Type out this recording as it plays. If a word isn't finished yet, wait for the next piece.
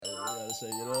gotta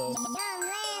shake it up. Young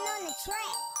land on the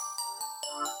track.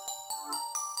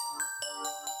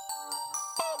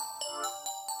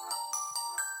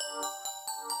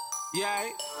 Yeah,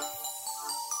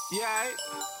 yeah.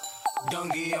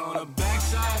 Dungy on the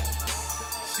backside,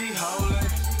 she holding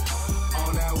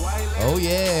on that white leg. Oh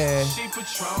yeah. She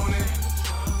patroning.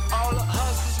 All the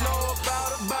hustlers know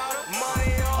about it.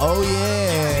 Money on. Oh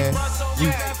yeah. Look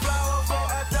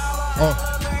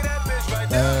at that bitch right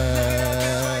there.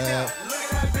 Look at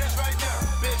that bitch right there.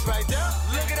 Bitch right there.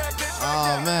 Look at that bitch right there.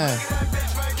 Oh man. Look at that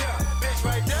bitch right there. Bitch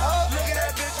right there. Look at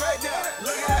that bitch right there.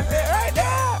 Look at that bitch right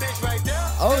there. Bitch right there.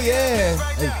 Oh yeah.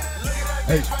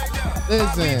 Hey,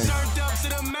 listen.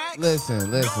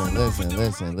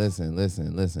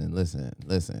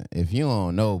 If you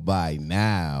don't know by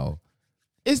now,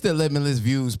 it's the Limitless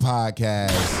Views podcast,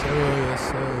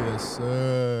 Yes,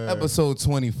 sir. episode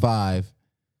 25.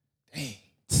 Dang.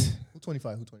 Who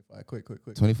 25? Quick.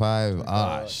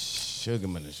 25. Sugar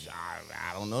Man.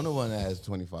 I don't know no one that has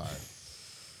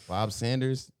 25. Bob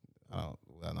Sanders. No,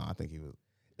 I think he was.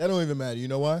 That don't even matter. You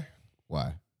know why?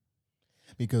 Why?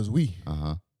 Because we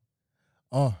are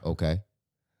Okay.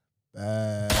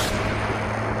 back.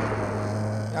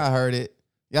 Y'all heard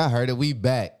it.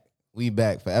 We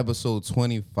back for episode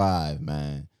 25,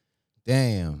 man.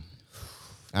 Damn.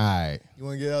 All right. You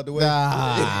want to get it out the way?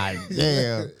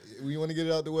 Damn. You want to get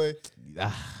it out the way?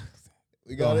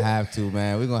 We We're got gonna it. have to,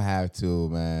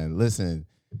 man. Listen.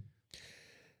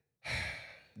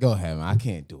 Go ahead, man. I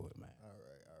can't do it, man. All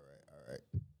right.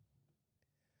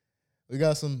 We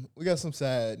got some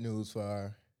sad news for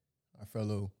our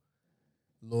fellow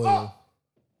loyal.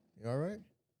 You all right?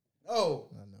 Oh.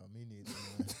 No, me neither.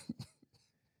 Man.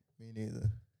 Me neither.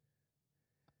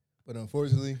 But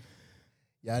unfortunately,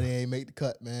 Yachty ain't make the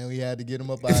cut, man. We had to get him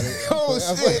up out of it. Oh,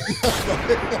 shit.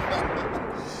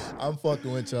 I'm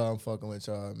fucking with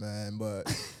y'all, man.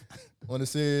 But on a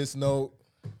serious note,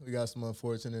 we got some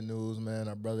unfortunate news, man.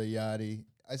 Our brother Yachty.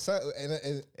 It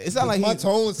sound like my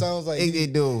tone sounds like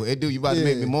It do. You about to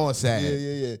make me more sad.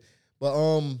 Yeah. But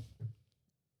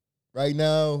right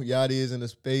now, Yachty is in a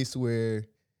space where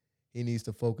he needs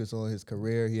to focus on his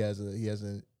career. He has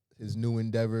his new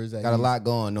endeavors. Got a lot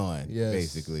going on, Yes.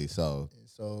 basically. So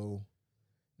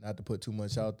not to put too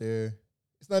much out there.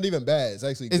 It's not even bad. It's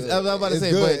actually it's, good. I was about to It's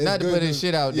say, good. but It's not to good put his news.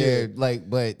 shit out Yeah. there,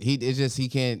 but he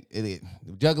can't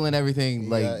juggling everything,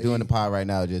 doing the pod right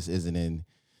now just isn't in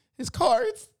his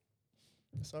cards.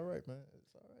 It's all right, man.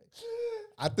 It's all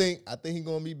right. I think he's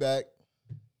gonna be back.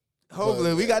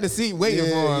 Hopefully, But, we got the seat waiting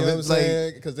for him. You know what I'm It's like,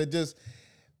 saying? Because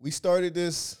we started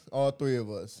this, all three of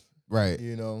us. right.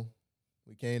 You know,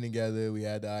 we came together, we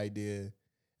had the idea,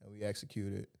 and we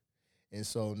executed. And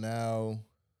so now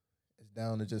it's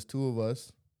down to just two of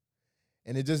us.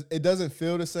 And it doesn't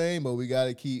feel the same, but we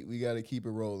gotta keep it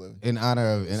rolling. In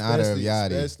honor of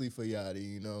Yachty. Especially for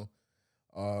Yachty, you know.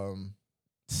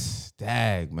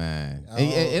 Dag, man. I don't-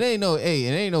 It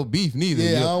ain't no beef neither.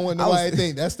 Yeah, Yo, I don't want nobody to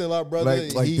think that's still our brother.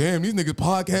 damn, these niggas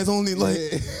podcast only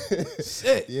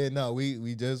shit. Yeah, no, we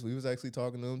was actually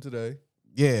talking to him today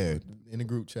Yeah. in the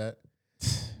group chat.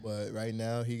 But right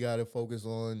now he got to focus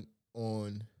on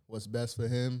what's best for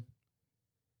him,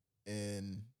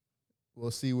 and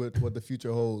we'll see what the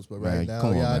future holds. But right Man, now, come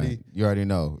on, Yachty, man. You already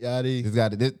know. Yachty, He's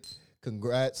got this.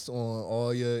 congrats on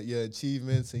all your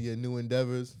achievements and your new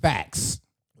endeavors. Facts.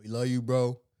 We love you,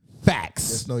 bro. Facts.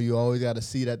 Just know you always got a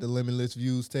seat at the Limitless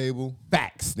Views table.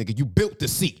 Facts, nigga. You built the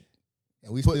seat.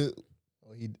 And we still.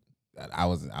 Oh, I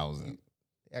wasn't.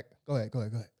 yeah, go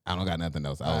ahead. I don't got nothing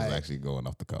else. I was Alright. actually going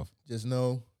off the cuff. Just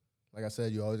know, like I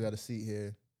said, you always got a seat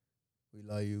here. We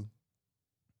love you.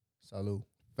 Salute.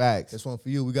 Facts. This one for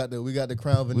you. We got the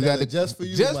crown vanilla. We got the just for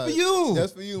you. Just my, for you.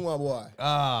 Just for you, my boy.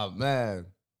 Oh man.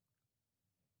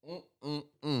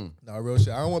 Nah, real shit.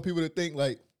 I don't want people to think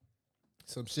like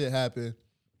some shit happened.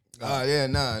 Oh yeah,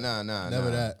 nah.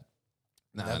 Never that.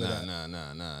 Nah. Never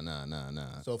that.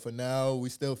 Nah. So for now, we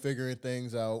still figuring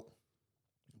things out.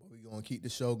 But we gonna keep the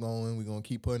show going. We gonna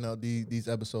keep putting out these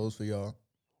episodes for y'all.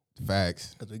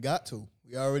 Facts. Cause we got to.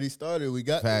 We already started. We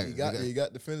got Facts. you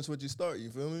got to finish what you start. You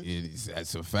feel me?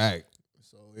 That's a fact.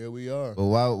 So here we are. But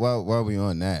while we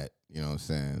on that, you know what I'm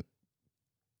saying?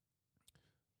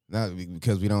 Not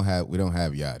because we don't have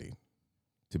Yachty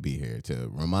to be here to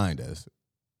remind us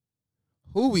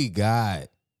who we got. I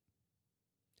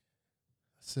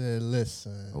said,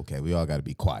 listen. Okay, we all got to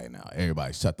be quiet now.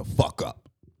 Everybody shut the fuck up.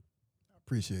 I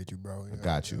appreciate you, bro. I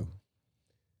got you.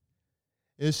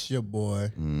 It's your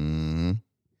boy, Mm-hmm.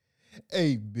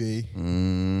 AB,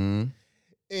 Mm-hmm.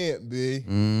 Aunt B.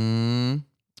 Mm-hmm.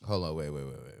 Hold on, wait.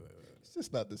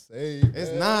 just not the same.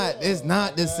 It's man. not. It's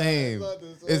not the Man, same. not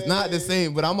the It's not the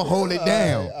same. But I'm gonna hold it All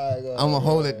down. right, all right, go ahead, I'ma go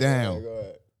hold ahead, it go ahead, down. go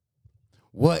ahead.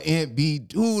 What Aunt B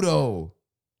do though?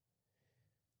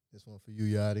 This one for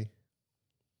you, Yachty.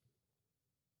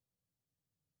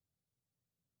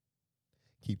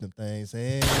 Keep them things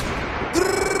in.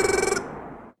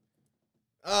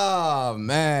 Oh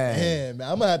man. Man,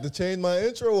 I'm gonna have to change my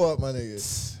intro up, my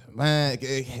nigga. Man,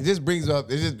 it just brings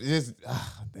up. It just.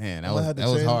 Man, I'm gonna have to that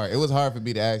was change- hard. It was hard for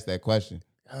me to ask that question,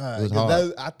 God, was 'cause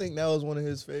hard. I think that was one of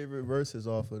his favorite verses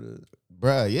off of the.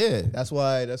 bruh. Yeah. That's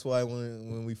why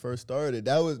when we first started,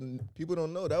 that was people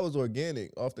don't know that was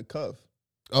organic, off the cuff.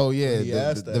 Oh yeah. He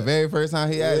asked The that. very first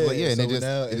time he asked, but yeah, and so it just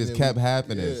now- it and just then kept we-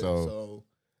 happening. yeah, So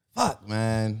fuck,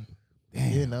 man.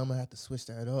 Damn. yeah, now I'm gonna have to switch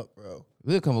that up, bro.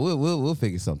 We'll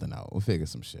figure something out. We'll figure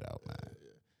some shit out, man.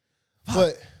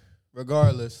 But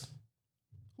regardless,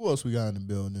 who else we got in the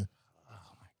building?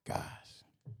 Gosh.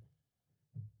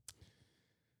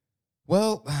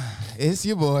 Well, it's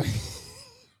your boy.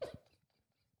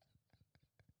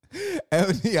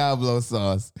 El Diablo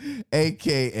Sauce,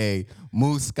 a.k.a.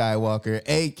 Moose Skywalker,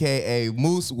 a.k.a.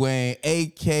 Moose Wayne,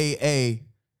 a.k.a.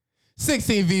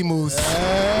 16V Moose.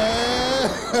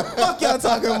 Fuck y'all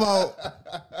talking about?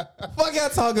 Fuck y'all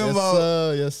talking Yes, about?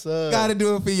 sir. Yes, sir. Gotta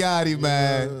do it for Yachty,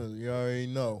 man. You already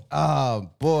know. Oh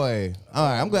boy! All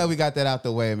right, I'm glad we got that out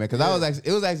the way, man. Because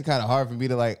it was actually kind of hard for me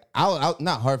to like.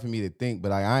 Not hard for me to think,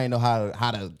 but like I didn't know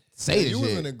how to say this You shit.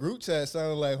 was in a group chat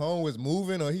sounding like home was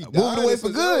moving or he Moving died away or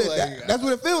for something. good. Like, That's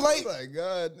what it feels like. Like,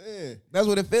 God damn. That's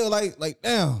what it feels like. Like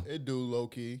damn. It do low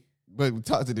key. But we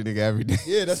talk to the nigga every day.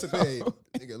 Yeah, that's the thing.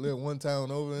 Nigga live one town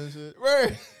over and shit.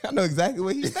 Right. I know exactly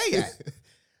where he stay at.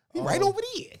 He right over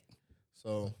there.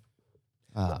 So,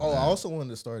 Ah, I man. also wanted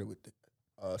to start with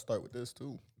this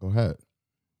too, Go ahead.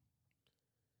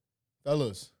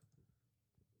 fellas.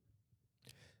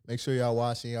 Make sure y'all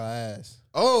washing y'all ass.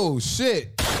 Oh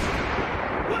shit.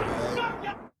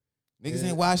 Right? Niggas Yeah.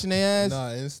 ain't washing their ass. Nah,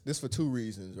 it's this for two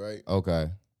reasons, right? Okay.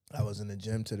 I was in the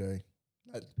gym today.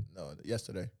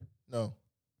 Yesterday. No,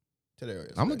 today or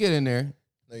yesterday. I'm gonna get in there.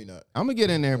 No, you're not. I'm gonna get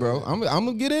in there, bro. I'm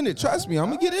gonna get in it. Trust me, I'm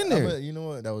gonna get in there. You know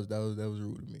what? That was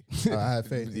rude of me. I had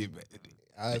faith. In you.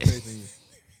 I had faith in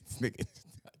you. Nigga,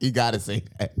 you gotta say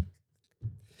that.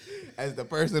 As the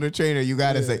personal trainer, you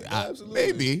gotta say,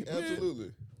 maybe.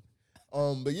 Absolutely.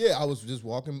 But yeah, I was just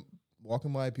walking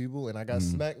by people and I got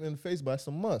smacked in the face by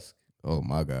some musk. Oh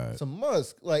my God. Some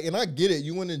musk. Like, and I get it.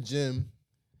 You in the gym.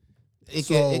 It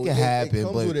so can happen, It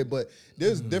comes but with it, but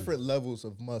there's different levels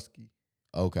of musky.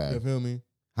 okay. You feel me?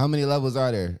 How many levels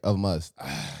are there of must?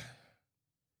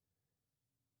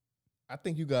 I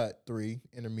think you got 3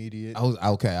 intermediate. I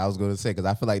was gonna say because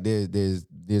I feel like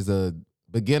there's a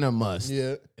beginner must,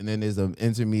 Yeah. and then there's an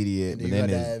intermediate, And but then you then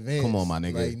got that there's advanced. come on, my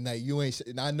nigga. Like you ain't.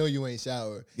 And I know you ain't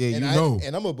showered. Yeah, and you know.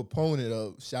 And I'm a proponent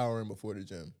of showering before the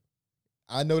gym.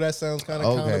 I know that sounds kind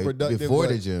of Okay, counterproductive. before but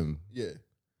the gym. Yeah.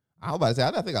 I was about to say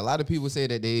I think a lot of people say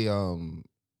that they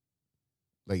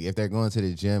like if they're going to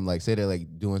the gym, like say they're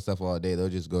like doing stuff all day, they'll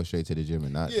just go straight to the gym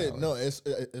and not. Yeah. shower. No,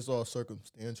 it's all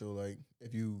circumstantial. Like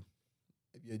if your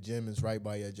gym is right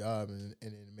by your job and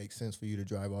it makes sense for you to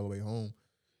drive all the way home.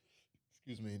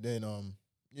 Excuse me. Then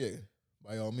yeah,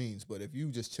 by all means. But if you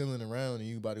just chilling around and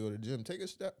you about to go to the gym, take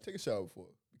a shower before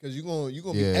it. Because you're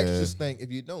gonna be extra stank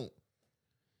if you don't.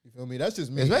 You feel me? That's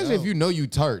just me. Especially if you know you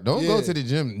tart. Don't go Yeah. to the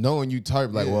gym knowing you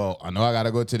tart. Like, Yeah. well, I know I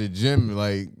gotta go to the gym.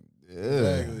 Like, ugh.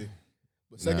 Exactly.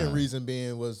 But second Nah. reason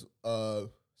being was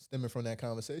stemming from that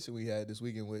conversation we had this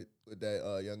weekend with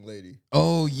that young lady.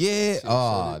 Oh yeah.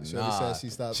 Shorty said Nah. she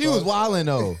stopped She was talking. wilding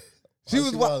though. She Why was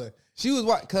she wild. wildin'? She was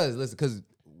wild. Cause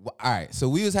all right. So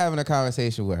we was having a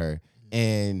conversation with her,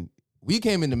 and we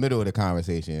came in the middle of the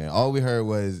conversation, and all we heard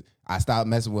was I stopped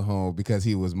messing with him because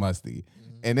he was musty.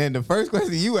 And then the first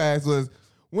question you asked was,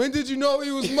 when did you know he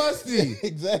was musty?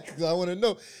 Exactly. 'Cause I want to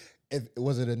know if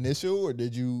was it initial or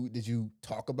did you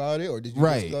talk about it or did you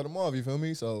Right. just cut them off? You feel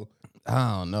me? So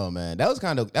I don't know, man. That was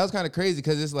kind of crazy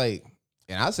because it's like,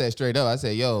 and I said straight up, I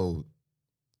said, yo,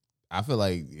 I feel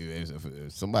like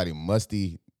if somebody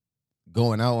musty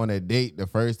going out on a date the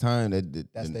first time,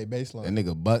 that's their baseline.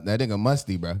 that nigga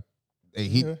musty, bro.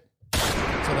 He Yeah.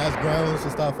 So that's grounds to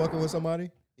stop fucking with somebody,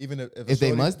 even if a If they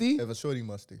shorty- musty? If a shorty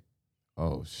musty.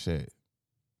 Oh shit.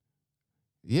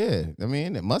 Yeah, I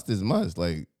mean, must is must.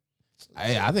 Like,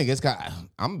 I think it's kind.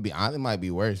 I'm gonna be honest, it might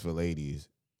be worse for ladies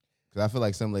because I feel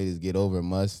like some ladies get over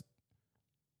must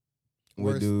with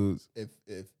Worse dudes. If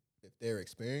they're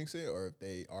experiencing it or if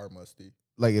they are musty.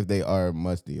 Like if they are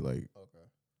musty, like Okay.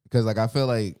 because like I feel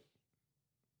like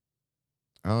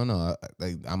I don't know.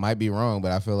 I might be wrong,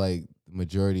 but I feel like I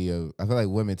feel like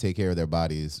women take care of their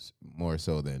bodies more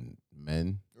so than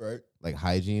men. Right. Like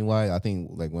hygiene wise, I think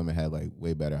like women have like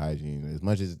way better hygiene. As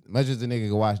much as the nigga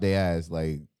can wash their ass,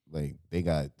 like they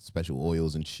got special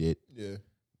oils and shit. Yeah.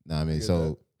 Know what I mean? get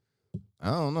So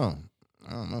I don't know.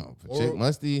 For Chick Or-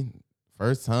 Musty,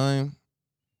 first time.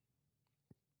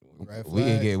 Red We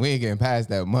ain't flag. getting past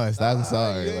that must. I'm Nah,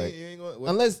 sorry. you Like, ain't what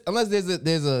unless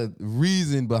there's a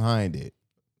reason behind it.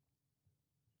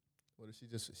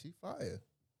 if she fire?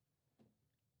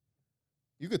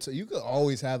 You could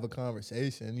always have a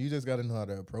conversation. You just got to know how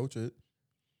to approach it.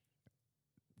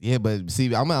 Yeah, but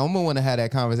see, I'm gonna want to have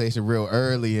that conversation real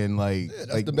early and like, Yeah,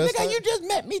 that's like the best nigga, time. you just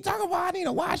met me talking about I need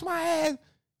to wash my ass.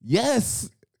 Yes.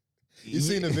 You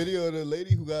seen the video of the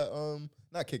lady who got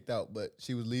not kicked out, but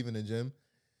she was leaving the gym,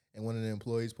 and one of the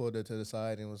employees pulled her to the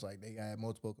side and was like, they got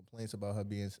multiple complaints about her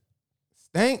being.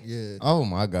 Stink? Yeah. Oh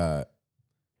my God.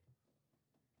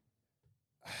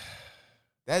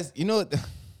 That's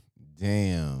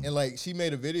damn. And like she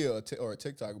made a video or a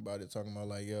TikTok about it, talking about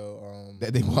like, yo,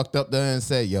 That they walked up there and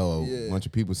said, "Yo, Yeah. a bunch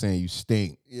of people saying you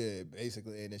stink." yeah,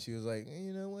 basically. And then she was like,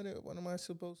 you know what am I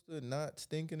supposed to not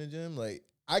stink in the gym? Like,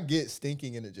 I get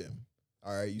stinking in the gym.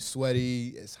 All right, you sweaty,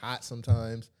 it's hot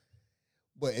sometimes.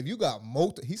 But if you got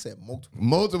multiple, he said multiple.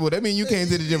 Multiple. That mean you came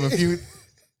to the gym a few.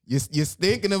 You're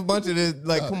stinking a bunch of this.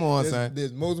 Like, come on, son.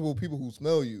 There's multiple people who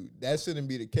smell you. That shouldn't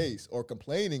be the case. Or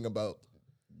complaining about.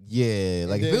 Yeah,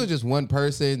 like if it then- was just one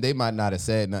person, they might not have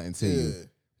said nothing to you. Yeah.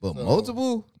 But So-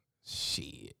 multiple,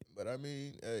 shit. But I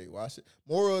mean, hey, wash it.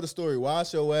 Moral of the story: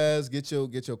 wash your ass, get your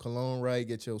cologne right,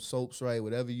 get your soaps right,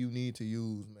 whatever you need to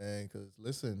use, man. Because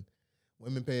listen,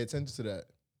 women pay attention to that.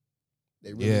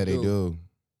 They really Yeah, they do.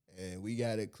 And we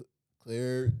got a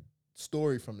clear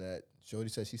story from that. Shorty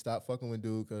said she stopped fucking with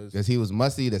dude because Because he was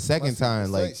musty the second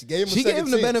time. Like she gave him. she gave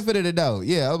him the benefit of the doubt.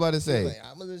 Yeah, I was about to say. Like,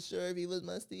 I wasn't sure if he was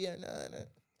musty or not.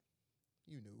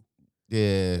 You knew.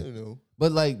 Yeah. You knew.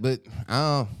 But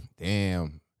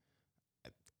damn.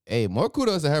 Hey, more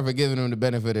kudos to her for giving him the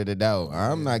benefit of the doubt.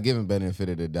 I'm not giving benefit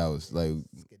of the doubts.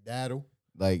 Skedaddle.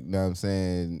 Like, know what I'm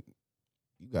saying?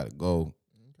 You gotta go.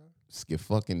 Okay.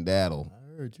 Fucking daddle.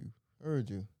 I heard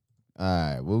you. All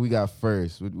right, what we got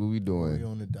first? What we We doing?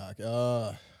 on the dock.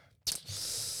 Got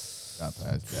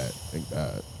past that. Thank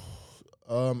God.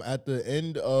 At the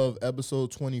end of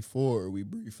episode 24, we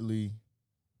briefly,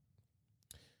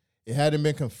 it hadn't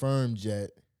been confirmed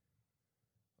yet,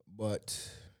 but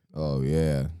Oh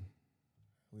yeah.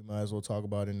 we might as well talk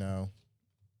about it now.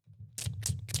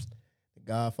 The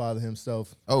Godfather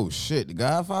himself. Oh shit, the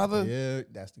Godfather? Yeah,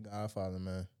 that's the Godfather,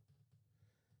 man.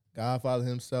 Godfather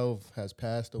himself has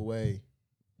passed away.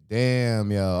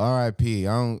 Damn, yo. R.I.P.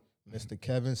 I don't Mr.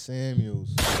 Kevin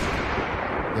Samuels.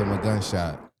 give him a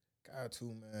gunshot. Got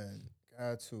to, man.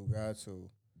 Got to.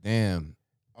 Damn.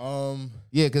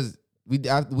 Yeah, because we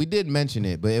did mention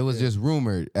it, but it was just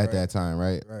rumored at Right. that time,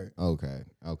 right? right.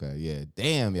 Okay, yeah.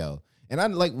 Damn, yo. And I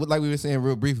like we were saying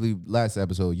real briefly last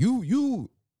episode. You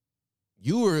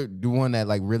were the one that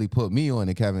like really put me on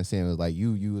to Kevin Samuels. Like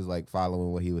you was like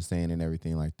following what he was saying and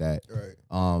everything like that.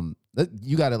 Right.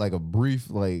 You got like a brief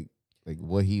like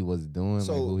what he was doing,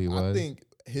 So like who he was. I think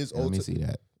his Let me see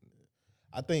that.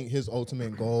 I think his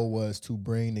ultimate goal was to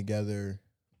bring together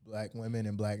black women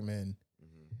and black men.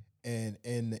 And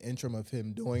in the interim of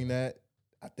him doing that,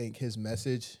 I think his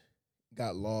message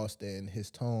got lost in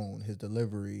his tone, his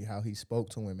delivery, how he spoke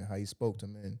to women, how he spoke to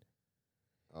men.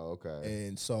 Oh, okay.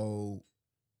 And so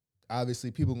obviously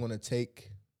people going to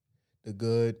take the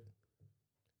good,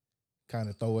 kind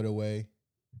of throw it away.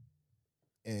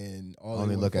 And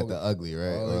Only look at the ugly,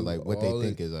 right? all Or they- like what they all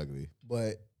think they- is ugly.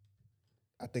 But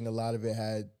I think a lot of it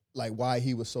had like why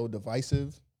he was so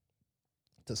divisive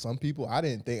to some people.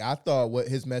 I thought what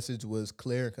his message was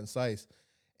clear and concise,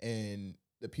 and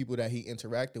the people that he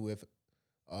interacted with,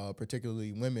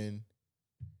 particularly women,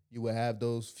 you would have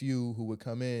those few who would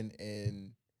come in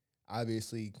and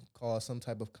obviously cause some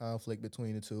type of conflict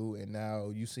between the two. And now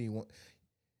you see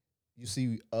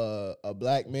a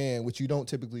black man, which you don't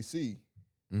typically see,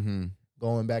 Mm-hmm.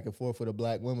 going back and forth with a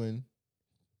black woman.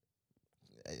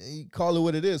 You call it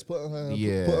what it is. Put her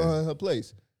in her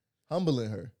place, humbling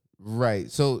her.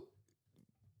 Right. So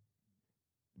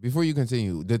before you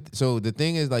continue, the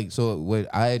thing is like, so what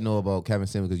I know about Kevin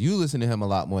Samuels, because you listen to him a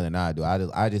lot more than I do.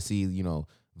 I just see,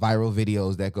 viral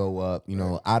videos that go up,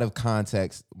 out of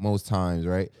context most times,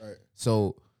 right? Right.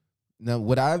 So now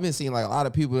what I've been seeing, like a lot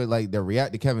of people like that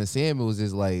react to Kevin Samuels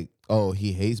is like, oh,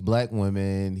 he hates black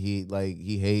women. He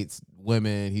hates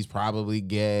women. He's probably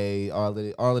gay. All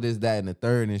of this, that, and the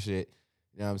third and shit.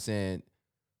 You know what I'm saying?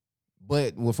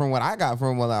 But from what I got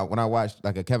from when I watched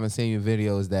like a Kevin Samuel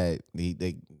video is that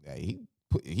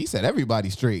he set everybody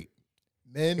straight.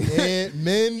 Men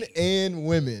and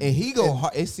women. And he go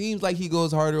hard. It seems like he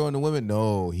goes harder on the women.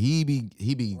 No, he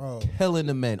be Bro. killing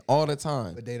the men all the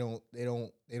time. But they don't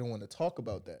want to talk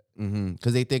about that.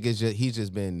 Because they think he's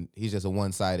just a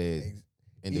one-sided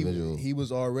individual. He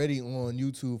was already on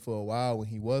YouTube for a while when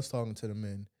he was talking to the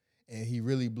men, and he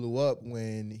really blew up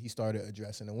when he started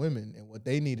addressing the women and what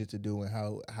they needed to do and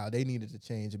how they needed to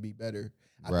change and be better.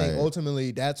 I think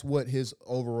ultimately that's what his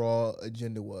overall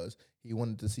agenda was. He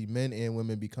wanted to see men and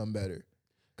women become better.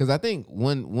 Because I think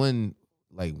one of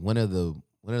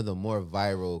the more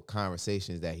viral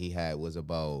conversations that he had was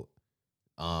about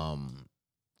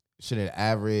should an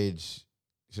average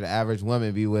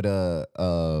woman be with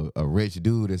a rich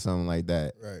dude or something like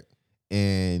that? Right.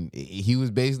 And he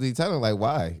was basically telling like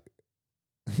why.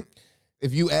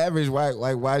 If you average,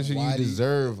 why should you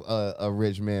deserve a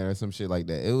rich man or some shit like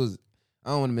that? It was, I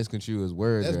don't want to misconstrue his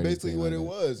words. That's basically what it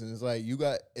was. And it's like,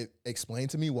 explain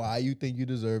to me why you think you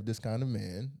deserve this kind of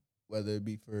man, whether it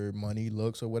be for money,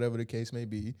 looks, or whatever the case may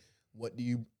be. What do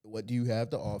you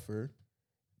have to offer?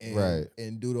 And,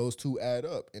 and do those two add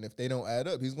up? And if they don't add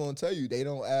up, he's going to tell you they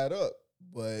don't add up.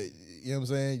 But you know what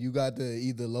I'm saying? You got to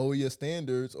either lower your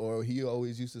standards, or he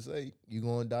always used to say, you're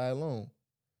going to die alone.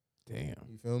 Damn.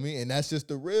 You feel me? And that's just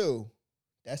the real.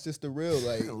 That's just the real.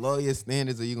 Like, lower your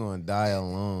standards or you're going to die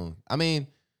alone. I mean,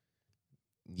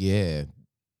 yeah.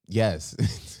 Yes.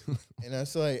 and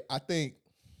that's like, I think,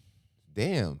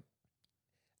 damn.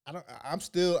 I'm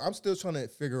still trying to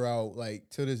figure out, like,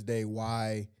 to this day,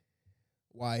 why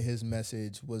his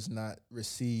message was not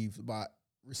received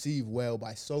well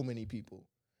by so many people.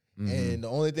 Mm-hmm. And the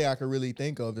only thing I could really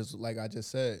think of is, like I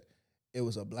just said, it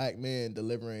was a black man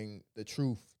delivering the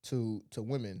truth to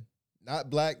women. Not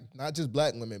just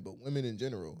black women, but women in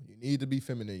general. You need to be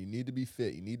feminine. You need to be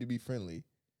fit. You need to be friendly.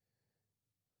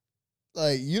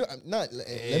 Like,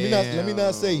 let me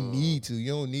not say need to.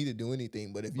 You don't need to do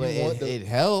anything. But if you want it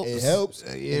helps. It helps.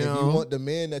 If you want the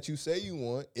man that you say you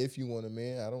want, if you want a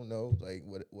man, I don't know, like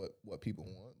what people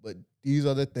want. But these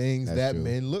are the things that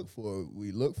men look for.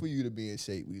 We look for you to be in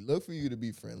shape. We look for you to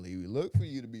be friendly. We look for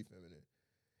you to be feminine.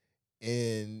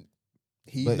 And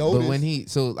he noticed.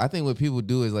 So I think what people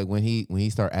do is like when he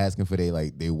start asking for they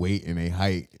weight and they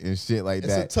height and shit like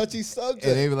that. It's a touchy subject.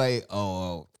 And they be like,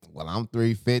 oh, well, I'm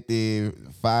 350,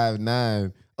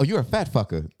 5'9". Oh, you're a fat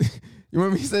fucker. You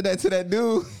remember he said that to that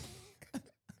dude?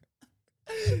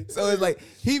 So it's like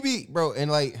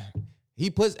and like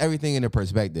he puts everything into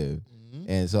perspective. Mm-hmm.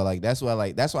 And so like that's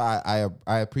why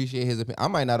I appreciate his opinion. I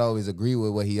might not always agree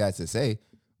with what he has to say,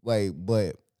 like,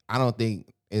 but I don't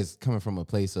think it's coming from a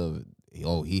place of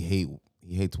he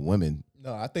hates women.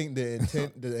 No, I think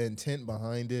the intent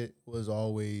behind it was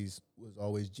always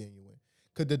genuine.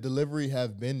 Could the delivery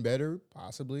have been better?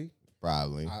 Possibly.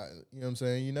 Probably. You know what I'm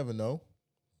saying? You never know.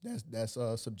 That's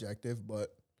subjective,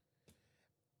 but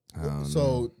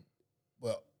well,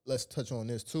 let's touch on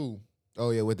this too. Oh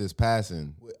yeah, with his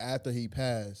passing. After he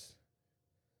passed,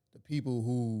 the people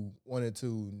who wanted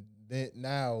to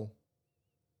now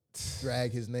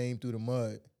drag his name through the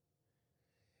mud.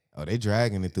 Oh, they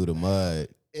dragging it through the mud.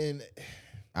 And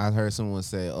I heard someone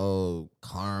say, "Oh,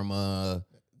 karma."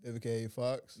 Vivica A.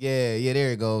 Fox. Yeah, there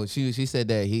you go. She said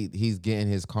that he's getting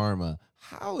his karma.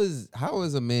 How is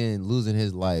a man losing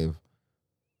his life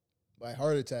by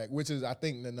heart attack, which is I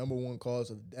think the number one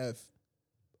cause of death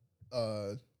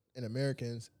in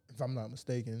Americans, if I'm not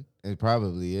mistaken. It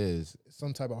probably is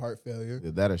some type of heart failure.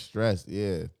 That or stress,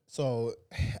 yeah. So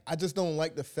I just don't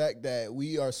like the fact that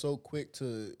we are so quick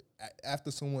to, after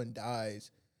someone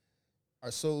dies, are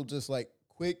so just like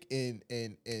quick and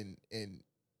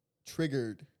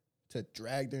triggered to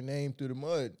drag their name through the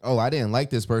mud. Oh, I didn't like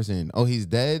this person. Oh, he's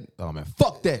dead? Oh, man,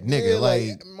 fuck that nigga. Yeah,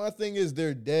 like, my thing is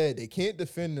they're dead. They can't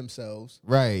defend themselves.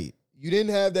 Right. You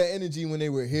didn't have that energy when they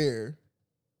were here.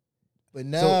 But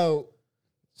now...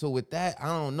 So with that, I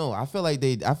don't know. I feel like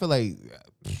I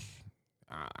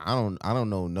don't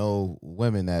know no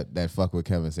women that fuck with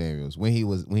Kevin Samuels when he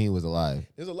was alive.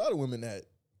 There's a lot of women that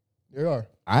there are.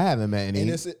 I haven't met any. And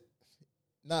it's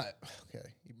not okay.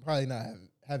 You probably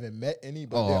haven't met any,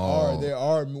 but there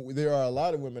are a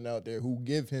lot of women out there who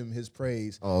give him his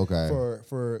praise. Oh, okay.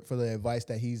 For the advice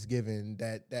that he's given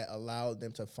that allowed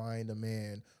them to find a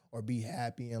man or be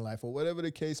happy in life or whatever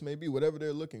the case may be, whatever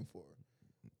they're looking for.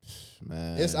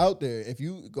 Man, it's out there. If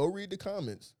you go read the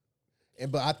comments,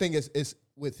 but I think it's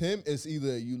with him. It's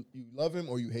either you love him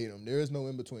or you hate him. There is no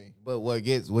in between. But what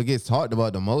gets talked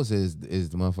about the most is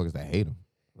the motherfuckers that hate him.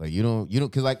 Like you don't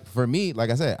because like for me, like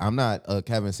I said, I'm not a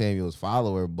Kevin Samuels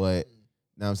follower, but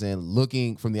know what I'm saying,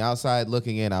 looking from the outside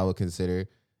looking in, I would consider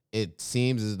it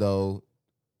seems as though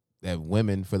that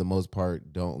women for the most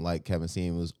part don't like Kevin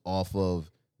Samuels off of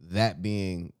that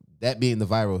being the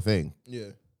viral thing. Yeah.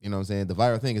 You know what I'm saying? The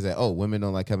viral thing is that, oh, women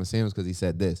don't like Kevin Samuels because he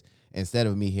said this. Instead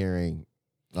of me hearing,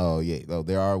 oh, yeah,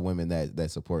 there are women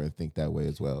that support and think that way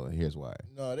as well. And here's why.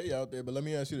 No, they out there. But let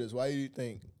me ask you this: why do you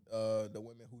think the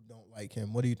women who don't like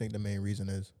him? What do you think the main reason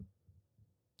is?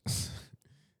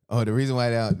 Oh, the reason why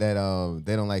they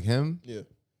don't like him Yeah.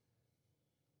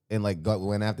 and like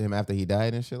went after him after he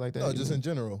died and shit like that? No, you just mean? in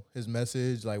general, his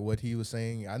message, like what he was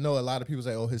saying. I know a lot of people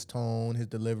say, "Oh, his tone, his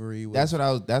delivery." Was, That's what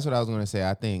I was gonna say.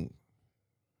 I think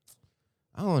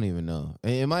I don't even know.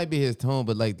 It might be his tone,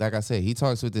 but like I said, he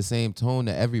talks with the same tone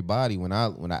to everybody. When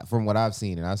I from what I've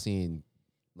seen, and I've seen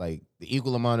like the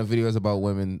equal amount of videos about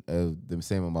women, the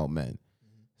same about men.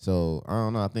 So I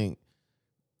don't know.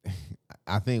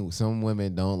 I think some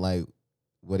women don't like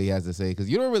what he has to say because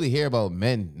you don't really hear about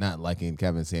men not liking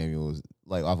Kevin Samuels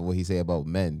like off of what he say about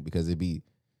men because it'd be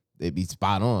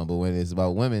spot on. But when it's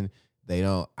about women, they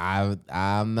don't.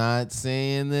 I'm not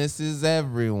saying this is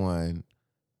everyone,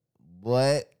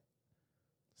 but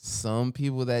some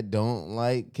people that don't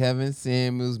like Kevin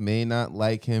Samuels may not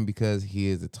like him because he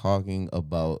is talking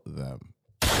about them.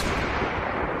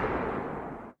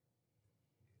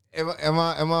 Am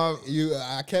I?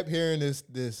 I kept hearing this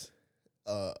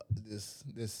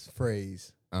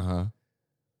phrase: Uh-huh.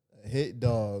 "A hit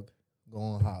dog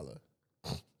gonna holler."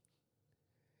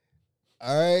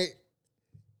 All right.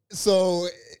 So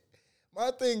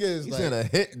my thing is, You like, said a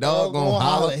hit dog gonna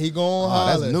holler. He gonna Oh,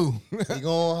 holler. that's new. He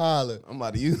gonna holler. I'm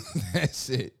about to use that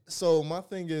shit. So my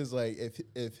thing is, like,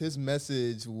 if his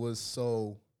message was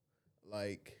so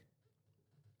like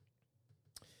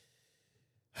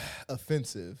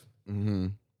offensive, Mm-hmm.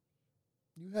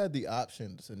 you had the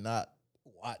option to not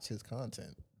watch his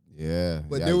content. Yeah.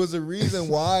 But yeah, there was a reason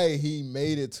why he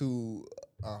made it to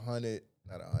 100,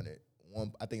 not 100,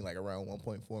 I think like around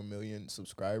 1.4 million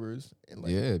subscribers. And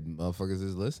like, yeah, motherfuckers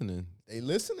is listening. they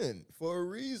listening for a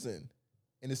reason.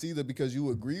 And it's either because you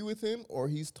agree with him or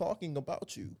he's talking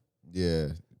about you. Yeah.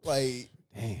 Like,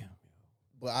 Damn.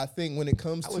 but I think when it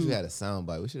comes I to wish we had a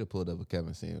soundbite. We should have pulled up a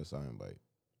Kevin Samuels soundbite.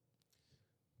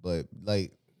 But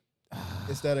like,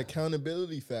 it's that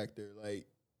accountability factor. Like,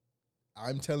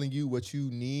 I'm telling you what you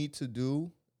need to do,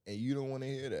 and you don't want to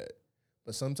hear that.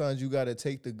 But sometimes you got to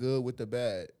take the good with the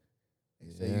bad.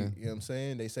 They say, Yeah. you know what I'm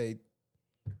saying? They say,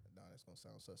 no, that's going to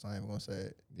sound sus. I ain't going to say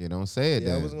it. you don't say it. Yeah,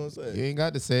 I then. wasn't gonna say it. You ain't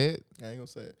got to say it. I ain't going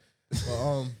to say it.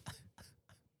 But,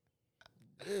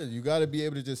 yeah, you got to be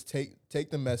able to just take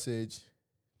the message,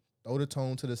 throw the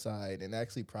tone to the side, and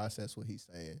actually process what he's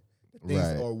saying. The things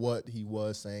Right. or what he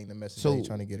was saying, the message So- that he's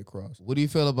trying to get across. What do you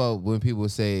feel about when people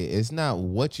say it's not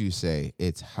what you say,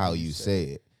 it's how you say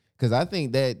it? Because I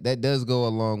think that does go a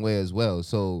long way as well.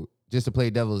 So just to play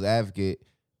devil's advocate,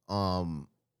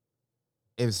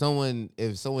 if someone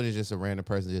is just a random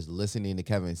person just listening to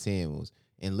Kevin Samuels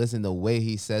and listen the way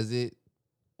he says it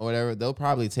or whatever, they'll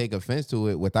probably take offense to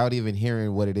it without even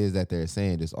hearing what it is that they're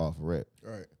saying just off rip.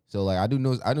 Right. So like I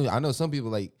know some people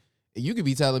like you could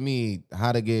be telling me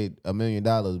how to get $1 million,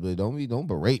 but don't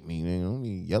berate me, man. Don't be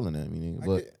yelling at me, nigga.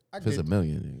 But if it's $1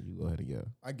 million, nigga, you go ahead and yell.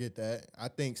 I get that. I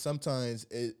think sometimes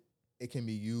it can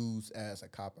be used as a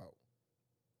cop out.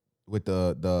 With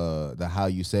the how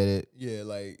you said it. Yeah,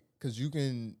 like because you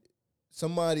can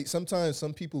sometimes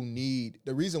some people need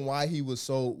the reason why he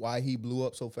blew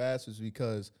up so fast is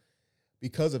because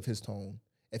of his tone.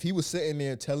 If he was sitting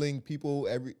there telling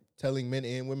men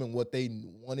and women what they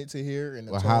wanted to hear and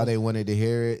Or how they wanted to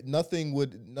hear it. nothing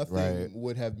would Right.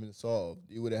 would have been solved.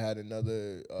 You would have had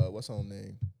another what's his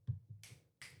name?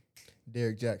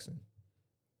 Derek Jackson.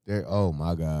 Oh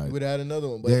my God. You would have had another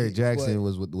one. But Derek Jackson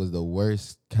was the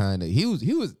worst kind of. He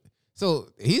was so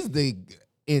he's the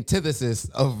antithesis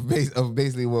of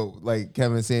basically what like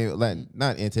Kevin saying, like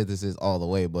not antithesis all the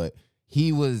way, but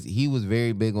he was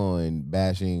very big on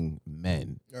bashing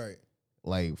men. all right.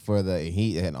 Like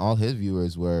he and all his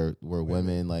viewers were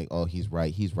women. Like, oh, he's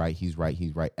right.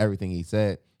 Everything he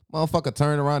said, motherfucker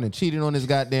turned around and cheated on his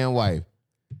goddamn wife.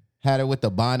 Had her with the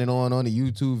bonnet on the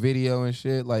YouTube video and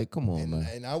shit. Like, come on, man.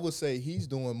 And I would say he's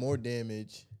doing more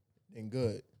damage than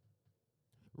good.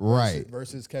 Right.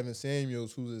 Versus Kevin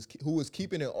Samuels, who was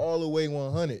keeping it all the way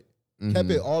 100. Mhm. Kept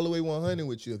it all the way 100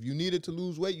 with you. If you needed to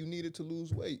lose weight, you needed to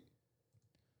lose weight.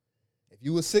 If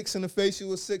you were 6 in the face, you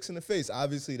were 6 in the face.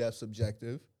 Obviously, that's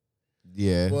subjective.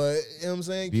 Yeah. But, you know what I'm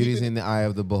saying? Beauty's Keeping in the eye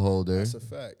of the beholder. That's a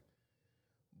fact.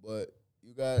 But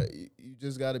you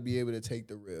just got to be able to take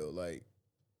the real, like,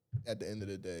 at the end of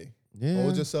the day. Yeah.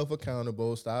 Hold yourself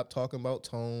accountable. Stop talking about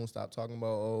tone. Stop talking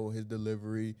about his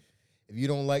delivery. If you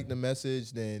don't like the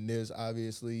message, then there's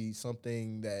obviously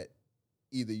something that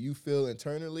either you feel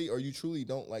internally or you truly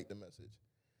don't like the message.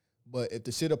 But if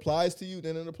the shit applies to you,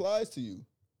 then it applies to you.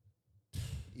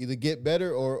 Either get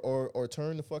better or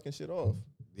turn the fucking shit off.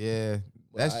 Yeah,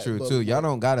 But that's true too. Y'all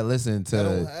don't gotta listen I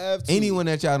don't to have to. anyone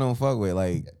that y'all don't fuck with.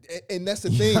 Like, And that's the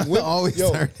thing. Always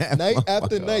turn that night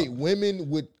after motherfucker night, off. women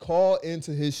would call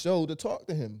into his show to talk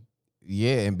to him.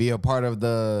 yeah, and be a part of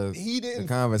the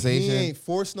conversation. He ain't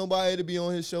forced nobody to be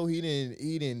on his show. He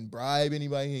didn't bribe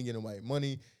anybody. He didn't get nobody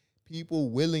money. People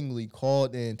willingly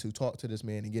called in to talk to this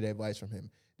man and get advice from him.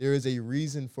 There is a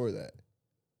reason for that.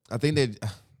 I think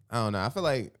that I don't know. I feel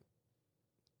like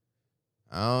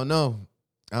I don't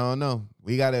know.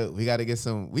 We gotta get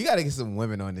some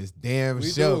women on this damn We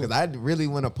show do. because I really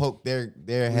want to poke their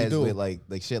heads do. with like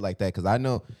shit like that because I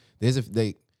know there's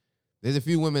a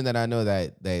few women that I know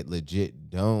that legit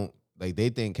don't like. They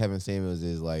think Kevin Samuels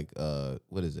is like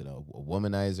what is it, a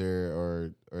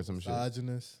womanizer or some shit,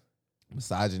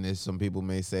 misogynist. Some people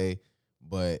may say,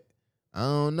 but I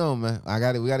don't know, man.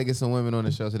 We gotta get some women on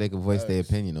the show so they can voice their Facts.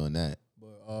 opinion on that.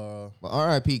 But But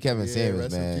R.I.P. Kevin Samuels,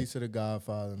 rest in man. peace to the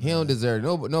Godfather. He don't deserve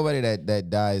nobody that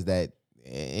dies that,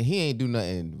 and he ain't do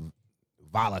nothing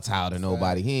volatile to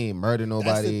nobody. He ain't murder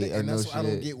nobody or and no that's why I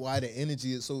don't shit. get why the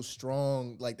energy is so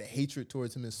strong. Like the hatred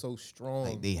towards him is so strong.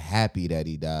 Like they happy that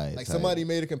he died. Like type. somebody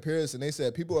made a comparison. They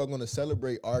said people are going to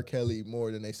celebrate R. Kelly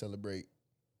more than they celebrate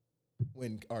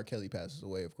when R. Kelly passes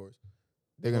away. Of course,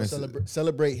 they're gonna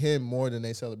celebrate him more than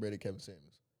they celebrated Kevin Samuels.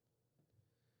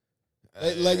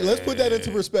 Like let's put that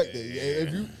into perspective.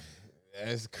 If you,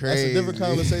 That's crazy. that's a different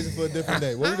conversation for a different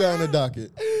day. What we got on the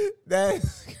docket?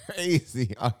 That's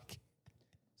crazy.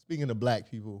 Speaking of black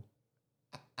people,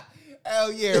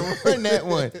 Hell yeah, run that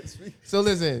one. So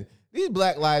listen, these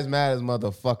Black Lives Matters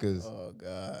motherfuckers. Oh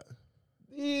God,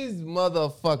 These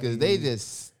motherfuckers, they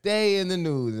just stay in the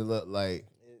news. It look like,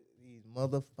 these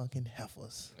motherfucking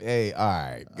heifers. hey, all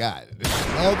right, got it.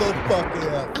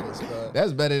 Motherfucking heifers, bro.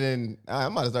 That's better than,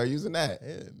 I'm about to start using that.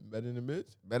 Yeah, better than bitch.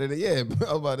 Better than, yeah,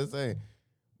 I was about to say.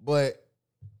 But,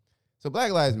 so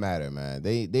Black Lives Matter, man.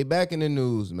 They back in the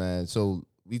news, man. So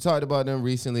we talked about them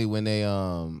recently when they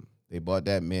bought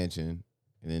that mansion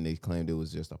and then they claimed it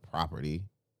was just a property.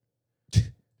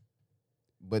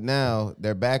 But now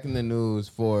they're back in the news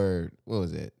for, what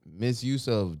was it? Misuse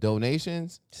of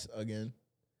donations? Again?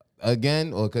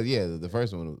 Or because, yeah, the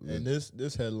first one. And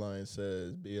this headline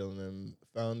says BLM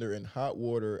founder in hot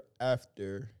water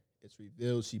after it's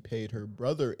revealed she paid her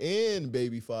brother and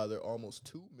baby father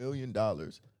almost $2 million.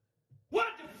 What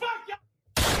the fuck, y'all?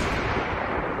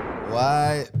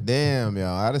 Why? Damn,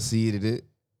 y'all. I'd have seeded it.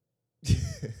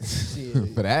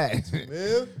 For that.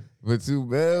 Man, For $2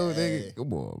 million, Hey. nigga.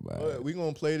 Come on, man. we're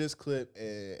going to play this clip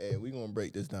and we're going to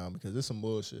break this down because it's some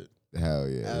bullshit. Hell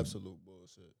yeah. Absolute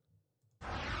bullshit.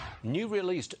 New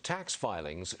released tax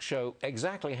filings show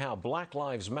exactly how Black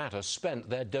Lives Matter spent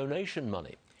their donation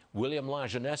money. William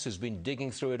Lajeunesse has been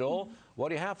digging through it all. What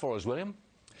do you have for us, William?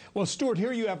 Well, Stuart,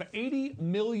 here you have an $80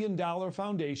 million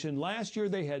foundation. Last year,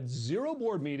 they had 0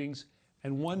 board meetings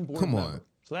and 1 board Come member. on.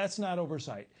 So that's not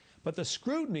oversight. But the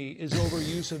scrutiny is over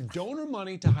use of donor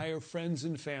money to hire friends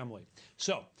and family.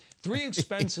 So 3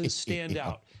 expenses stand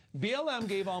out. BLM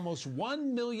gave almost $1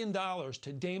 million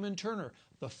to Damon Turner,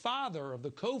 the father of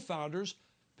the co-founders,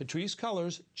 Patrisse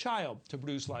Cullors' child, to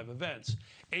produce live events.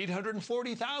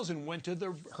 $840,000 went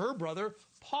to her brother,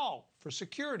 Paul, for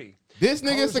security. This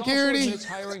nigga Cullors security? also admits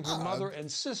hiring her mother and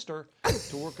sister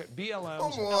to work at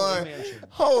BLM's Come LA on. mansion.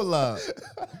 Hold up.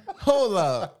 Hold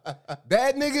up.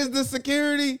 That nigga's the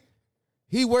security?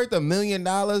 He worth $1 million?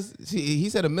 He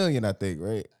said $1 million, I think,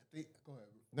 right? Go ahead.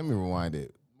 Let me rewind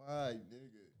it. My nigga.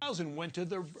 $1,000 went to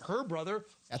her brother,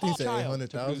 I think Paul he said Child, to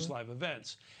 800,000. produce live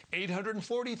events.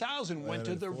 $840,000 went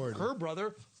to her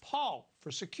brother, Paul, for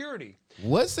security.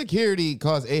 What security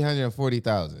costs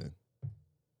 $840,000?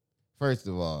 First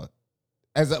of all,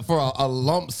 for a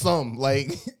lump sum,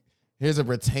 like here's a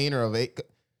retainer of $8.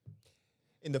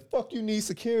 And the fuck you need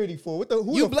security for? What the?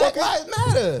 Who You the Black fuck is-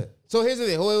 Lives Matter. So here's the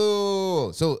thing.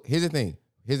 Whoa. So here's the thing.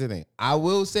 I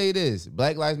will say this: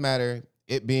 Black Lives Matter.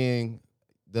 It being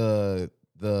the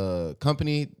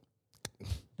company,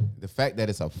 the fact that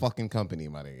it's a fucking company,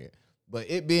 my nigga. But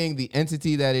it being the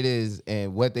entity that it is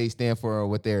and what they stand for or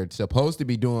what they're supposed to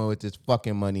be doing with this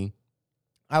fucking money,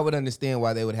 I would understand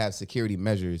why they would have security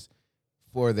measures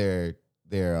for their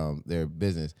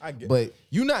business. I get But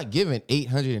you're not giving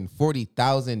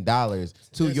 $840,000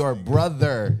 to your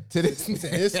brother to this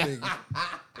This nigga.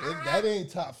 That ain't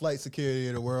top flight security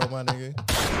in the world, my nigga.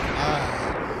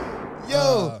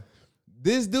 Yo,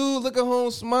 This dude look at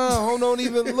home, smile. Home don't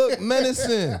even look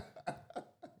menacing.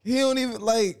 He don't even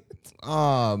like.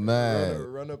 Oh man,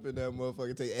 Run up in that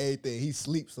motherfucker, take everything. He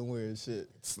sleeps somewhere and shit.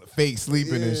 fake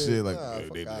sleeping and Yeah, shit. Like nah,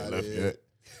 they fuck outta left here. yet.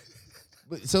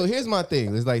 But so here's my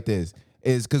thing. It's like this.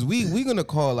 Is because we gonna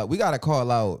call out. We gotta call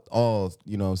out all,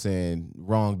 you know what I'm saying,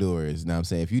 wrongdoers. You know what I'm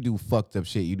saying? If you do fucked up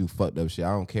shit, you do fucked up shit. I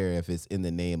don't care if it's in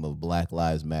the name of Black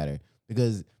Lives Matter.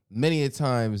 Because many a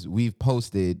times we've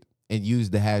posted and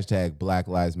used the hashtag Black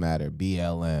Lives Matter,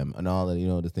 BLM, and all that, you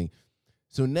know, the thing.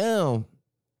 So now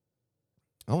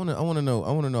I wanna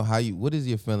know how you, what is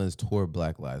your feelings toward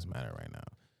Black Lives Matter right now?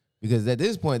 Because at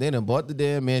this point, they done bought the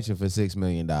damn mansion for $6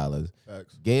 million.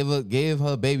 Facts. Gave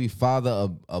her baby father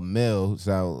a mill,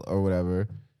 so, or whatever.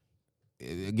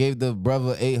 Gave the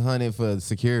brother $800 for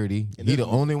security. He the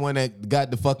only one that got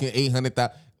the fucking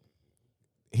 $800,000.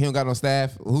 He don't got no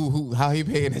staff. How he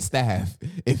paying his staff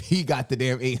if he got the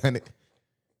damn $800?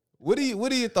 What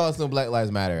are your thoughts on Black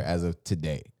Lives Matter as of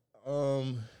today?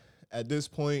 At this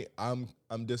point, I'm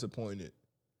disappointed.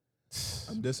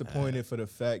 I'm disappointed for the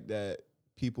fact that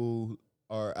people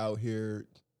are out here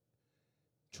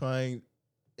trying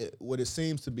what it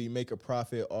seems to be make a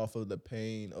profit off of the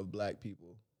pain of black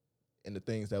people and the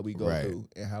things that we go Right. through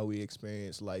and how we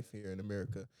experience life here in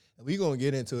America. And we're going to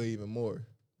get into it even more.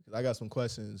 Because I got some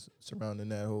questions surrounding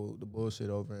the bullshit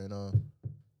over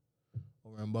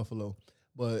in Buffalo.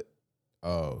 But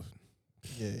Oh,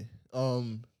 yeah.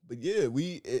 But yeah,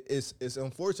 it's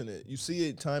unfortunate. You see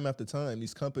it time after time.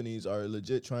 These companies are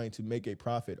legit trying to make a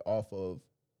profit off of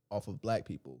black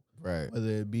people, right. whether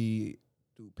it be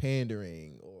through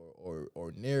pandering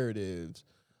or narratives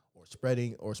or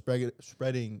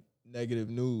spreading negative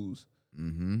news.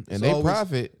 Mm-hmm. It's And they always-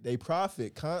 profit. They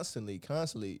profit constantly.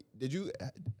 Did you?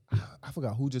 I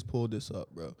forgot who just pulled this up,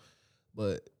 bro.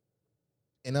 But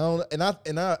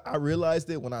I realized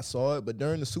it when I saw it. But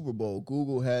during the Super Bowl,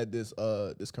 Google had this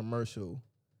commercial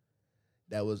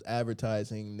that was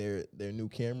advertising their new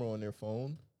camera on their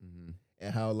phone Mm-hmm.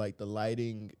 and how like the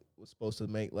lighting was supposed to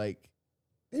make like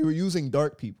they were using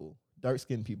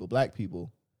dark-skinned people, black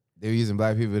people. They were using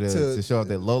black people to show off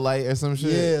their low light or some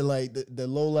shit. Yeah, like the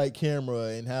low light camera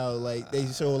and how like they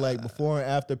show like before and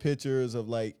after pictures of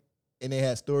like, and they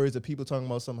had stories of people talking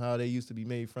about somehow they used to be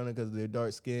made fun of because of their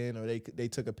dark skin, or they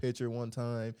took a picture one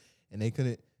time and they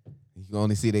couldn't. You can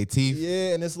only see their teeth.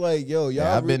 Yeah, and it's like, yo, y'all.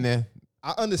 Yeah, I've been there.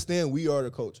 I understand we are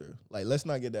the culture. Like, let's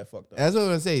not get that fucked up. That's what I'm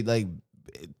gonna say. Like,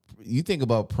 you think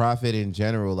about profit in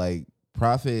general. Like,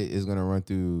 profit is gonna run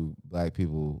through black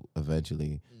people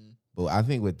eventually. But I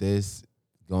think with this,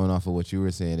 going off of what you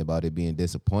were saying about it being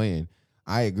disappointing,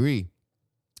 I agree.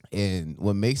 And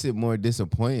what makes it more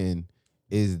disappointing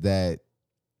is that,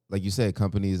 like you said,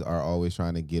 companies are always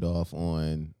trying to get off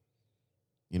on,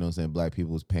 you know what I'm saying, black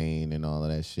people's pain and all of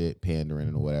that shit, pandering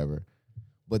and whatever.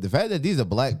 But the fact that these are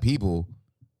black people,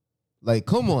 like,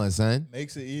 come on, son.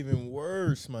 Makes it even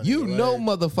worse, man. You know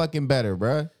motherfucking better,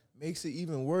 bruh. Makes it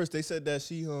even worse. They said that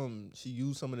she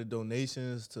used some of the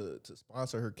donations to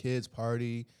sponsor her kid's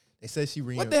party. They said she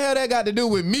What the hell that got to do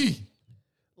with me?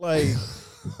 like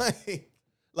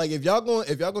like if y'all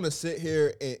gonna sit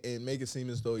here and make it seem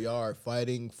as though y'all are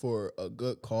fighting for a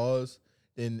good cause,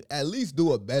 then at least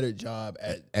do a better job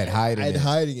at hiding it.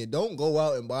 hiding it. Don't go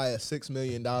out and buy a $6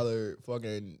 million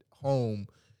fucking home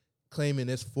claiming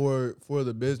it's for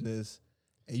the business.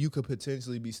 And you could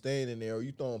potentially be staying in there, or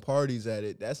you throwing parties at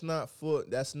it. That's not for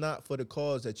the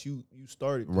cause that you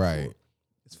started this Right. for.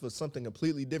 It's for something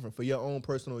completely different, for your own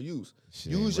personal use.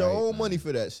 Shit Use ain't your right, own man. money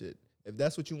for that shit. If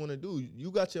that's what you want to do,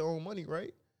 you got your own money,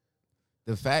 right?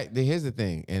 The fact that, here's the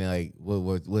thing, and like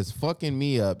what's fucking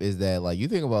me up is that, like, you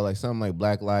think about like something like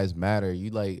Black Lives Matter, you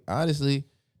like, honestly,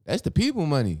 that's the people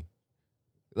money.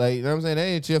 Like, you know what I'm saying? That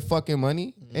ain't your fucking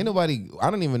money. Ain't nobody, I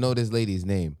don't even know this lady's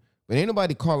name, but ain't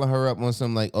nobody calling her up on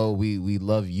something like, oh, we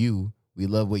love you. We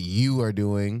love what you are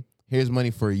doing. Here's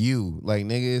money for you. Like,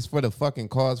 nigga, it's for the fucking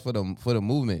cause, for the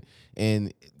movement.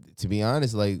 And to be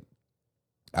honest, like,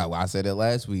 I said it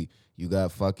last week, you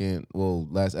got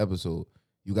last episode,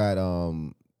 you got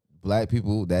black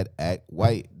people that act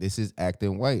white. This is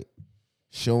acting white.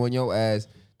 Showing your ass,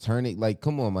 turning, like,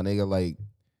 come on, my nigga, like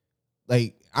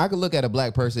I could look at a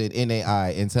black person in their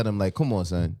eye and tell them, like, come on,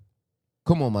 son.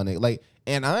 Come on, my nigga. Like,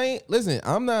 and I ain't, listen,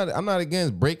 I'm not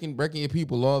against breaking your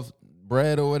people off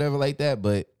bread or whatever like that,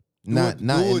 but not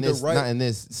in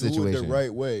this situation. Do it the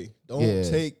right way.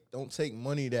 Yeah. Don't take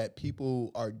money that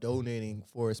people are donating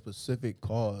for a specific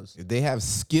cause. If they have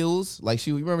skills, like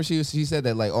she said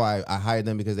that, like, oh, I hired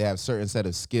them because they have certain set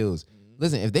of skills.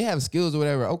 Listen, if they have skills or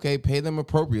whatever, okay, pay them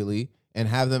appropriately and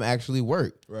have them actually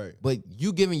work. Right. But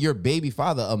you giving your baby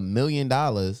father $1 million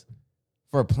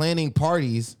for planning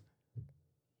parties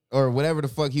or whatever the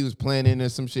fuck he was planning or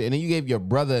some shit. And then you gave your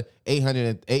brother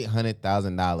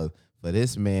 $800,000 for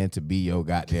this man to be your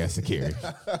goddamn security.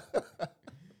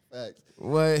 Facts.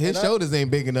 Well, his shoulders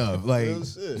ain't big enough. Like, Real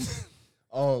shit.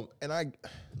 And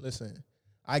listen,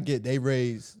 I get they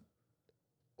raised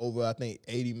over, I think,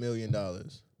 $80 million.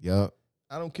 yup.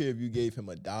 I don't care if you gave him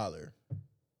 $1.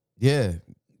 Yeah.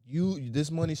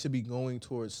 This money should be going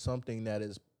towards something that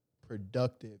is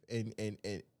productive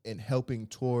and helping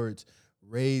towards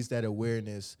raise that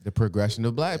awareness. The progression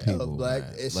of black people. Of black,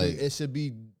 man. it should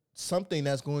be something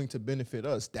that's going to benefit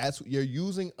us. You're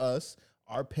using us,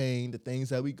 our pain, the things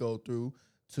that we go through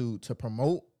to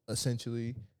promote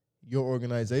essentially your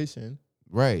organization.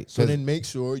 Right. So then make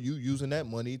sure you using that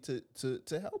money to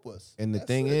help us. And the That's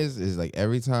thing it. is like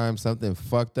every time something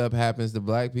fucked up happens to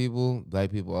black people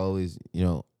always,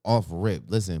 off rip.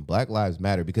 Listen, Black Lives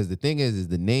Matter, because the thing is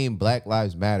the name Black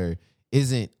Lives Matter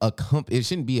isn't it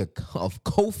shouldn't be a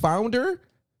co-founder.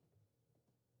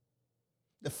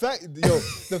 The fact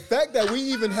that we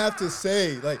even have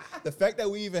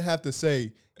to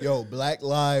say, yo, Black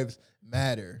Lives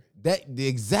Matter. That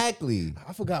exactly.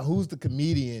 I forgot who's the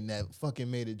comedian that fucking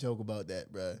made a joke about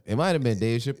that, bruh. It might have been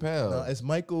Dave Chappelle. No, it's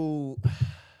Michael.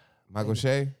 Michael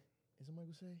Shea Is it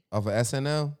Michael Shea? off of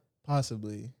SNL.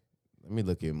 Possibly. Let me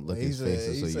look his He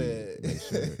face so said, you make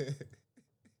sure.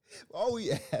 all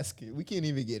we asking, we can't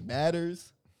even get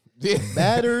matters. Yeah.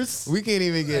 Matters. We can't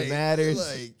even get Like, matters.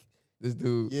 Like, This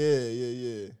dude.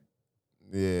 yeah.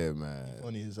 Yeah, man.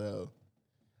 Funny as hell.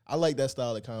 I like that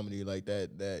style of comedy, like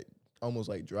that almost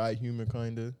like dry humor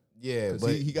kind of. Yeah, 'Cause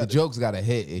but he the got the- joke's got a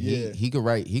hit. And Yeah. he could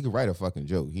write a fucking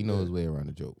joke. He knows Yeah. his way around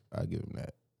a joke. I'll give him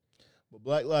that. But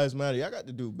Black Lives Matter, y'all got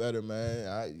to do better,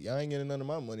 man. Y'all ain't getting none of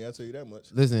my money. I'll tell you that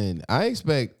much. Listen, I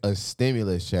expect a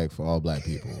stimulus check for all black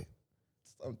people.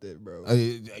 Something, bro.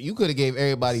 You could have gave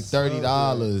everybody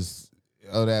 $30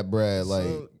 of that bread. Like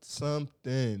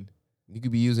something. you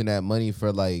could be using that money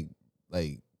for like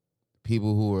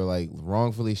people who were like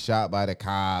wrongfully shot by the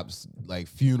cops, like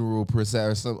funeral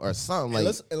process or something.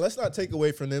 Like And let's not take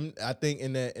away from them. I think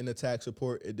in the tax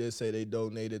report it did say they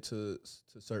donated to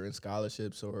certain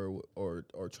scholarships or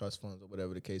trust funds or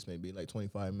whatever the case may be, like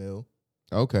 25 mil.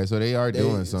 okay, so they are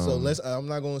doing something. So I'm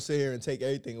not gonna sit here and take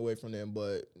everything away from them,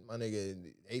 but my nigga,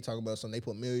 they talking about something. They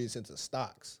put millions into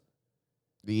stocks.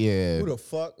 Yeah, Who the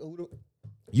fuck?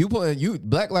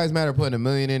 Black Lives Matter putting $1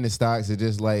 million in the stocks is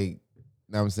just like,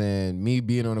 know what I'm saying, me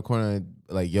being on the corner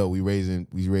like, yo, we raising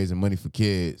money for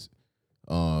kids.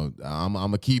 I'm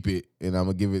gonna keep it and I'm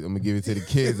gonna give it to the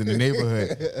kids in the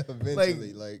neighborhood.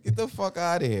 Eventually, like Get the fuck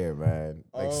out of here, man.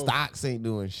 Like stocks ain't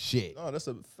doing shit. no, that's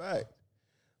a fact.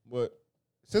 But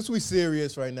since we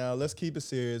serious right now, let's keep it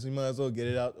serious. We might as well get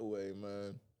it out the way,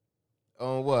 man.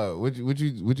 On what? What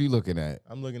you looking at?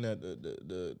 I'm looking at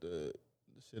the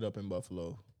shit up in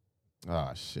Buffalo.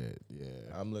 Oh shit, yeah.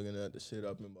 I'm looking at the shit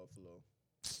up in Buffalo.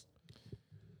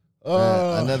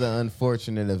 Another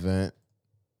unfortunate event.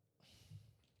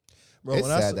 Bro, It's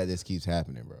when I sad saw, that this keeps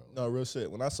happening, bro. no real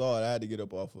shit. When I saw it, I had to get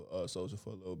up off of social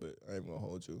for a little bit. I ain't gonna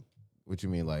hold you. What you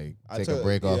mean, like I take a took-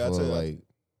 break yeah, off I of took- like?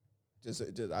 Just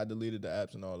I deleted the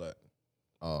apps and all that.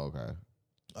 Oh, okay.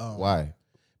 Why?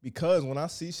 Because when I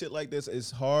see shit like this,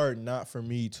 it's hard not for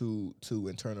me to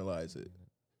internalize it.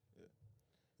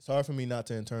 It's hard for me not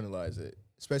to internalize it,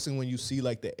 especially when you see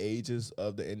like the ages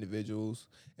of the individuals.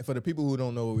 And for the people who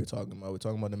don't know what we're talking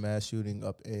about the mass shooting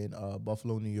up in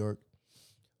Buffalo, New York.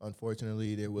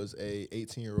 Unfortunately, there was a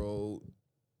 18-year-old.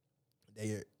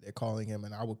 They're calling him,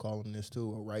 and I would call him this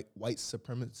too, a white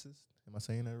supremacist. Am I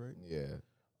saying that right? Yeah.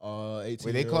 18.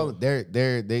 Wait, they call it?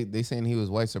 They saying he was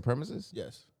white supremacist?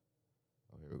 Yes.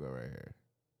 Oh, here we go, right here.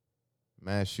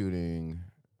 Mass shooting.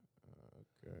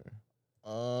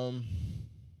 Okay.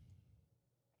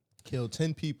 Killed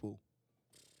 10 people.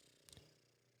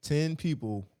 10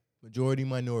 people, majority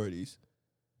minorities.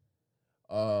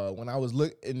 When I was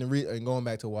and going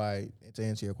back to to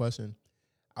answer your question,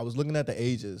 I was looking at the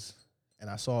ages and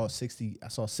I saw 60s, I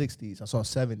saw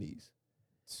 70s.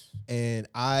 And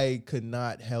I could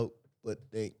not help but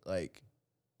think, like,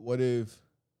 what if,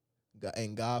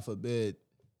 and God forbid,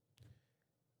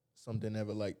 something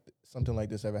like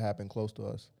this ever happened close to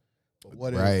us? But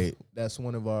what if that's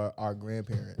one of our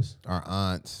grandparents? Our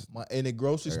aunts. In a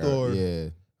grocery store, Yeah.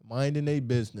 minding their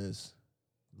business,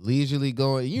 Leisurely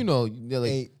going, they're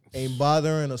like, ain't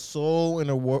bothering a soul in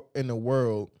the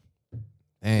world.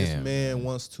 This damn. man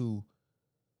wants to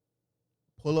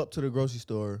pull up to the grocery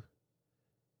store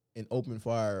and open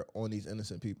fire on these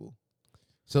innocent people.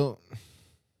 So,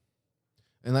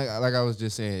 and like I was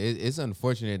just saying, it's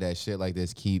unfortunate that shit like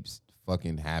this keeps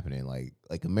fucking happening. Like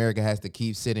America has to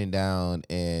keep sitting down,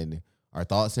 and our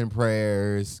thoughts and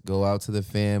prayers go out to the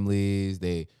families.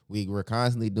 We're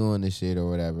constantly doing this shit or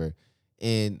whatever.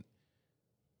 And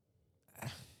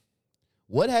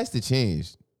what has to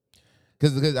change?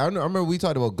 Because I remember we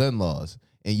talked about gun laws,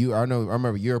 and I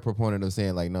remember you're a proponent of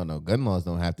saying like, no, gun laws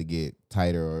don't have to get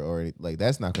tighter or like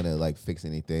that's not gonna like fix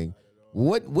anything.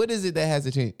 What is it that has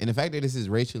to change? And the fact that this is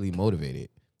racially motivated.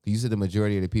 You said the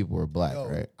majority of the people were black, Yo,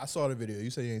 right? I saw the video.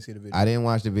 You said you ain't see the video. I didn't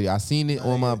watch the video. I seen it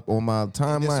on my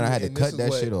timeline. I had to cut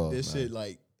that shit off. This shit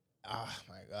like,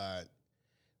 my God.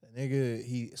 The nigga,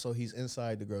 he's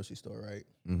inside the grocery store, right?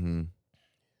 Mm-hmm.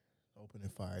 Opening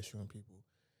fire, shooting people.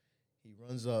 He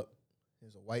runs up.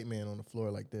 There's a white man on the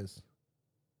floor like this.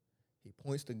 He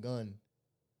points the gun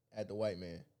at the white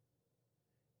man.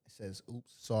 It says,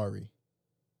 "Oops, sorry."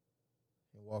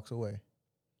 And walks away.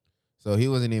 So he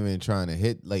wasn't even trying to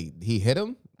hit. Like he hit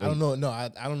him. I don't know. No, I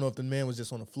don't know if the man was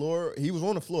just on the floor. He was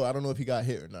on the floor. I don't know if he got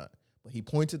hit or not. But he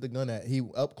pointed the gun at. He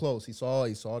up close. He saw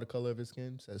the color of his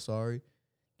skin. Said sorry.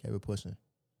 Kept it pushing.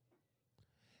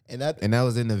 And that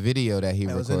was in the video that he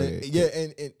was in recorded. it. Yeah,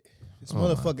 and this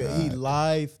motherfucker, he God.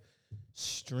 live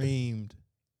streamed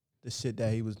the shit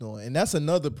that he was doing, and that's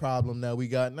another problem that we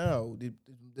got now.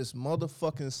 This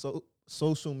motherfucking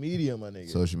social media, my nigga.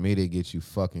 Social media gets you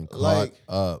fucking caught Like,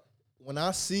 up. When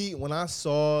I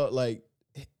saw like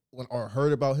or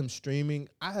heard about him streaming,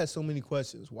 I had so many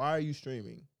questions. Why are you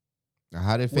streaming? Now,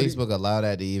 how did Facebook allow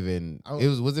that to even?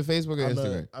 Was it Facebook or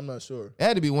Instagram? I'm not sure. It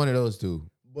had to be one of those two.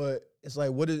 But it's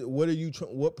like,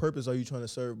 what purpose are you trying to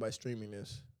serve by streaming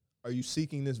this? Are you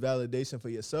seeking this validation for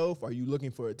yourself? Are you looking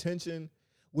for attention?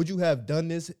 Would you have done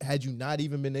this had you not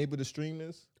even been able to stream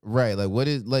this? Right. Like, what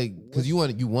is like? Because you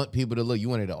want people to look. You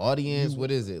wanted an audience. What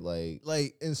is it like?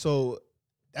 Like, and so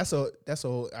that's a.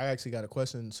 I actually got a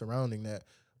question surrounding that.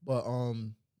 But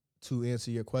to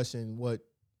answer your question, what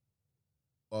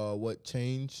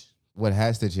changed? What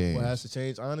has to change? What has to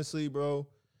change? Honestly, bro,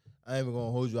 I ain't even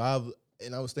gonna hold you. I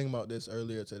was thinking about this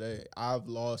earlier today. I've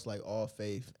lost like all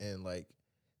faith in like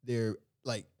their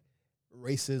like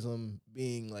racism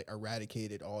being like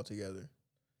eradicated altogether.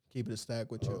 Keep it a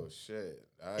stack with you. Oh shit!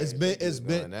 It's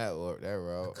been that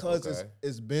route because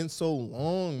it's been so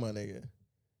long, my nigga,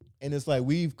 and it's like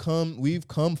we've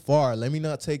come far. Let me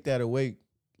not take that away.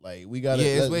 Like we got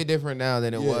it's way different now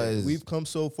than it was. We've come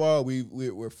so far.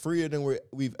 We're freer than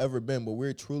we've ever been, but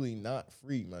we're truly not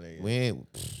free, my nigga.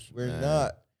 We're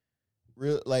not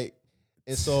real like,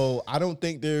 and so I don't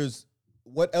think there's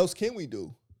what else can we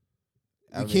do?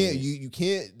 You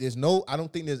can't. There's no. I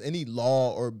don't think there's any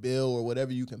law or bill or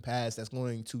whatever you can pass that's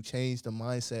going to change the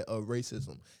mindset of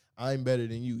racism. I'm better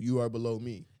than you. You are below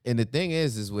me. And the thing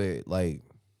is with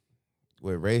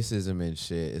racism and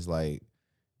shit, it's like.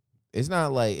 It's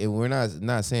not like, and we're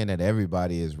not saying that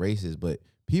everybody is racist, but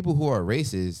people who are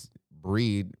racist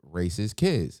breed racist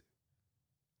kids.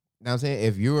 You know what I'm saying?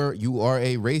 If you are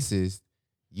a racist,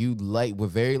 you will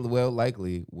very well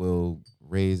likely will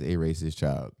raise a racist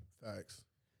child. Facts.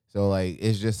 So like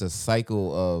it's just a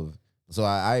cycle of. So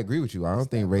I agree with you. I don't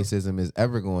think racism is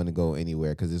ever going to go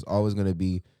anywhere because there's always going to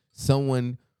be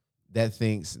someone that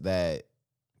thinks that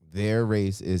their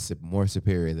race is more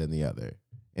superior than the other.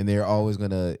 And they're always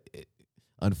gonna.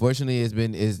 Unfortunately,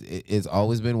 it's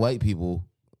always been white people,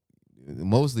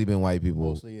 mostly been white people.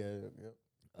 Mostly,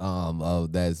 yeah.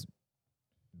 That's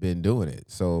been doing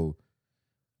it. So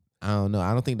I don't know.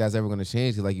 I don't think that's ever gonna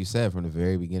change. 'Cause like you said, from the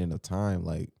very beginning of time,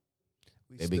 like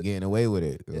they've been getting away with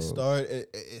it. It started.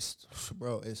 It's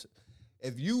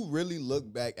if you really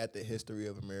look back at the history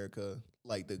of America,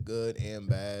 like the good and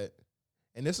bad,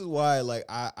 and this is why, like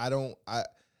I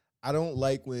don't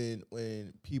like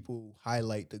when people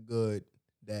highlight the good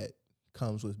that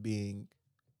comes with being,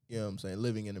 you know what I'm saying,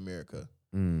 living in America.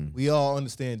 We all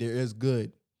understand there is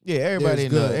good. Yeah,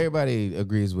 everybody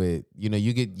agrees with,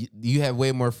 you have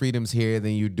way more freedoms here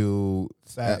than you do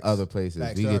at other places.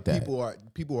 Facts. We get that.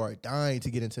 People are dying to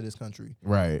get into this country.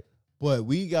 Right. But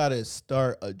we got to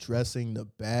start addressing the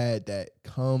bad that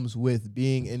comes with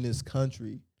being in this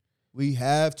country. We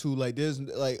have to,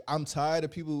 like, I'm tired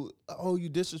of people, you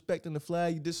disrespecting the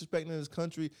flag, you disrespecting this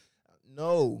country.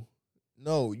 No,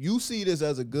 you see this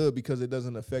as a good because it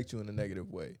doesn't affect you in a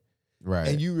negative way. Right.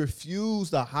 And you refuse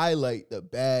to highlight the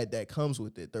bad that comes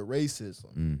with it, the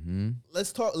racism. Mm-hmm.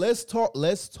 Let's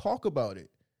talk about it.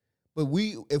 But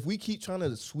if we keep trying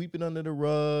to sweep it under the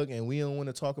rug and we don't want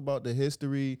to talk about the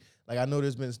history, like I know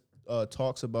there's been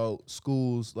talks about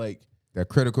schools like, that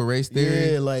critical race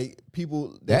theory? Yeah, like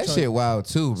people. That shit wild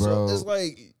too, bro. So it's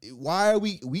like, why are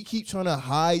we keep trying to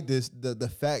hide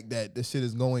the fact that this shit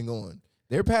is going on?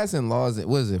 They're passing laws.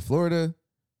 What is it, Florida?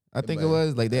 I think it But-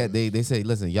 was like they say,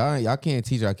 listen, y'all can't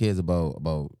teach our kids about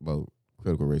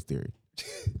critical race theory.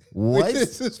 What?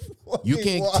 This is You fucking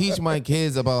can't wild. teach my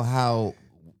kids about how.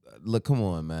 Look, come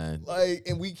on, man. Like,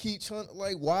 and we keep trying.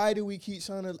 Like, why do we keep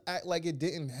trying to act like it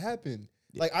didn't happen?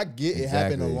 Like, I get it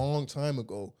happened a Exactly. long time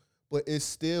ago, but it's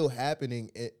still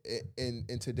happening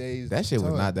in today's. That shit was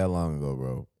time. not that long ago,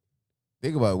 bro.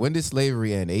 Think about it. When did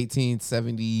slavery end?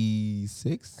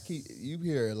 1876. You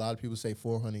hear a lot of people say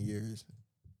 400 years,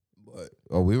 but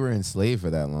Oh, we were enslaved for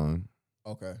that long,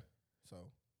 okay. So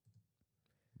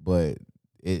but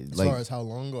it as like far as how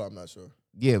long ago, I'm not sure.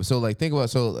 yeah. So like think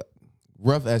about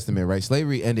rough estimate, right?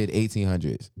 Slavery ended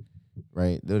 1800s,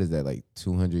 right? What is that, like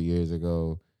 200 years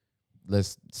ago?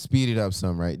 Let's speed it up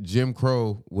some, right? Jim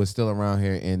Crow was still around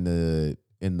here in the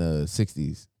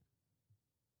 60s.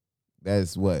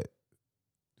 That's what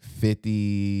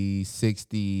 50,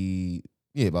 60,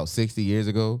 yeah, about 60 years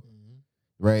ago,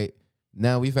 right?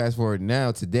 Now we fast forward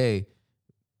now today.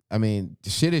 I mean,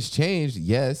 shit has changed,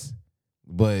 yes,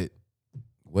 but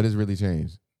what has really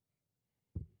changed?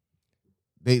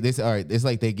 They say, all right, it's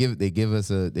like they give us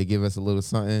a little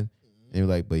something, and you're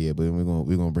like, but we're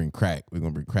gonna bring crack. We're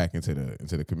gonna bring crack into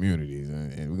the communities,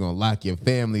 and we're gonna lock your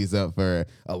families up for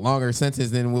a longer sentence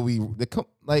than what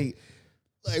like.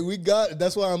 Like we got.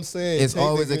 That's why I'm saying It's take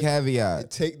always the a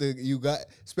caveat. You got,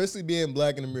 especially being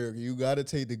black in America, you got to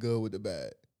take the good with the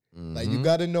bad. Like Mm-hmm. you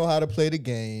got to know how to play the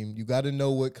game. You got to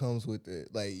know what comes with it.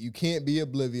 Like you can't be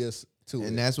oblivious to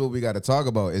And it. that's what we got to talk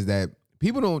about is that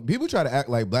people try to act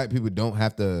like black people don't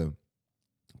have to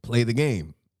play the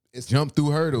game, jump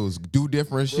through hurdles, do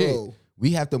different shit. Bro.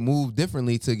 We have to move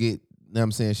differently to get, you know what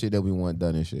I'm saying, shit that we want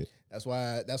done and shit. That's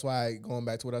why going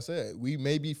back to what I said, we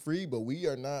may be free, but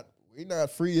we're not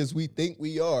free as we think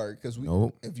we are. Because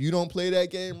Nope. if you don't play that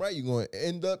game right, you're going to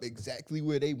end up exactly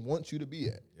where they want you to be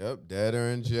at. Yep, dead or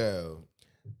in jail.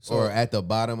 So- or at the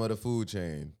bottom of the food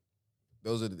chain.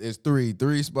 It's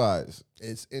three spots.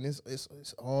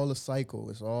 It's all a cycle.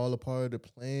 It's all a part of the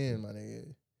plan, my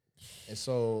nigga. And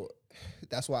so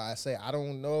that's why I say I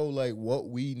don't know like what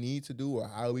we need to do or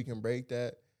how we can break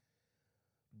that.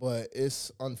 But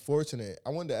it's unfortunate.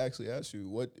 I wanted to actually ask you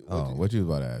what What you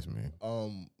was about to ask me?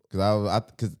 um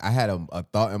Because I had a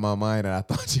thought in my mind, and I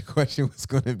thought your question was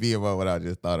going to be about what I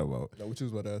just thought about. no, what you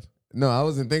was about to ask. No, I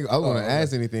wasn't thinking. I was going to okay.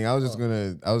 ask anything. I was just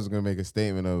gonna make a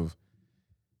statement of.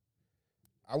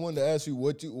 I wanted to ask you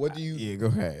what do you Yeah, go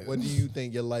ahead. what do you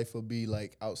think your life will be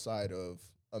like outside of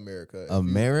America?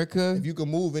 America? If you could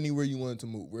move anywhere you wanted to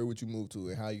move, where would you move to,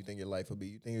 and how you think your life would be?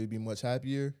 You think it would be much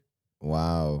happier,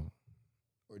 Wow.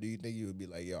 or do you think you would be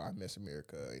like, yo, I miss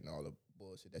America and all the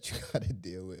bullshit that you got to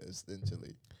deal with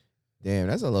essentially? Damn,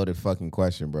 that's a loaded fucking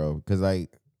question, bro. Because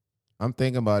like, I'm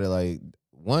thinking about it. Like,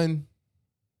 one,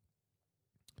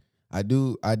 I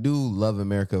do love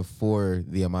America for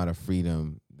the amount of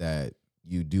freedom that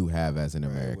you do have as an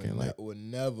American. Like, would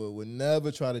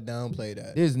never try to downplay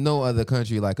that. there's no other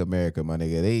country like America, my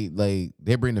nigga.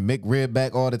 They bring the McRib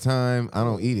back all the time. I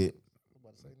don't eat it,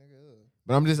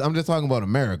 but I'm just talking about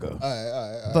America. All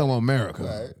right. I'm talking about America.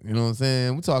 Right. You know what I'm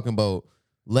saying? We're talking about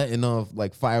letting off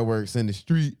like fireworks in the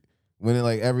street when it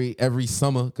like every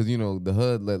summer, because you know the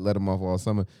hood let them off all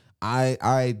summer.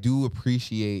 I do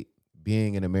appreciate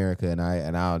being in America,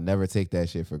 and I'll never take that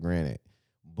shit for granted.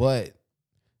 But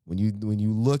when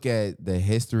you look at the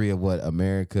history of what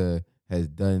America has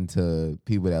done to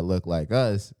people that look like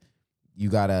us,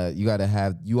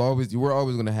 we're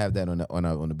always gonna have that on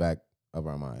the back of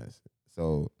our minds.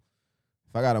 So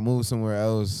if I gotta move somewhere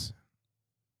else,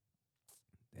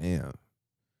 damn.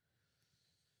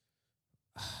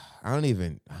 I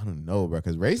don't know, bro,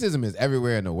 because racism is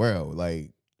everywhere in the world.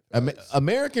 Like,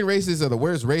 American racists are the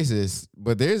worst racists,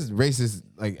 but there's racists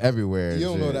like everywhere. You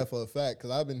don't and know shit. that for a fact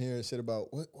because I've been hearing shit about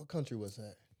what country was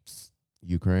that?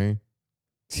 Ukraine.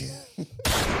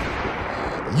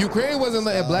 Ukraine wasn't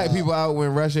letting black people out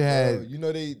when Russia had You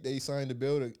know they signed a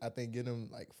bill to I think get them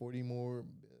like 40 more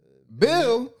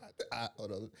bill.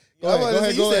 Hold on.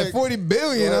 You said 40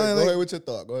 billion. Go I'm like, ahead with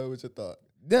your thought.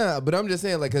 yeah, but I'm just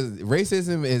saying, like, because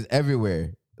racism is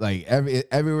everywhere. Like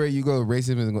everywhere you go,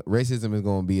 racism is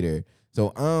going to be there.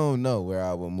 So I don't know where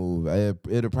I would move.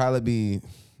 It'll probably be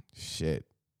shit.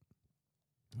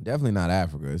 Definitely not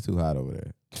Africa. It's too hot over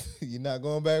there. You're not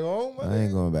going back home? I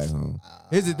ain't going back home.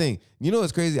 Here's the thing. You know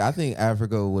what's crazy? I think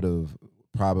Africa would have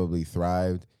probably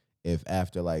thrived if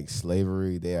after like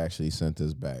slavery they actually sent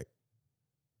us back.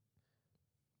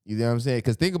 You know what I'm saying?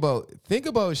 Because think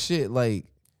about shit like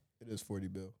It is 40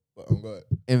 bill. But go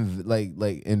ahead.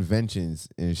 like inventions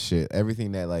and shit.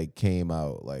 Everything that like came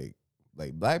out like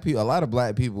black people. A lot of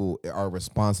black people are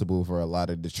responsible for a lot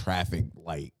of the traffic.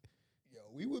 Like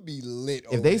we would be lit.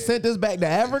 If they sent us back to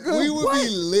Africa, we would be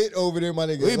lit over there, my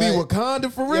nigga. We'd be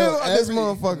Wakanda for real. This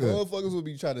motherfucker. Motherfuckers would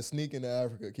be trying to sneak into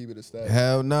Africa, keep it a status.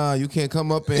 Hell nah, you can't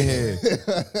come up in here.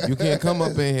 You can't come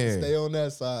up in here. Stay on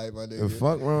that side, my nigga. The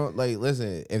fuck wrong? Like,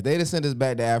 listen, if they'd have sent us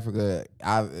back to Africa,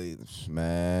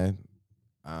 man,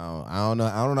 I don't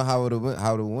know how it would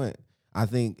have went. I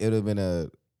think it would have been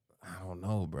I don't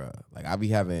know, bro. Like I be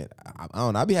having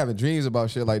dreams about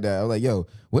shit like that. I'm like, yo,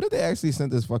 what if they actually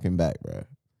sent this fucking back, bro?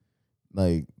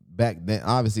 Like back then,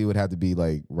 obviously it would have to be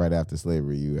like right after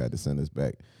slavery. You had to send us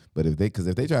back. But if they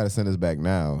try to send us back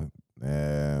now,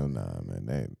 hell nah,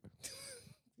 man,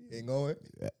 You ain't going.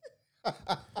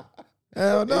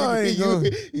 Hell no, I ain't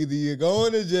going. Either you're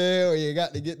going to jail or you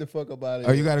got to get the fuck up out of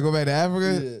here. Oh, you got to go back to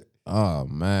Africa? Yeah. Oh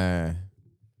man.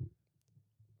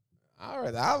 All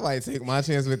right, I might take my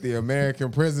chance with the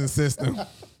American prison system.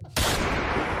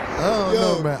 I don't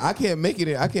know, man. I can't make it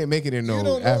in.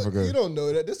 Africa. You don't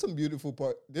know that. There's some beautiful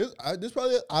part. There's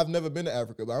probably. I've never been to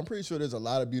Africa, but I'm pretty sure there's a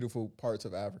lot of beautiful parts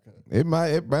of Africa. It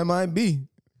might be.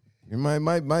 You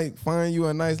might find you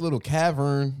a nice little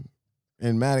cavern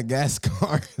in Madagascar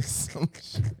or some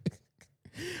shit.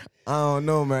 I don't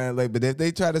know, man. Like, but if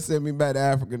they try to send me back to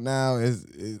Africa now, it's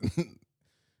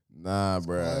nah,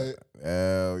 bro. Right.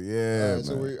 Hell yeah.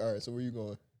 All right, so where you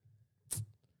going?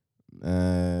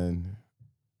 And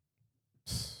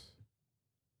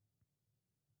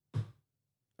all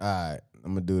right,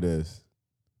 I'm gonna do this.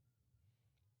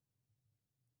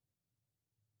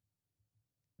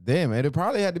 Damn, man, it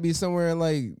probably had to be somewhere in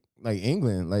like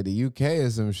England, like the UK or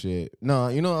some shit. No,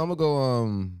 I'm gonna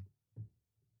go.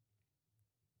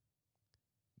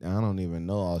 I don't even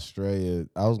know Australia.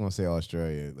 I was gonna say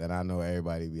Australia, and I know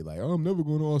everybody be like, "Oh, I'm never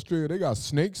going to Australia. They got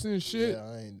snakes and shit." Yeah,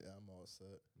 I'm all set.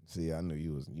 See, I knew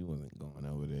you wasn't going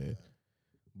over there.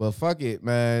 But fuck it,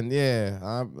 man. Yeah,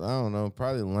 I don't know.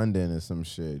 Probably London or some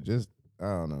shit. Just I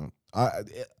don't know.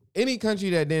 Any country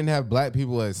that didn't have black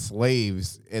people as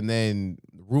slaves and then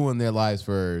ruin their lives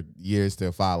for years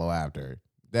to follow after.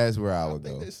 That's where I would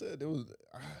go. They said there was.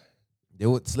 There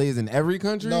were slaves in every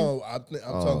country? No, I'm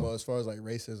talking about as far as like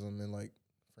racism and like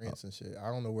France and shit. I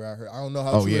don't know where I heard. I don't know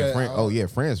how. Oh true yeah, that,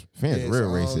 France, yeah, real so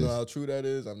racist. I don't know how true that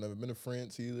is. I've never been to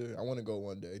France either. I want to go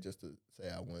one day just to say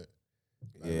I went.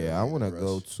 Yeah, I want to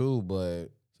go too, but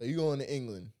so you going to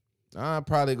England? I'd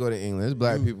probably go to England. There's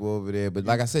black people over there, but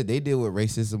like I said, they deal with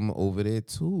racism over there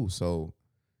too. So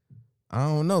I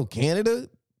don't know. Canada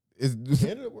is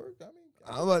Canada work.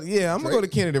 I'm gonna go to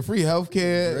Canada. Free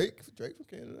healthcare. Drake from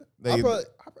Canada. They-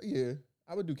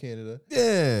 I would do Canada.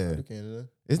 Yeah, I do Canada.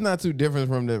 it's not too different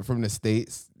from the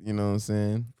States. You know what I'm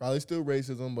saying? Probably still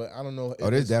racism, but I don't know. Oh,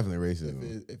 there's definitely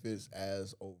racism. If it's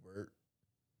as overt.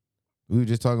 We were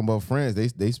just talking about France.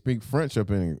 They speak French up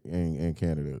in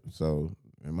Canada, so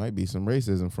it might be some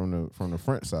racism from the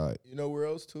French side. You know where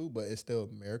else too? But it's still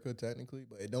America technically,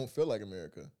 but it don't feel like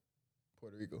America.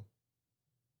 Puerto Rico.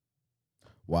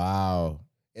 Wow.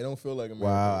 It don't feel like America.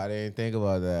 Wow, I didn't think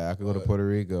about that. I could go to What? Puerto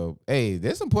Rico. Hey,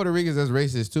 there's some Puerto Ricans that's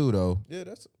racist too, though. Yeah,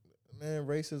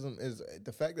 racism is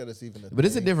the fact that it's even. But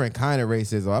it's a different kind of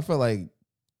racism. I feel like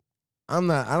I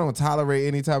don't tolerate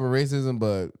any type of racism,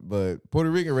 but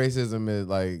Puerto Rican racism is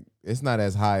like it's not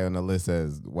as high on the list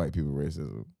as white people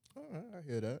racism. All right, I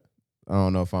hear that. I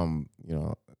don't know if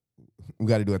we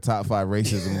got to do a top 5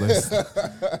 racism list.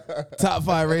 Top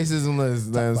 5 racism list.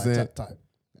 You know what I'm saying? Top.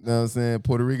 You know what I'm saying?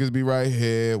 Puerto Ricans be right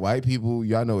here. White people,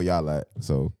 y'all know what y'all like.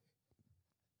 So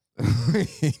we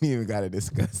ain't even got to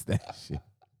discuss that shit.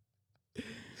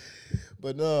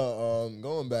 But no,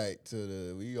 going back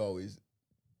to we always.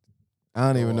 I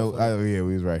don't even know. Oh, yeah,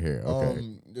 we was right here.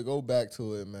 Okay. To go back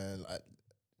to it, man.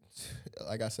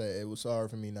 Like I said, it was hard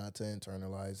for me not to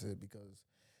internalize it because,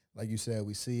 like you said,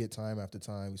 we see it time after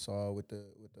time. We saw it with the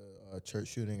church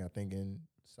shooting, I think in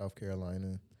South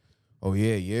Carolina. Oh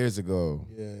yeah, years ago.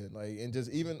 Yeah, like and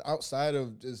just even outside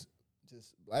of just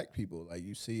black people, like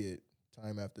you see it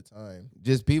time after time.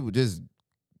 Just people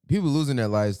losing their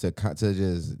lives to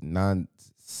just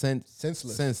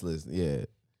senseless. Yeah,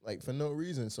 like for no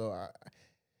reason. So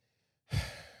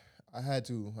I had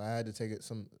to take it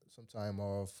some time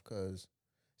off because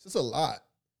it's just a lot.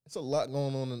 It's a lot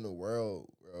going on in the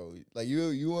world, bro. Like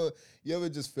you ever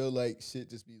just feel like shit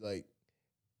just be like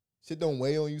shit don't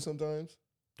weigh on you sometimes.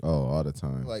 Oh, all the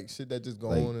time. Like shit that just go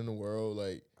Like, on in the world.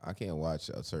 Like I can't watch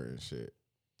a certain shit.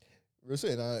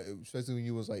 Especially when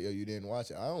you was like, yo, you didn't watch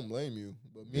it. I don't blame you.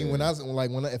 But me,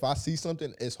 Yeah. if I see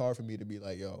something, it's hard for me to be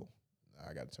like, yo,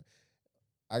 I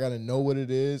gotta know what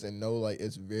it is and know like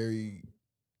it's very,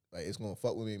 like it's gonna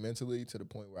fuck with me mentally to the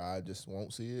point where I just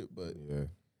won't see it. But Yeah.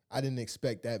 I didn't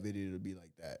expect that video to be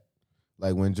like that.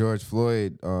 Like when George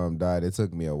Floyd died, it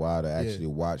took me a while to actually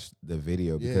watch the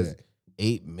video because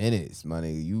 8 minutes, my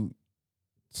nigga, you.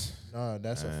 Nah,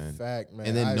 that's a fact, man.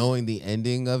 And then knowing the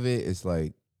ending of it, it's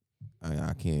like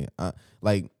I can't.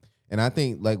 And I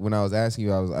think like when I was asking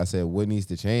you, I said what needs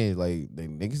to change. Like the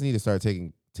niggas need to start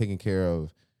taking care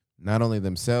of not only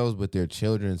themselves but their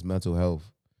children's mental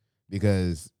health,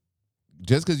 because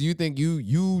just because you think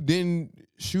you didn't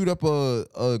shoot up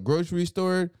a grocery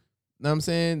store, know what I'm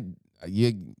saying?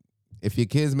 If your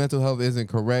kid's mental health isn't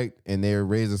correct and they're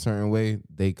raised a certain way,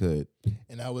 they could.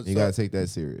 And I was you gotta take that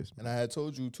serious. And I had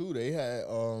told you too, they had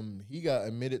he got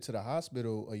admitted to the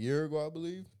hospital a year ago, I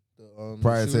believe.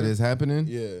 Prior to this happening?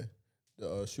 Yeah.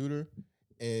 The shooter.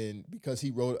 And because he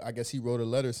wrote a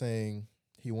letter saying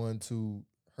he wanted to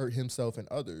hurt himself and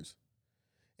others.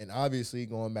 And obviously,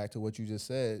 going back to what you just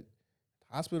said,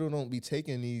 hospital don't be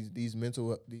taking these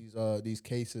mental these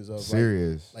cases of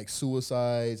serious like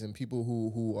suicides and people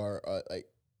who are like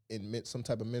in some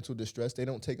type of mental distress. They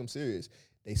don't take them serious.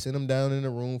 They send them down in a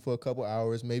room for a couple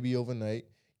hours, maybe overnight,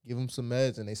 give them some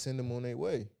meds, and they send them on their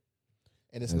way.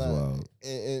 And it's That's not, wild.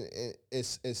 and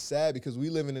it's sad because we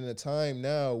living in a time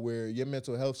now where your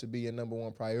mental health should be your number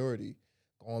one priority.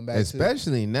 Going back,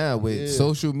 especially now with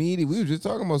social media. We were just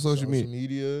talking about social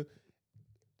media.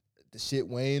 The shit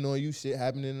weighing on you, shit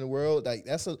happening in the world. Like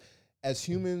as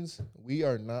humans, we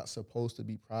are not supposed to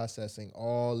be processing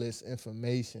all this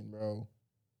information, bro.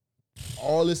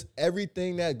 All this,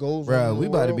 everything that goes on. Bro, we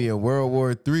about to be in World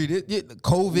War III.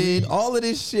 COVID, all of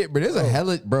this shit, bro. There's a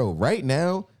hella, bro, right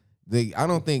now, I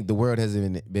don't think the world has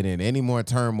been in any more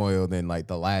turmoil than like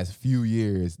the last few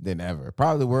years than ever.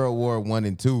 Probably World War I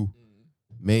and II,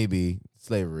 maybe.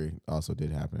 Slavery also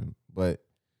did happen. But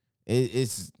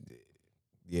it's,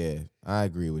 yeah, I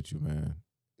agree with you, man.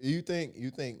 You think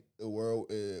the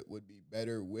world would be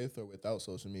better with or without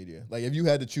social media? Like if you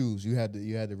had to choose, you had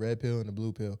the red pill and the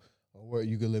blue pill, or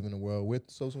you could live in a world with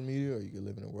social media, or you could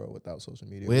live in a world without social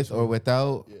media. With or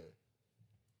without? Yeah.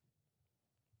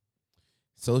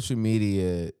 Social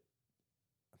media.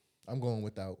 I'm going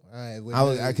without.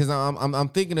 Because I'm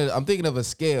thinking of a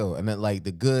scale, and then like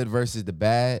the good versus the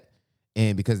bad.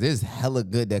 And because there's hella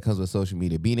good that comes with social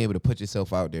media, being able to put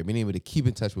yourself out there, being able to keep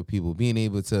in touch with people, being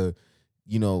able to,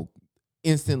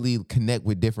 instantly connect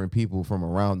with different people from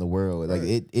around the world. Like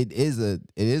it is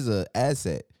a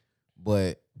asset.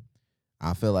 But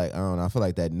I feel like I feel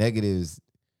like that negatives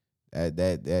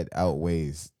that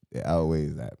outweighs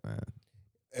that, man.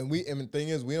 And the thing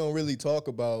is, we don't really talk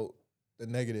about the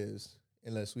negatives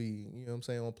unless we,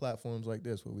 on platforms like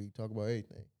this where we talk about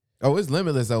everything. Oh, it's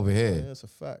limitless over here. Yeah, that's a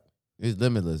fact. It's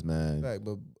limitless, man. Fact,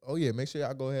 but make sure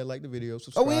y'all go ahead and like the video,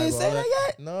 subscribe. Oh, we ain't say that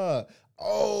yet? Nah.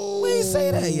 Oh, we ain't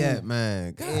say that yet,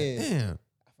 man. God damn. damn.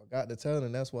 I forgot to tell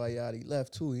him that's why Yachty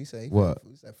left too. He said, What?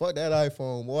 He said, fuck that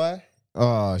iPhone, boy.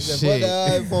 Oh, He said, shit. fuck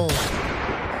that iPhone.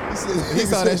 He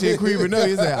saw that shit creeping up.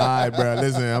 He said, all right, bro,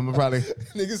 listen, I'm going to probably.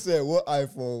 Nigga said, what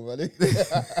iPhone, my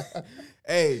nigga?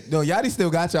 Hey, no, Yachty still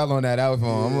got y'all on that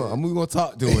iPhone. Yeah. We going to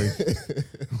talk to him.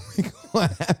 We going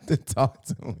to have to talk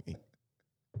to him.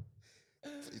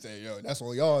 He said, yo, that's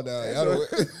on y'all now.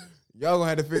 Y'all going to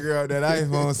have to figure out that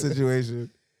iPhone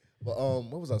situation. But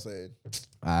what was I saying?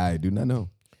 I do not know.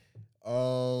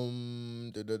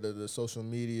 The social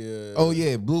media. Oh,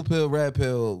 yeah, blue pill, red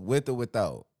pill, with or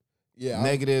without. Yeah.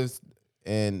 Negatives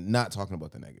and not talking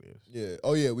about the negatives. Yeah.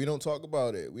 Oh, yeah, we don't talk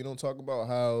about it. We don't talk about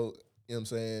how,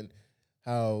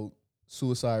 how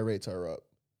suicide rates are up.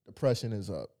 Depression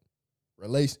is up. Let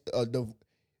me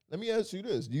ask you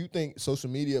this. Do you think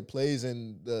social media plays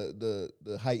in the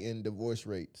heightened divorce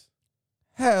rates?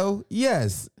 Hell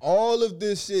yes. All of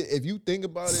this shit, if you think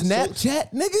about it.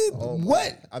 Snapchat, nigga? Oh my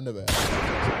what? God. I've never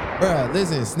had. Bro,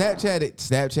 listen,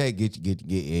 Snapchat get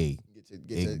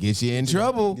you in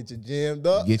trouble. Get you jammed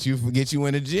up. Get you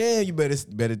in the gym.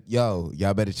 You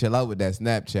y'all better chill out with that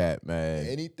Snapchat, man.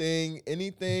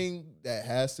 Anything that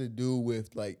has to do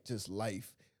with like just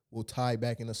life will tie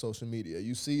back into social media.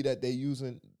 You see that they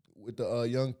using with the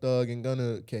Young Thug and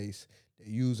Gunna case. They're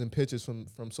using pictures from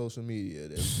social media.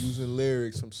 They're using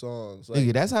lyrics from songs. Like,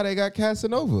 nigga, that's how they got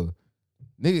Casanova.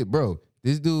 Nigga, bro,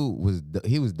 this dude was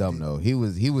dumb though. He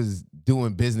was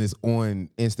doing business on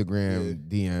Instagram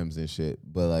DMs and shit.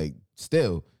 But like,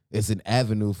 still, it's an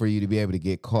avenue for you to be able to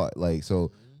get caught. Like,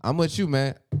 so I'm with you,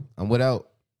 man. I'm without.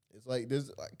 It's like this.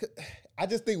 I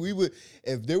just think we would,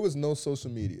 if there was no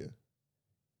social media,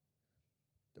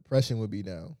 depression would be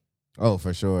down. Oh,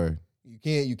 for sure.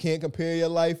 You can't compare your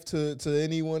life to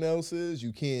anyone else's.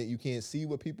 You can't see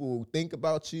what people think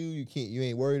about you. You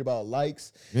ain't worried about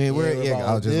likes. You ain't worried. Yeah,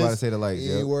 I was just about to this. say the likes.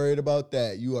 You ain't worried about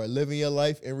that. You are living your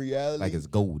life in reality. Like it's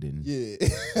golden. Yeah.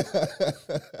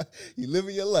 You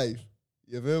living your life.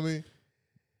 You feel me?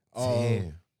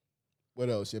 Damn. What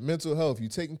else? Your mental health. You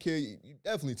taking care. You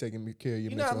definitely taking care of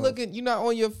your You're mental not health. looking. You're not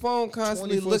on your phone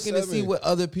constantly looking to see 24/7. what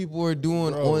other people are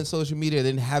doing Bro. on social media,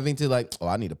 then having to like, oh,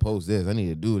 I need to post this. I need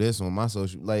to do this on my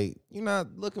social. Like, you're not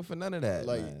looking for none of that.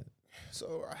 Like, man.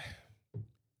 so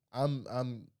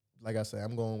I'm like I said,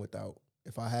 I'm going without.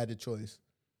 If I had the choice,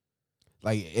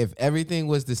 Like, if everything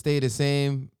was to stay the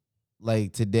same,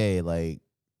 like today, like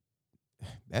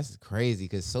that's crazy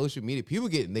because social media, people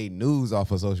getting their news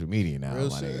off of social media now. Real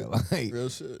my shit. nigga. Like, real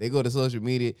shit. they go to social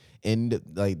media, and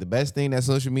like the best thing that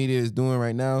social media is doing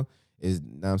right now is, know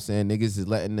what I'm saying, niggas is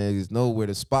letting niggas know where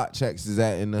the spot checks is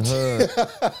at in the hood.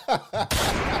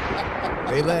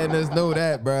 They letting us know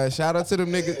that, bruh. Shout out to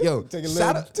them niggas. Yo, Take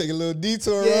shout out. a little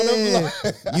detour around the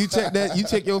Yeah. block. You check that. You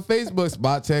check your Facebook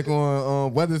spot check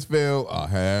on Weathersfield. Oh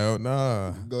hell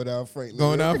nah. Go down Franklin.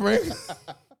 Going down, Frank.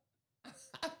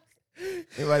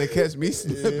 Anybody catch me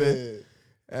slipping?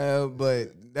 Yeah.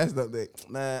 But that's the thing,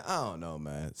 man. I don't know,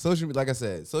 man. Like I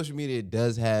said, social media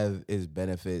does have its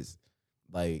benefits.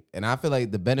 Like, and I feel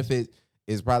like the benefit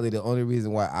is probably the only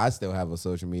reason why I still have a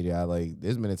social media.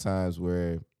 There's many times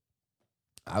where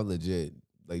I legit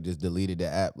like just deleted the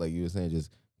app, like you were saying,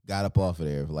 just got up off of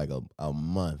there for like a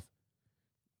month.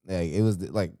 Like it was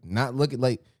like not looking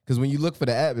like, because when you look for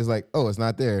the app, it's like, oh, it's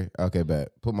not there. Okay, bet.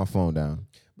 Put my phone down.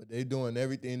 But they doing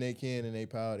everything they can in their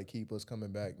power to keep us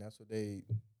coming back. That's what they.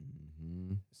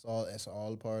 Mm-hmm. It's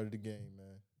all a part of the game,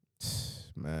 man.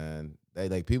 Man, they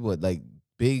like people like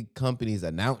big companies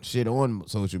announce shit on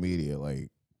social media. Like,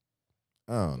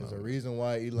 I don't There's a know. reason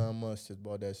why Elon Musk just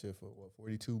bought that shit for what,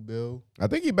 $42 billion? I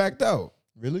think he backed out.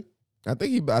 Really? I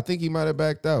think he might have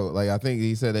backed out. Like, I think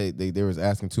he said they was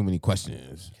asking too many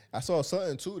questions. I saw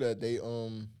something too that they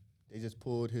just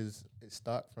pulled his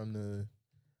stock from the,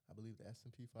 I believe the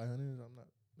S&P 500. I'm not.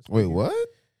 Wait, mistaken. what?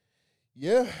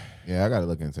 Yeah, Yeah, I gotta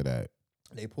look into that.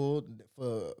 they pulled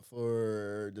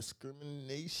for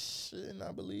discrimination,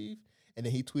 I believe. And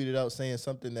then he tweeted out saying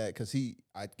something that, because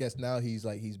I guess now he's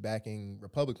backing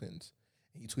Republicans.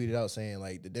 He tweeted out saying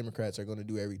like the Democrats are going to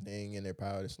do everything in their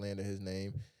power to slander his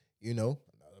name. You know,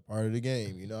 another part of the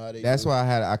game. You know how they. That's do.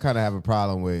 why I kind of have a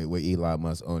problem with Elon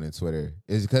Musk owning Twitter.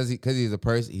 It's because he's a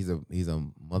person. He's a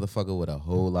motherfucker with a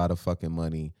whole lot of fucking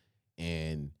money,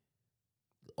 and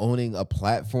owning a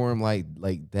platform like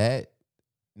that.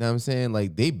 You know what I'm saying?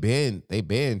 Like they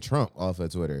banned Trump off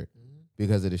of Twitter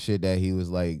because of the shit that he was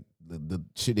like the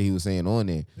shit that he was saying on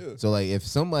there. Yeah. So like if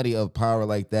somebody of power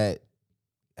like that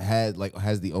has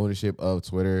the ownership of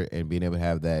Twitter and being able to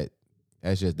have that,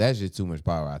 that's just too much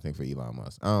power, I think, for Elon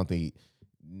Musk. I don't think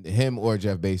him or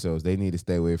Jeff Bezos, they need to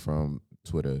stay away from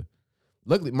Twitter.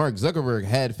 Luckily, Mark Zuckerberg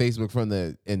had Facebook from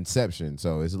the inception,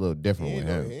 so it's a little different with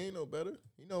him. He ain't no better.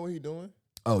 You know what he doing.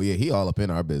 Oh yeah, he all up in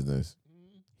our business.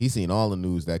 He seen all the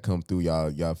news that come through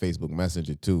y'all Facebook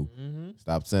Messenger too.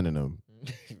 Stop sending them.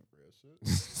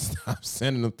 Stop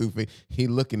sending them through. He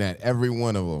looking at every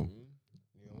one of them.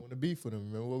 You don't want to beef with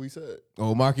him. Remember what we said.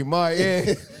 Oh, Marky Mark,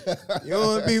 yeah. You don't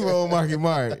want to be with old Marky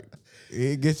Mark.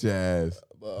 He get your ass.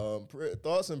 But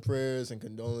thoughts and prayers and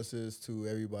condolences to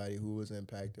everybody who was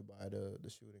impacted by the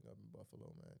shooting up in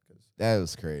Buffalo, man. Because That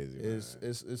was crazy.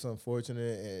 it's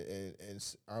unfortunate,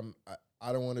 and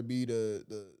I don't want to be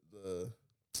the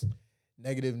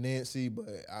negative Nancy, but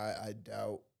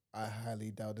I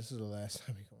highly doubt this is the last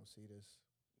time we're gonna see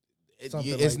this.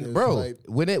 Something It's like this, bro. like-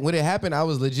 when it happened, I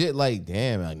was legit like,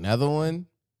 damn, another one.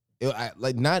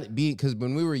 Not being, because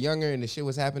when we were younger and the shit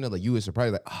was happening, like you were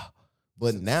surprised, like, ah.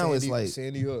 But now it's like,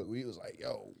 Sandy Hook. We was like,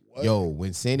 yo, what? yo,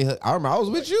 when Sandy Hook, I remember I was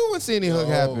with you when Sandy Hook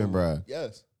happened, bro.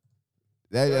 Yes.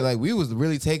 That like we was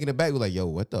really taking it back. We're like, yo,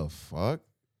 what the fuck?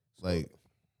 Like,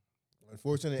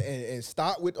 Unfortunate, and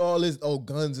stop with all this. Oh,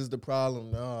 guns is the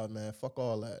problem. Nah, man, fuck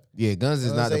all that. yeah, guns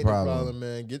is not the ain't problem.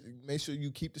 man. Make sure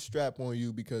you keep the strap on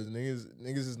you, because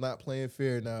niggas is not playing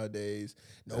fair nowadays.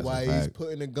 a Nobody's fact.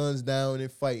 putting the guns down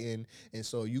and fighting, and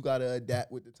so you gotta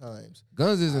adapt with the times.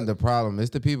 Guns isn't the problem. It's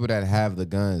the people that have the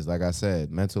guns. Like I said,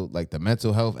 the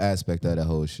mental health aspect of the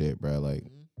whole shit, bro. Like,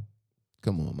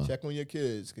 come on, man. Check on your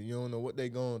kids, cause you don't know what they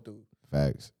going through.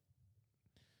 Facts.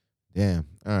 Damn.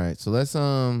 All right. So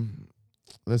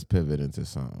let's pivot into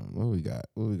something. What we got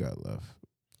left?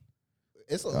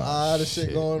 It's a lot of shit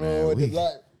shit, going man. on with We- the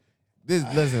black.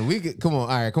 Listen, we get, come on. All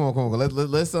right, come on.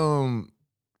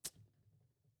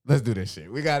 Let's do this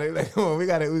shit. We got it. Come on, we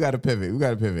got to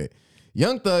pivot.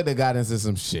 Young Thug that got into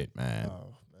some shit, man. Oh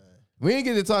man. We didn't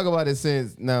get to talk about it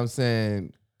since. Know what I'm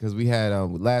saying? Because we had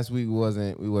last week we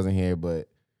wasn't here, but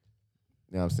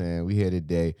you know what I'm saying, we here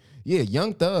today. Yeah,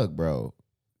 Young Thug, bro.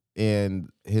 And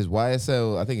his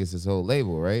YSL, I think it's his whole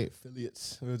label, right?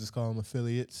 Affiliates. We'll just call them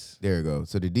affiliates. There you go.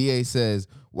 So the DA says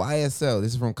YSL,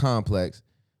 this is from Complex,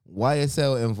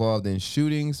 YSL involved in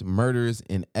shootings, murders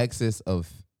in excess of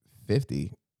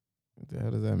 50. What the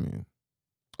hell does that mean?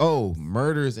 Oh,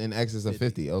 murders in excess of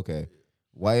 50. Okay.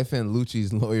 YFN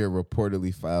Lucci's lawyer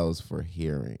reportedly files for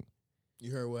hearing.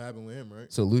 You heard what happened with him,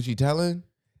 right? So Lucci telling?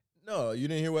 No, you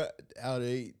didn't hear how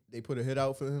they put a hit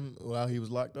out for him while he was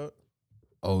locked up?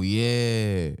 Oh,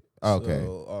 yeah. Okay.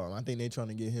 So I think they're trying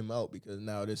to get him out because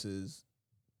now this is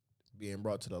being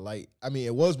brought to the light. I mean,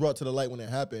 it was brought to the light when it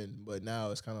happened, but now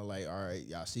it's kind of like, all right,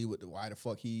 y'all see why the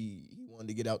fuck he wanted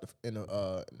to get out in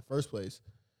the first place.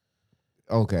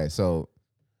 Okay, so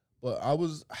But I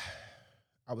was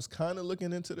kind of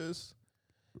looking into this.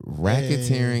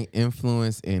 racketeering,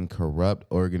 influence, and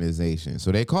corrupt organization.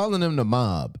 So they calling them the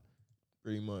mob.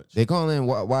 Pretty much. They calling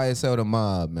YSL the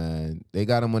mob, man. They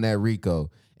got him on that RICO.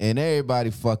 And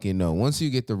everybody fucking know. Once you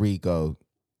get the RICO,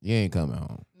 you ain't coming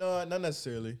home. No, not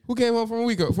necessarily. Who came home from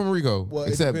RICO? Well,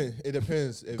 Except it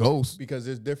depends. Ghost. Because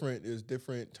there's different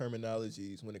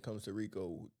terminologies when it comes to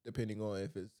RICO, depending on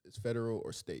if it's federal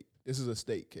or state. This is a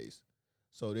state case.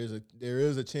 So there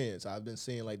is a chance. I've been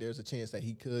seeing like there's a chance that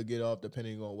he could get off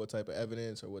depending on what type of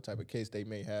evidence or what type of case they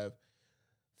may have.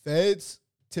 Feds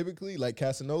typically, like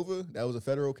Casanova, that was a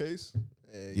federal case.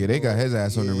 And Yeah, they got his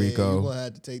ass on the RICO. You're gonna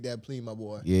have to take that plea, my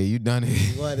boy. yeah, you done You're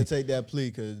it. gonna have to take that plea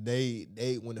because they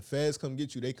when the feds come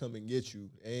get you, they come and get you.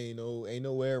 Ain't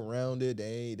nowhere around it.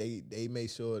 They make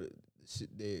sure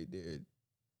that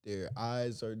their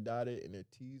I's are dotted and their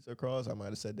T's are crossed. I might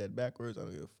have said that backwards. I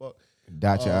don't give a fuck.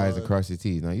 Dot your I's and cross your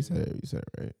T's. No, you said it. You said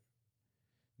it right.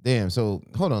 Damn. So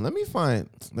hold on. Let me find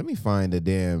the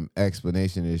damn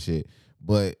explanation of this shit.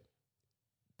 But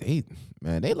they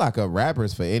lock up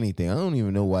rappers for anything. I don't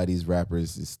even know why these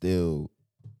rappers is still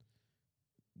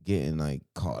getting like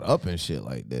caught up in shit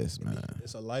like this, man.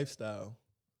 It's a lifestyle.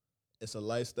 It's a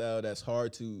lifestyle that's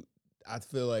hard to. I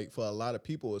feel like for a lot of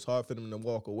people, it's hard for them to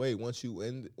walk away. Once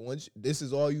this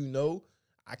is all you know,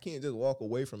 I can't just walk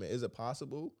away from it. Is it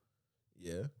possible?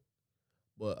 Yeah,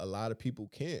 but a lot of people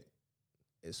can't.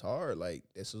 It's hard. Like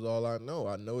this is all I know.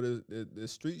 I know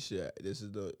this street shit. This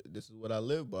is what I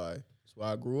live by. It's what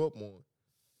I grew up on.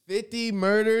 50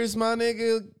 murders, my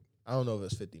nigga. I don't know if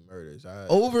it's 50 murders.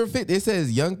 Over 50. It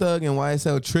says Young Thug and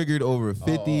YSL triggered over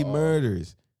 50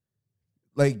 murders.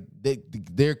 Like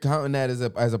they're counting that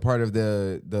as a part of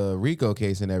the RICO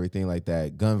case and everything like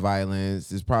that. Gun violence.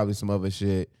 There's probably some other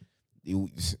shit.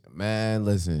 Man,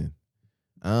 listen.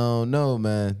 I don't know,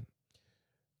 man.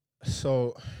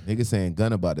 So Nigga saying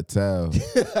Gunna about to tell.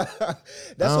 that's I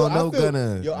what don't know I feel.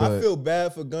 Gunna, Yo, I feel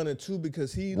bad for Gunna too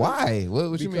because he. Why?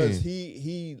 What you mean? Because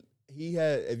he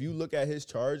had. If you look at his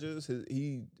charges,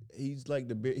 he's like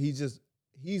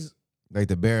he's Like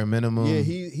the bare minimum. yeah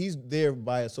he's there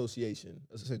by association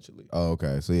essentially. Oh,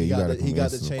 okay. So yeah, he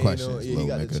got the chain on. Yeah, he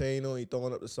got the nigga. chain on. He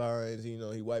throwing up the signs. You know,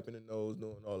 he wiping the nose,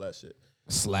 doing all that shit.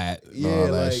 Slat. and Yeah, all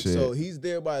that like shit. so he's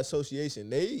there by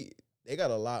association. They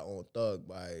got a lot on Thug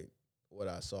by what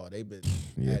I saw. They've been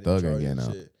Yeah, adding Thug ain't charges getting and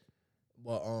out. shit.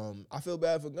 But I feel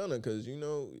bad for Gunna because you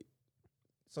know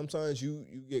sometimes you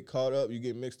get caught up, you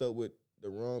get mixed up with the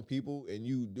wrong people, and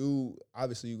you do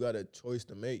obviously you got a choice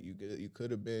to make. You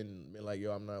could have been like,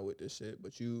 yo, I'm not with this shit,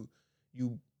 but you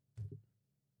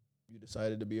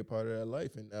decided to be a part of that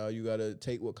life, and now you got to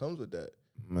take what comes with that.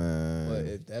 Man. But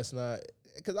if that's not,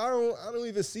 because I don't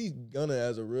even see Gunna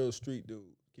as a real street dude.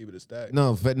 Keep it a stack.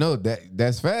 No,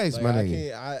 that's facts, Like, my I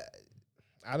nigga.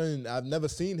 can't. I've never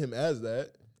seen him as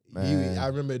that. Man. I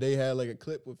remember they had like a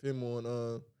clip with him on.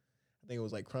 I think it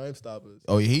was like Crime Stoppers.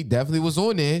 Oh, he definitely was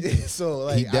on there. So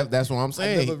like, That's what I'm I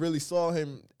saying. never really saw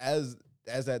him as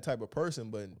that type of person,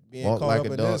 but being Walk caught like up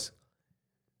a in duck. this,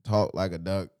 Talk like a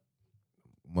duck.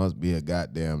 Must be a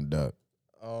goddamn duck.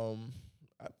 I mean,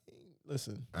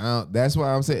 listen, That's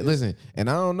why I'm saying. Listen, and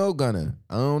I don't know Gunna.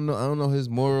 I don't know his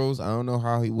morals. I don't know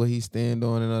what he stand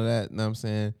on and all that. You know what I'm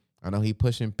saying? I know he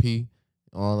pushing P,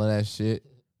 all of that shit,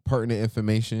 pertinent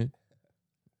information.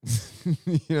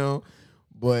 You know,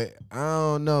 but I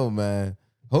don't know, man.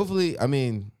 Hopefully, I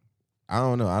mean, I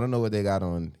don't know. I don't know what they got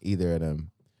on either of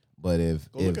them. But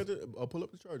I'll pull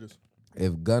up the charges.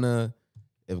 if Gunna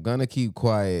keep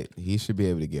quiet, he should be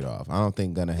able to get off. I don't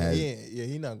think Gunna has. Yeah,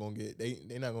 he's not gonna get. They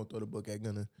not gonna throw the book at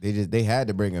Gunna. They had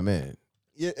to bring him in.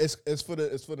 Yeah, it's for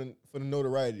the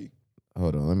notoriety.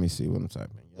 Hold on, let me see what I'm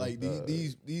typing. Like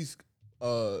these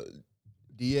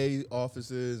DA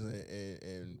offices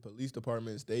and police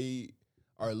departments, they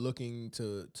are looking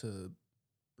to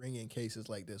bring in cases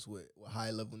like this with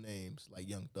high level names like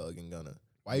Young Thug and Gunna.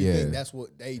 Why you think that's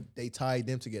what they tied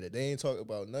them together? They ain't talking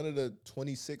about none of the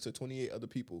 26 or 28 other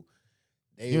people.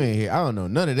 You ain't hear. I don't know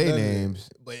none of their names.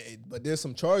 But there's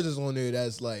some charges on there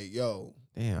that's like, yo.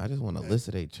 Damn, I just want to list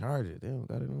of their charges. They don't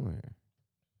got it on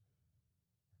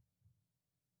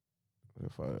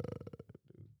here.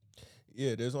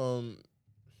 Yeah, there's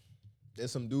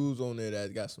some dudes on there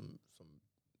that got some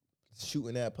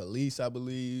shooting at police, I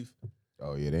believe.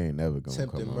 Oh yeah, they ain't never gonna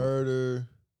attempted come murder.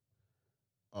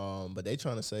 But they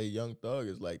trying to say Young Thug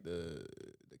is like the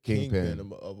Kingpin.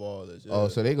 kingpin of all this. Yeah. Oh,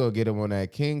 so they gonna get him on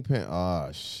that Kingpin.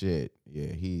 Oh shit.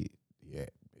 Yeah,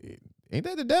 ain't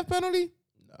that the death penalty?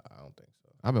 Nah, I don't think so.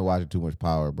 I've been watching too much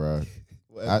Power, bro.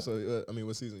 What episode?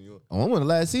 What season you on? I'm on the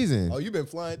last season. Oh, you been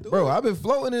flying through, bro. it. I've been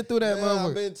floating it through that Man, I've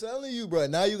motherfucker. been telling you, bro.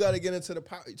 Now you got to get into the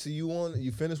power. So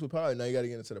you finished with Power. Now you got to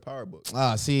get into the Power book.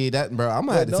 Ah, see that, bro. I'm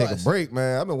gonna have to But take no, a break,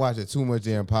 man. I've been watching too much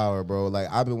damn Power, bro. Like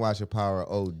I've been watching Power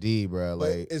OD, bro. But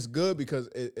Like it's good because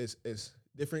it's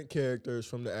different characters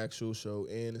from the actual show,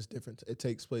 and it's different. It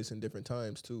takes place in different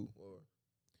times too.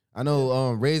 I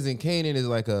know, Raising Kanan is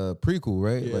like a prequel,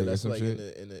 right? Yeah, that's some like shit.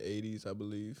 in the 80s, I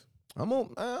believe. I'm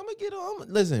gonna get on.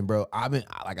 Listen, bro.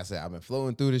 Like I said, I've been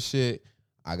flowing through this shit.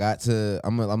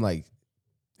 I'm like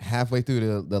halfway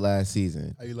through the last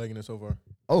season. How you liking it so far?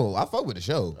 Oh, I fuck with the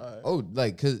show. All right. Oh,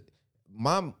 like cause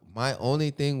my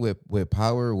only thing with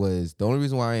Power was the only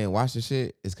reason why I ain't watch the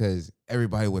shit is because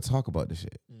everybody would talk about the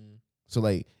shit. Mm. So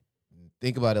like,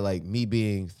 think about it like me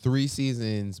being 3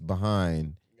 seasons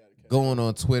behind. Going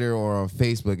on Twitter or on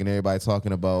Facebook and everybody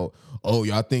talking about, oh,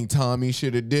 y'all think Tommy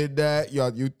should have did that?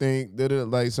 You think that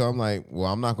like? So I'm like, well,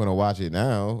 I'm not gonna watch it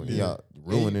now. Yeah. Y'all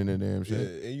ruining the damn shit.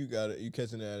 Yeah, and you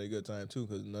catching it at a good time too,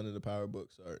 because none of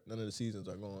the seasons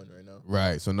are going right now.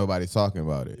 Right. So nobody's talking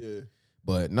about it. Yeah.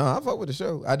 But no, I fuck with the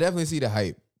show. I definitely see the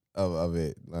hype of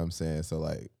it. You know what I'm saying? So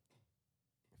like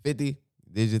 50,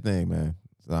 did your thing, man.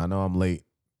 So I know I'm late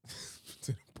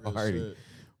to the Real party. shit.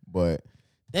 But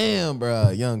damn, bro,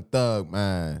 Young Thug,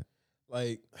 man.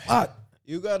 Like, Fuck.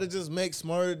 you gotta just make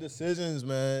smarter decisions,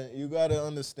 man. You gotta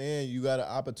understand. You got an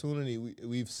opportunity.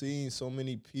 We've seen so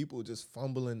many people just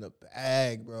fumbling the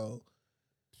bag, bro.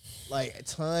 Like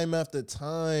time after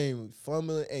time,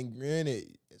 fumbling. And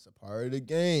granted, it's a part of the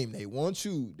game. They want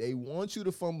you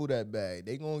to fumble that bag.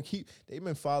 They've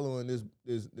been following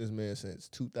this man since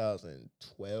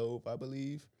 2012, I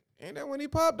believe. Ain't that when he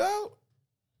popped out?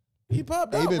 He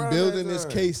popped They've out. been around building that this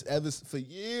time. case for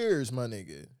years, my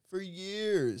nigga. For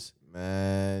years.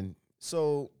 Man.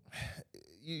 So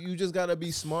you just gotta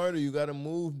be smarter. You gotta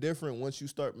move different once you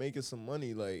start making some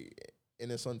money. Like,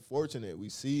 and it's unfortunate. We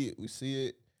see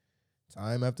it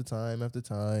time after time after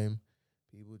time.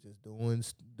 People just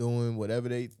doing whatever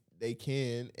they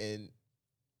can, and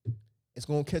it's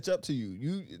gonna catch up to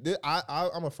you.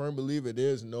 I'm a firm believer.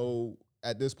 There's no,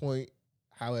 at this point,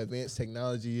 how advanced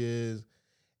technology is,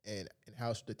 and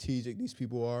how strategic these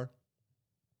people are.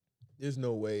 There's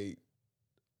no way.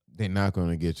 They're not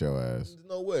gonna get your ass. There's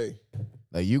no way.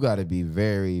 Like you gotta be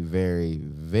very, very,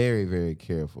 very, very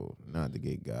careful not to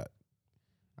get got.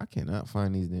 I cannot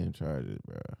find these damn charges,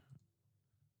 bro.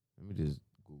 Let me just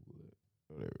Google it.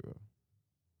 Oh, there we go.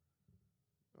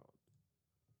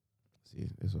 See,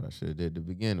 that's what I should have did to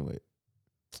begin with.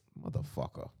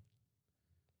 Motherfucker.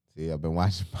 See, I've been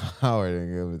watching Power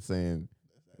and I've been saying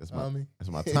that's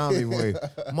my Tommy voice.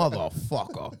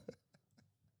 Motherfucker.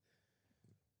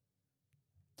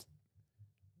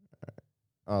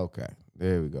 Okay,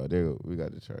 there we go. We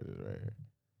got the charges right here.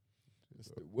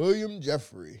 Mr. William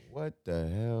Jeffrey. What the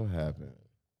hell happened?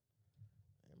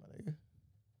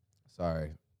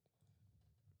 Sorry.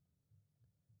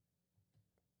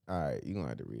 All right, you gonna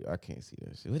have to read. I can't see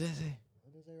that shit. What does it say?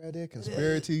 What is it right there?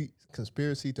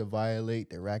 Conspiracy to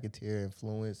violate the racketeer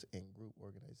influence in group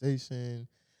organization,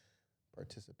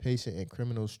 participation in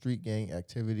criminal street gang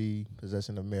activity,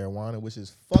 possession of marijuana, which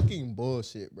is fucking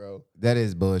bullshit, bro. That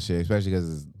is bullshit, especially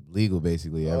because it's legal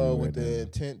basically everywhere. With the now.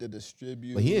 intent to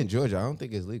distribute. But he in Georgia. I don't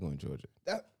think it's legal in Georgia.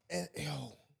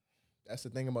 That's the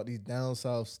thing about these down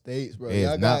south states, bro. It's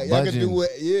Y'all not can budging.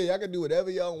 y'all can do whatever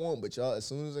y'all want, but y'all, as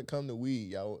soon as it come to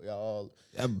weed, y'all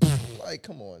like,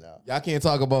 come on now. Y'all can't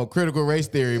talk about critical race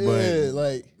theory, Yeah,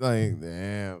 but like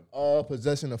damn.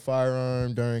 possession of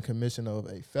firearm during commission of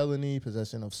a felony,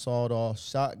 possession of sawed-off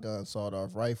shotgun,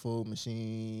 sawed-off rifle,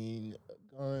 machine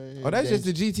gun. Oh, that's just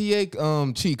the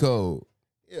GTA cheat code.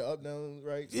 Yeah, up, down,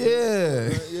 right. Yeah.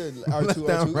 Yeah, Left, R2,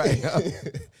 down, R2.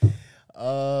 right.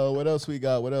 What else we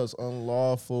got? What else?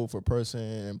 Unlawful for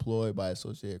person employed by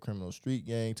associated criminal street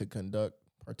gang to conduct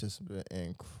participant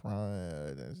in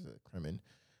crime. That's a crimin.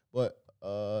 But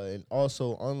and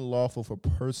also unlawful for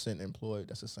person employed.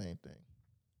 That's the same thing.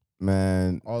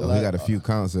 Man, All we that- got a few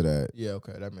counts of that. Yeah,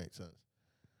 okay, that makes sense.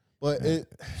 But Yeah.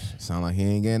 Sound like he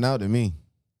ain't getting out to me.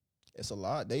 it's a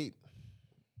lot. They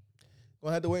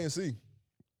gonna have to wait and see.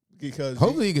 Because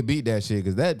Hopefully he could beat that shit,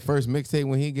 because that first mixtape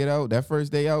when he get out, that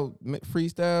first day out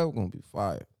freestyle, gonna be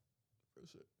fire.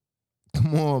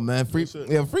 Come on, man. Free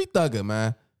Thugger,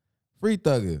 man. Free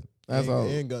Thugger. That's all.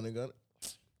 Ain't Gunna. That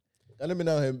nigga been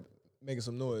out here making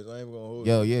some noise. I ain't even gonna hold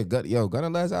Yo, you. yeah, Gunna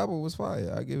last album was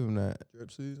fire. I give him that.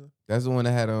 Drip season. That's the one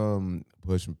that had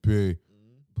Push and P.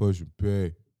 Push and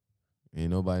P.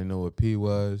 Ain't nobody know what P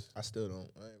was. I still don't.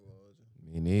 I ain't gonna hold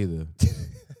you. Me neither.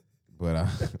 But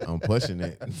I'm pushing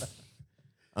it.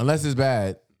 Unless it's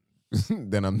bad,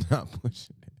 then I'm not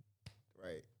pushing it.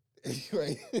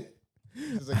 Right. Right.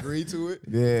 Just agree to it.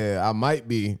 Yeah, I might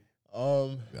be.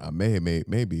 I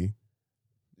Maybe.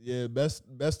 Yeah, best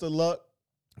of luck.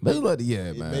 But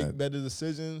yeah, You man. make better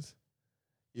decisions.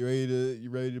 You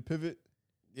ready to pivot?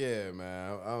 Yeah,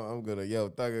 man. I'm gonna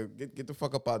Thugger, get the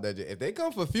fuck up out that. If they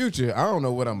come for Future, I don't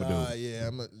know what I'm gonna do.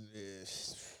 Yeah,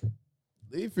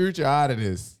 Leave Future out of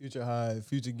this. Future High,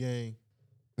 Future Gang.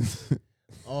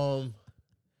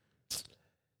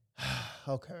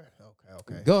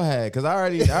 Okay. Go ahead, cause I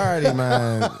already,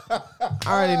 man. I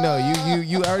already know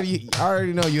you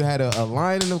already know you had a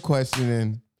line in the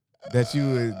questioning that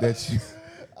you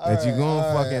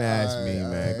gonna fucking ask me,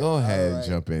 man. Go ahead and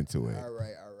jump into it. All right.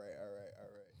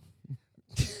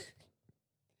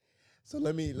 So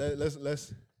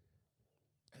let's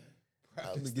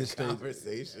I'm gonna get straight.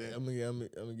 Conversation. I'm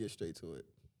gonna get straight to it.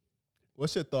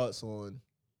 What's your thoughts on?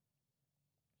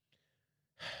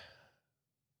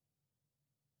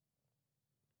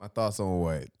 My thoughts on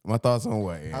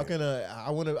what? How can I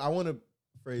want to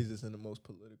phrase this in the most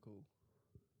political,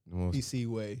 PC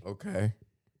way. Okay.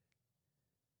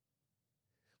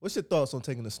 What's your thoughts on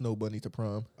taking the Snow Bunny to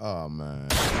prom? Oh man,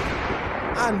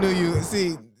 I knew you.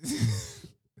 See,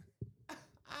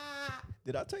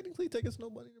 Did I technically take a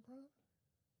Snow Bunny to prom?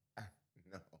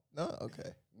 No. Okay.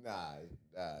 nah.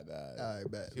 All right,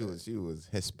 bad. She was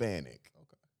Hispanic.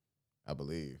 Okay. I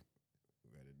believe.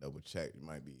 We had to double check. It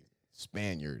might be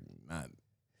Spaniard, not.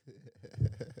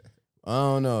 I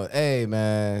don't know. Hey,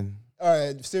 man. All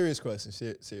right. Serious question.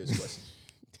 Serious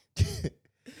question.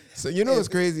 So you know what's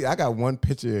crazy? I got one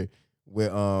picture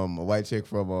with a white chick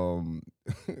from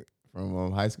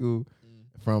from high school,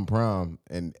 from prom,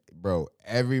 and bro,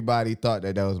 everybody thought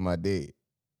that was my date.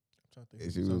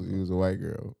 She was a white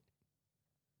girl.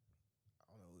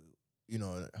 You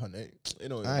know her name. It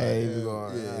don't even I matter. ain't even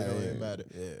going. Yeah, it don't even matter.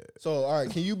 Yeah. So, all right,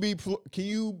 can you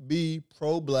be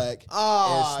pro-black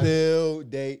Ah. and still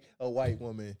date a white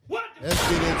woman? What? Let's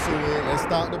get into it. Let's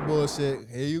stop the bullshit.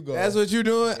 Here you go. That's what you're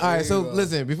doing? All right, you so go.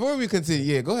 listen, before we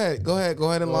continue, go ahead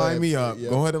and line me up. yeah.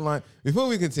 Go ahead and line. Before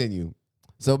we continue,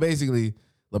 so basically,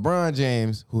 LeBron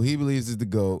James, who he believes is the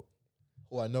GOAT,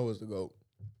 Who I know is the GOAT.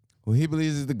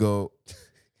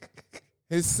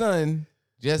 his son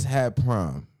just had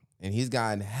prom, and he's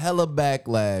gotten hella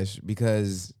backlash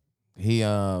because he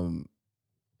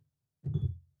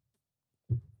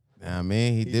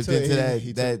he dipped into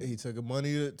that. He took a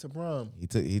money to prom. He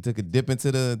took a dip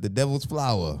into the devil's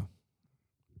flower.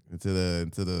 Into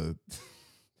the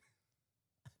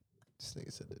This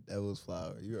nigga said the devil's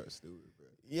flower. You are stupid, bro.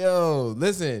 Yo,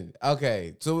 listen.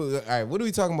 Okay, so all right, what are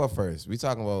we talking about first? We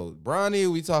talking about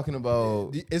Bronny? We talking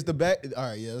about It's the back. All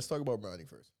right, yeah. Let's talk about Brownie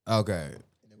first, okay?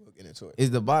 and then we'll get into it.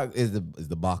 Is the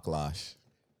backlash?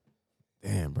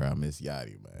 Damn, bro, I miss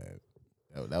Yachty, man.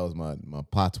 That was my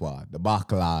patois. The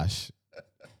backlash.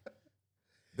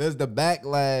 Is the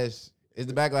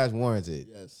backlash warranted?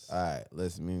 Yes. All right,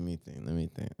 let me think.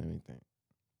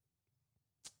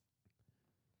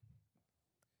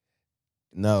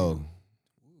 No,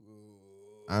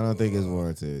 I don't think it's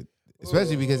warranted.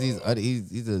 Especially because he's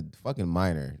a fucking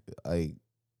minor. Like,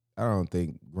 I don't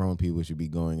think grown people should be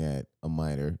going at a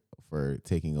minor for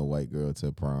taking a white girl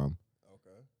to prom.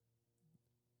 Okay.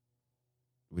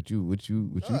 What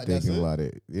you That's thinking it. about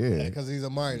it? Yeah, Yeah. because he's a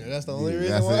minor. That's the only Yeah,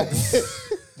 reason why. that's it.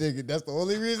 Nigga, that's the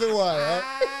only reason why.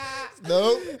 Huh?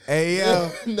 Nope. Hey yo,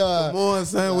 Nah. come on,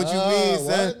 son. What you mean,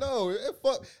 son? What? No.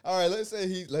 Fuck. All right.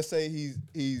 Let's say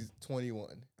he's 21.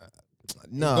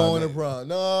 No, going man. to prom.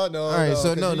 No. All right,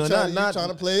 so no, you not trying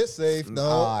to play it safe. No.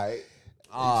 All right,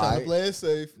 Trying to play it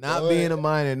safe. Not Go being ahead. a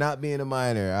minor, not being a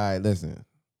minor. All right, listen.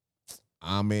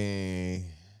 I mean,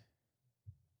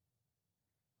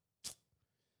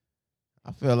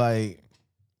 I feel like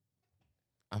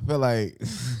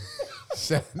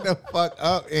Shut the fuck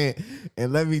up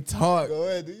and let me talk. Go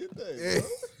ahead, do your thing.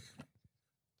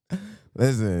 Bro.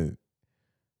 Listen,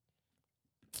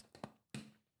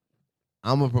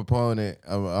 I'm a proponent.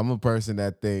 I'm a person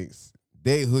that thinks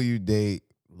date who you date,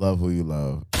 love who you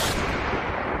love.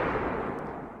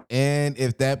 And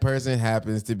if that person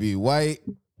happens to be white,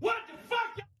 What the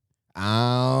fuck?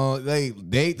 I don't like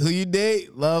date who you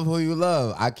date, love who you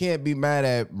love. I can't be mad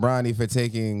at Bronny for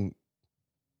taking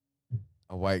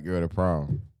a white girl to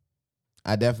prom.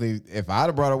 I definitely, if I'd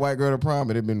have brought a white girl to prom,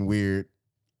 it'd have been weird.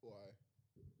 Why?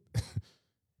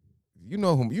 You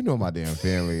know my damn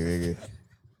family, nigga.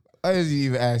 Why did you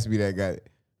even ask me that guy?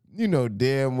 You know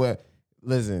damn well.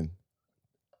 Listen.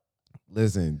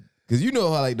 Cause you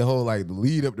know how like the whole like the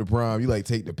lead up to prom, you like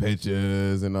take the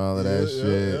pictures and all of that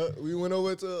shit. Yeah. We went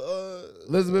over to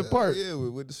Elizabeth Park. Yeah,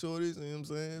 with the shorties, you know what I'm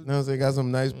saying? You know what I'm saying? Got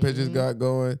some nice pictures got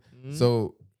going.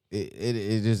 So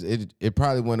it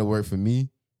probably wouldn't have worked for me.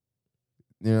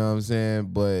 You know what I'm saying?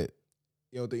 But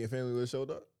You don't think your family would have showed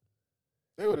up?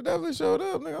 they would have definitely showed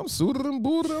up. Nigga, I'm suited and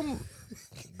booted. I'm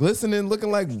glistening,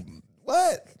 looking like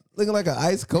what? Looking like an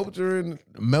ice sculpture and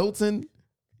melting.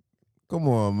 Come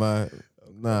on, man.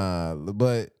 Nah,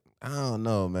 but I don't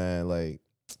know, man. Like,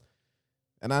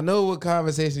 and I know what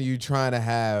conversation you trying to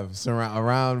have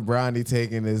around Bronny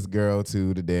taking this girl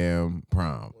to the damn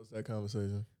prom What's that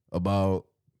conversation? about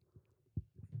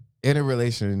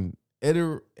interracial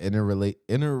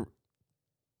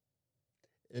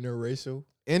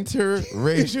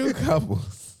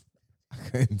couples. I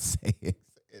couldn't say it.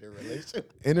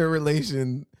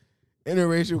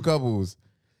 Interracial couples,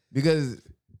 because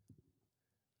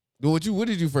what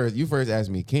did you first? You first asked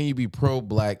me, can you be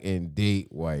pro-black and date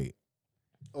white?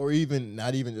 Or even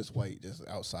not even just white, just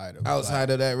outside of Outside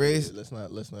of that race? Yeah,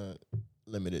 let's not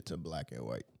limit it to black and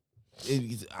white.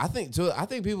 I think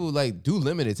people like do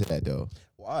limit it to that though.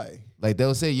 Why? Like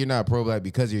they'll say you're not pro-black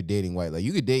because you're dating white. Like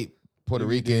you could date Puerto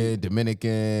You could Rican,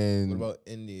 Dominican. What about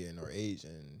Indian or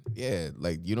Asian? Yeah,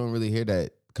 like you don't really hear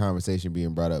that conversation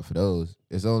being brought up for those.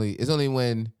 It's only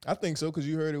when I think so, because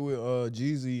you heard it with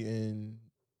Jeezy and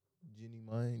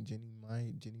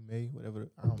Jenny May, whatever.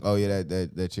 I don't know. oh yeah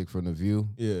that chick from The View.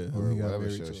 Yeah, Or who he got whatever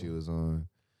married show to. she was on.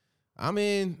 I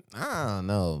mean, I don't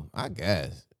know. I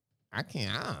guess. I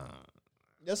can't.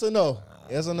 Yes or no?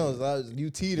 Yes or no? You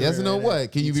teetering. Yes or no right what? now.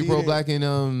 Can you be teetering. pro-black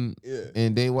and Yeah.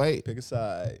 and date white? Pick a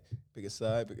side. Pick a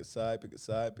side. Pick a side. Pick a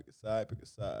side. Pick a side. Pick a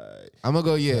side. I'm gonna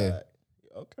go yeah. Side.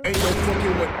 Okay. Ain't no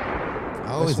fucking way. I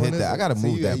always hit that. I gotta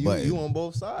move that button. You on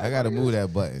both sides. I gotta nigga. move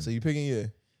that button. So you picking yeah.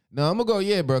 No, I'm gonna go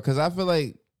yeah, bro, because I feel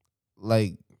like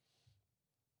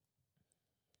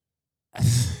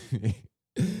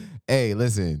hey,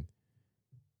 listen.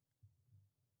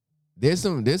 There's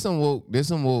some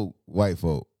woke white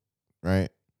folk, right?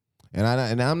 And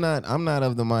I'm not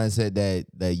of the mindset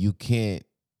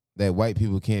that white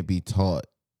people can't be taught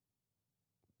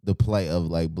the plight of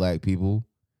like black people.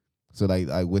 So like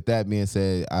with that being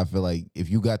said, I feel like if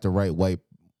you got the right white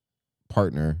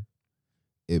partner,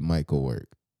 it might go work.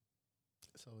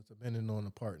 So it's depending on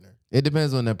the partner. It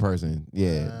depends on that person.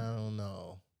 Yeah. I don't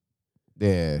know.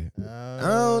 Yeah. I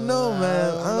don't know,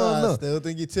 man. I don't know. I still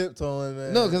think you're tiptoeing,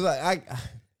 man. No, because I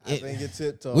think you're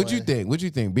tiptoeing. What you think? What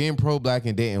you think? Being pro-black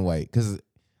and dating white? Because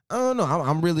I don't know.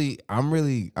 I'm really. I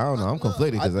don't know. I'm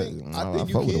conflicted because I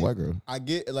fuck with a white girl. I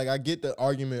get the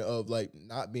argument of like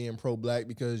not being pro-black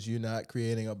because you're not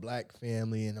creating a black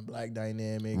family and a black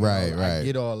dynamic. Right, right. I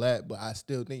get all that, but I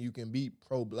still think you can be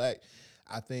pro-black.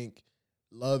 I think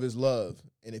love is love,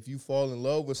 and if you fall in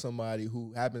love with somebody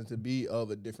who happens to be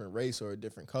of a different race or a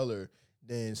different color,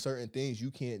 then certain things you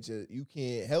can't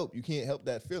help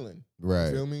that feeling. Right.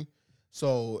 You feel me?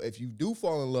 So if you do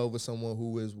fall in love with someone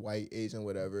who is white, Asian,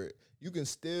 whatever, you can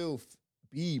still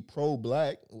be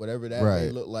pro-black, whatever that may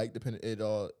look like. It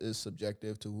all is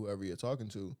subjective to whoever you're talking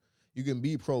to. You can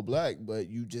be pro-black, but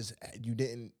you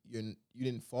didn't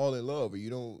fall in love, or you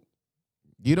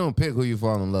don't pick who you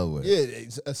fall in love with. Yeah,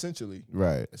 it's essentially.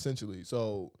 Right. Essentially.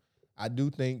 So I do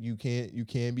think you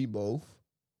can be both.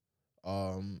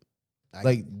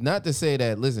 Not to say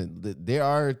that, listen, there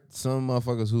are some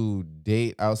motherfuckers who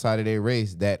date outside of their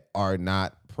race that are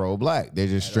not pro-black. They're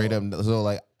just straight up. So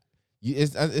like,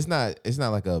 it's not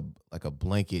like a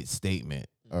blanket statement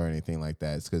or anything like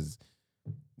that. It's because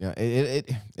it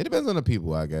depends on the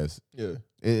people, I guess. Yeah.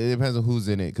 It depends on who's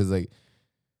in it. Because like,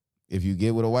 if you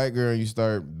get with a white girl and you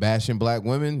start bashing black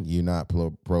women, you're not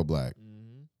pro-black.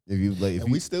 If you like,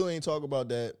 we still ain't talk about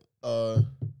that.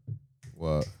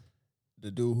 What? The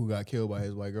dude who got killed by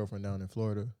his white girlfriend down in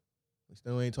Florida. We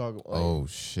still ain't talking. Like, oh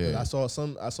shit! I saw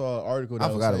an article. That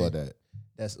I forgot about that.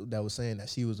 That was saying that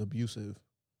she was abusive.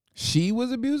 She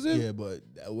was abusive? Yeah, but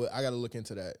I gotta look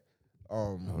into that.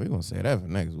 We're gonna say that for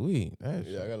next week.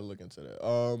 Yeah, I gotta look into that.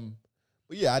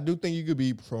 But yeah, I do think you could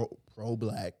be pro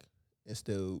black and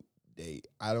still date.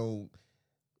 I don't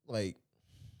like.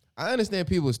 I understand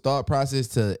people's thought process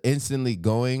to instantly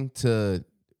going to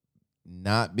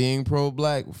not being pro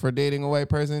black for dating a white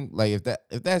person. Like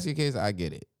if that's your case, I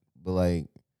get it. But like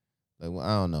well,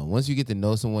 I don't know. Once you get to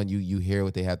know someone, you hear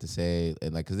what they have to say,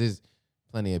 and like, cause there's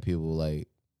plenty of people like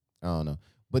I don't know.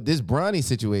 But this Bronny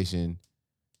situation,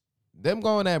 them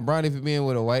going at Bronny for being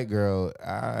with a white girl,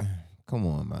 come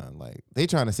on, man. Like they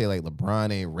trying to say like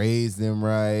LeBron ain't raised them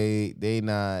right. They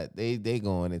not. They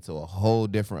going into a whole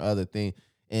different other thing.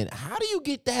 And how do you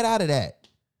get that out of that?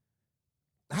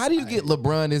 How do you get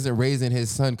LeBron isn't raising his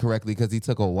son correctly because he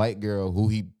took a white girl who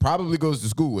he probably goes to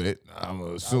school with? I'm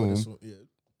gonna assume. Yeah.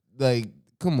 Like,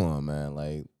 come on, man.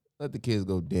 Like, let the kids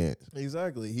go dance.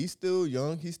 Exactly. He's still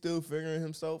young. He's still figuring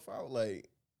himself out. Like,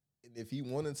 and if he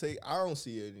want to take, I don't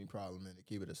see any problem in it.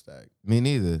 Keep it a stack. Me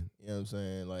neither. You know what I'm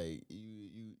saying? Like,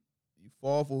 you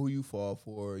fall for who you fall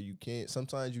for. You can't.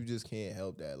 Sometimes you just can't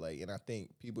help that. Like, and I think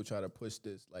people try to push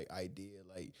this like idea,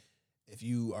 like if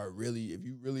you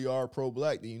really are pro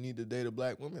black, then you need to date a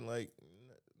black woman. Like,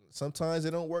 sometimes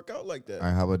it don't work out like that. All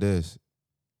right, how about this?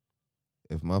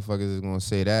 If motherfuckers is gonna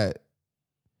say that,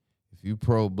 if you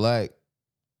pro black,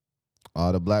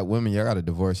 all the black women, y'all gotta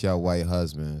divorce y'all white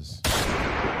husbands.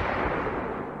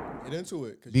 Get into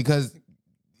it, Because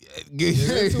get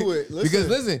into it.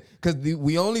 Because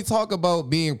we only talk about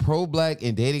being pro-black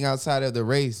and dating outside of the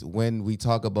race when we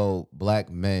talk about black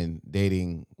men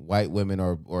dating white women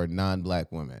or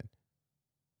non-black women.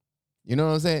 You know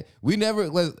what I'm saying?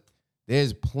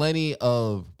 There's plenty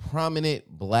of prominent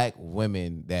black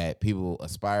women that people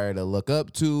aspire to look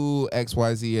up to,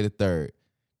 XYZ or the third,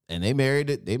 and they married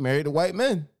the white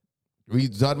men. We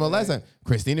talked about last time.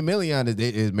 Christina Milian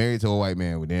is married to a white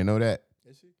man. We didn't know that.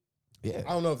 Yeah,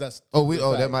 I don't know if that's.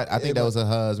 I think that was her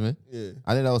husband. Yeah,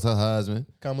 I think that was her husband.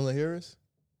 Kamala Harris,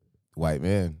 white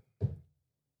man.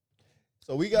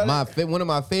 So we got one of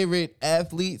my favorite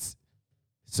athletes,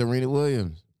 Serena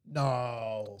Williams.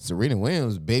 No, Serena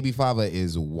Williams' baby father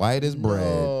is white as bread.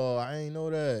 No, I ain't know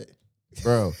that,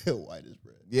 bro. White as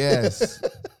bread. Yes.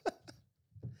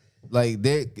 Like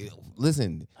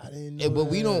listen. I didn't know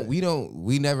but that.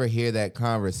 we never hear that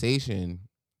conversation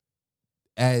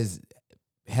as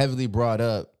heavily brought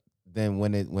up than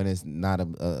when it's not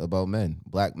about men,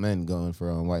 black men going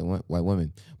for white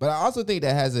women. But I also think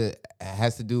that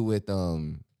has to do with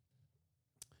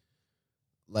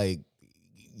like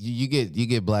you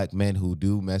get black men who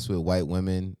do mess with white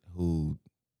women who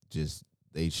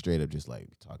they straight up just like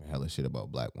talking hella shit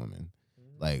about black women.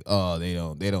 Like, oh, they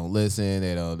don't listen,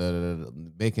 they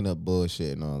don't making up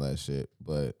bullshit and all that shit.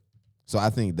 But so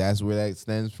I think that's where that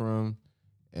stems from,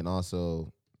 and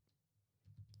also,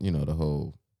 you know, the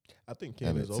whole. I think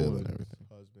Candace Owens'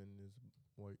 husband is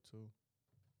white too.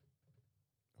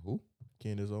 Who?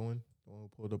 Candace Owens, the one who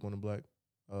pulled up on the black.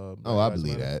 I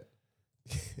believe that.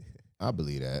 I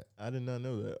believe that. I did not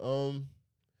know that.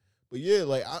 But yeah,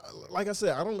 like I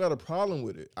said, I don't got a problem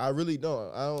with it. I really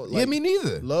don't. I don't. Like, yeah, me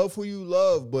neither. Love who you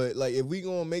love, but like if we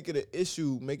gonna make it an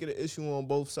issue, make it an issue on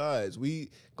both sides.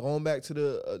 We going back to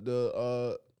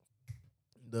the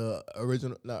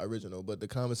original, not original, but the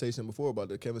conversation before about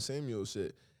the Kevin Samuels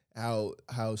shit. How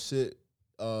shit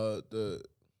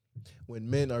when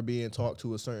men are being talked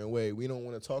to a certain way, we don't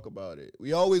want to talk about it.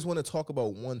 We always want to talk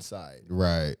about one side.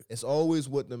 Right. It's always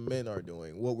what the men are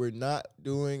doing, what we're not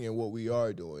doing, and what we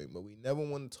are doing. But we never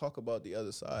want to talk about the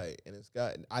other side. And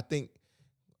I think,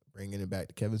 bringing it back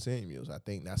to Kevin Samuels, I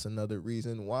think that's another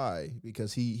reason why.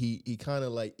 Because he kind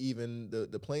of like even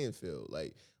the playing field.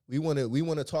 Like we want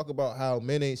to talk about how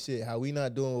men ain't shit, how we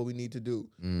not doing what we need to do.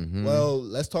 Mm-hmm. Well,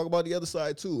 let's talk about the other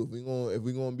side too. If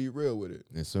we gonna be real with it.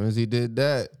 As soon as he did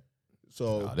that.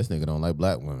 So this nigga don't like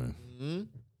black women. Mm-hmm.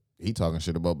 He talking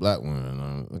shit about black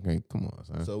women. Okay, come on,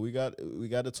 son. So we got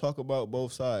to talk about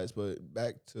both sides. But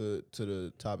back to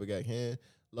the topic at hand.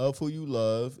 Love who you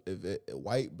love. If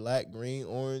white, black, green,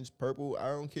 orange, purple, I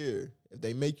don't care. If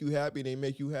they make you happy, they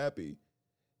make you happy.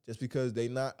 Just because they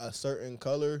not a certain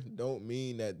color don't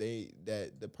mean that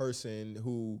the person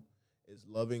who is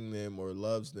loving them or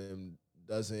loves them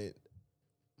doesn't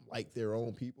like their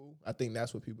own people. I think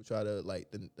that's what people try to like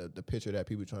the picture that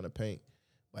people trying to paint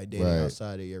by dating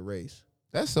outside of your race.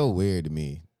 That's so weird to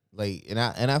me. Like, and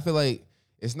I feel like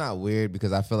it's not weird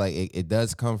because I feel like it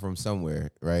does come from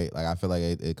somewhere, right? Like I feel like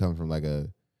it comes from like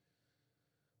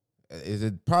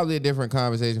probably a different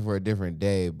conversation for a different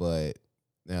day, but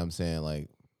you know what I'm saying? Like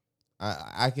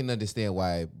I can understand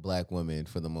why black women,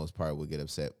 for the most part, would get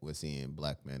upset with seeing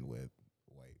black men with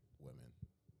white women.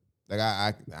 Like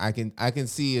I can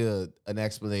see an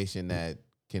explanation that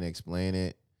can explain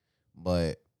it,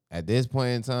 but at this point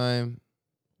in time,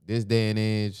 this day and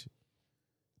age,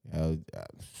 All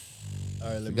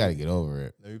right, you got to get over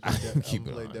it. Let me play, Keep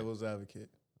it play on. devil's advocate.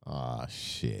 Oh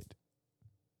shit.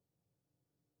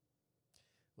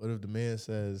 What if the man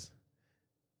says,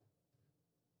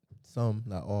 some,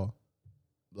 not all,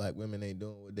 black women ain't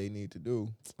doing what they need to do?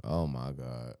 Oh my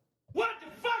god. What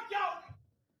the fuck, y'all?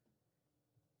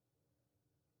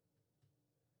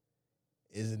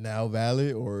 Is it now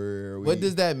valid or are we, What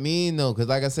does that mean though? Because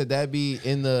like I said, that be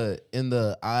in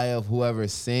the eye of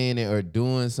whoever's saying it or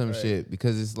doing some Right. shit.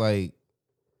 Because it's like,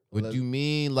 what Let's- you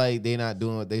mean like they not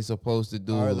doing what they supposed to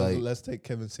do? All right, like, let's take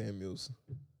Kevin Samuels'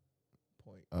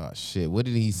 point. oh shit, what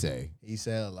did he say? He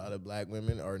said a lot of black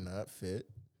women are not fit,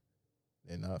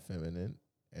 they're not feminine,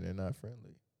 and they're not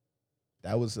friendly.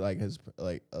 That was like his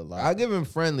like a lot. I'll give him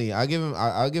friendly. I'll give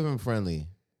him friendly.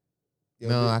 Yo,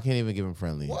 No, dude, I can't even give him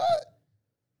friendly. what?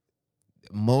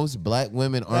 Most black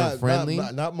women aren't friendly.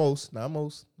 Not most. Not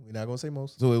most. We're not gonna say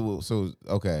most. So it will. So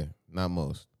okay, not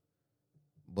most,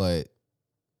 but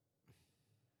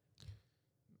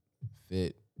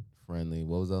fit, friendly.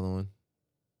 What was the other one?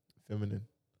 Feminine.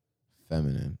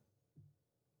 Feminine.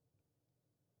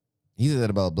 He said that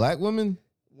about black women.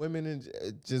 Women and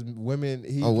just women.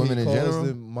 He, Women he in calls general?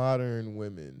 them modern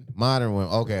women. Modern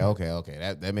women. Okay.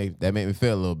 That made me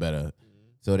feel a little better.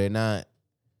 So they're not.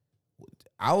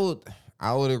 I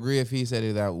would agree if he said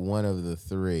it that one of the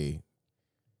three.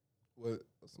 What?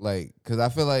 Like, cause I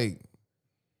feel like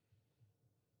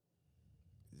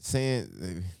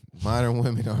saying modern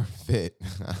women aren't fit.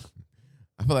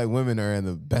 I feel like women are in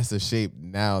the best of shape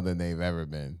now than they've ever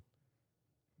been.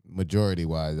 Majority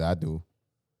wise, I do.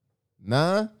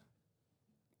 Nah.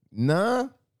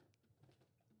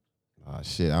 Oh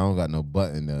shit, I don't got no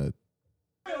button to.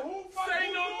 Say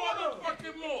no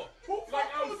motherfucking more. Like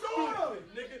I'm stupid,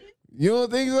 nigga. You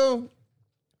don't think so?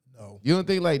 No. You don't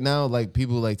think like now like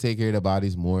people like take care of their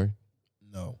bodies more?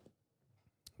 No.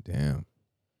 Damn.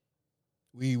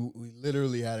 We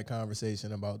literally had a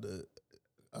conversation about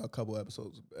a couple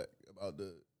episodes back about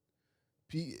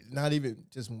not even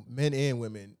just men and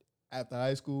women after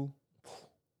high school.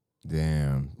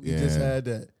 Damn. We just had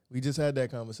that. We just had that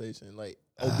conversation. Like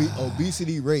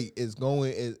obesity rate is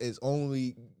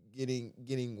only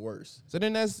getting worse. So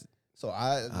then that's So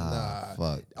nah.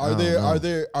 fuck. Are I don't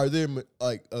there know.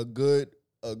 like a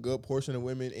good portion of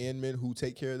women and men who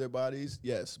take care of their bodies?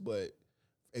 Yes, but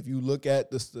if you look at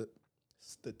the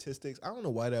statistics, I don't know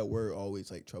why that word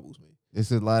always like troubles me.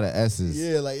 It's a lot of S's.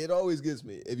 Yeah, like it always gets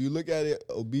me. If you look at it,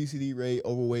 obesity rate,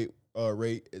 overweight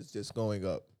rate is just going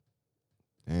up,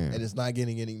 Damn. and it's not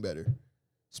getting any better,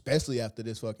 especially after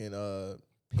this fucking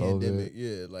pandemic.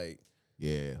 Yeah, like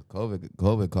Yeah,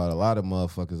 COVID caught a lot of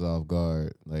motherfuckers off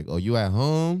guard. Like, oh, you at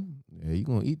home? Yeah, you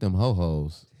gonna eat them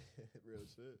ho-hos. real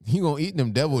shit. You gonna eat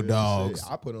them devil Real dogs. shit.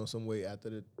 I put on some weight after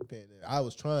the pandemic. I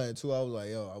was trying to. I was like,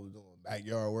 yo, I was doing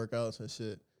backyard workouts and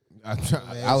shit. I'm Man, trying,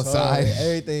 it was outside. hard.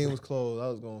 Everything was closed. I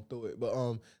was going through it. But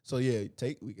so yeah,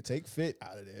 we could take fit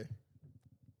out of there.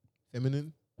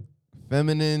 Feminine.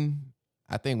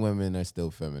 I think women are still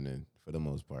feminine for the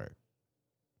most part.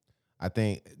 I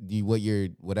think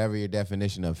whatever your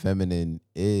definition of feminine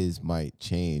is might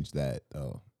change that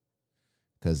though.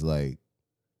 Cause like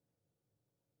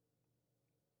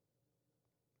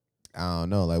I don't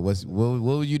know, like what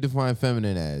would you define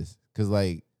feminine as? Cause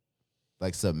like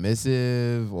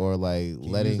submissive or like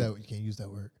letting You can't use that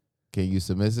word. can you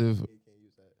submissive? You can't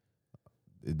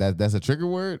use that. That's a trigger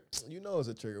word? You know it's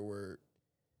a trigger word.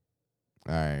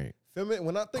 All right. Feminine.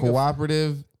 When I think of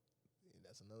Cooperative.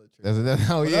 that's another trigger. That's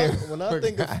oh When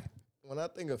yeah. when I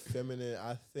think of feminine,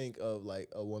 I think of like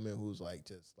a woman who's like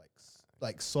just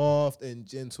like soft and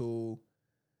gentle,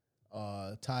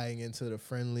 tying into the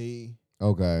friendly.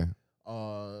 Okay.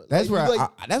 like, That's where you like,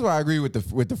 that's where I agree with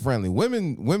the friendly.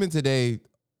 Women today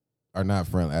are not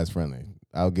friendly.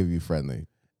 I'll give you friendly.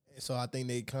 so I think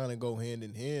they kind of go hand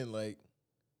in hand. Like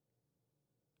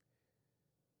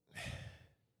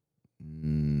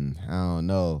I don't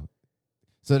know.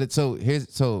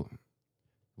 So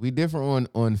we different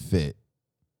on fit.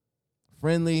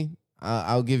 Friendly,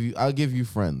 I'll give you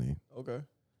friendly. okay.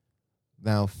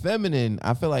 Now feminine,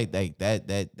 I feel like that.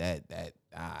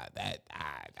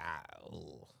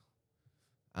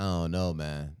 I don't know,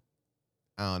 man.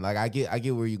 I don't like. I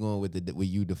get where you're going with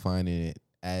you defining it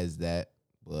as that,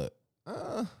 but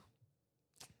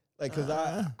Like, cause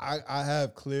I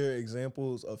have clear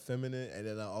examples of feminine, and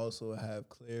then I also have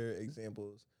clear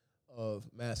examples of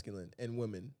masculine and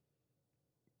women.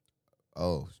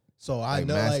 Oh, So I like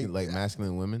know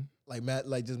masculine women.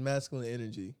 like just masculine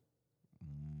energy,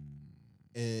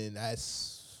 and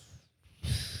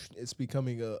it's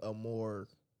becoming a more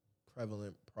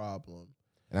prevalent problem,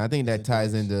 And I think that It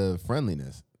ties is. into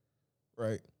friendliness.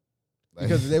 right? Like-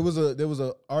 Because there was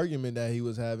a argument that he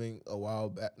was having a while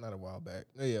back, a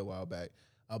while back,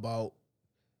 about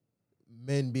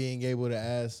men being able to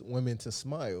ask women to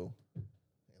smile.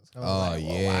 It's kinda Oh,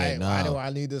 yeah, why do no. I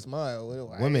need to smile?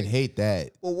 Why- Women hate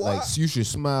that. Well, why? Like, you should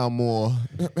smile more.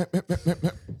 But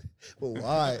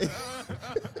why?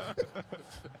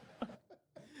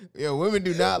 Yeah, women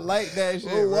do not like that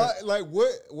shit. Well, bro. why? Like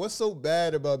what's so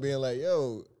bad about being like,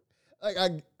 yo,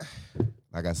 like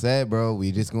Like I said, bro,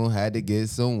 we just gonna have to get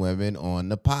some women on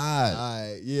the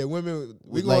pod. yeah, women,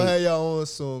 we Like- gonna have y'all on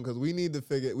soon because we need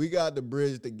to we got to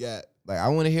bridge the gap. Like I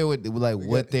want to hear what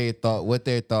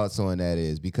their thoughts on that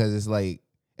is, because it's like,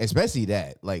 especially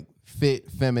that, like, fit,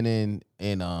 feminine,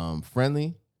 and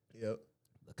friendly, Yep.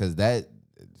 because that,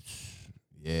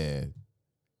 yeah,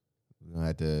 we're gonna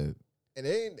have to. And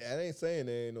I ain't saying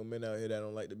there ain't no men out here that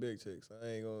don't like the big chicks. I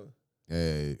ain't gonna.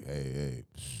 Hey,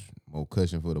 more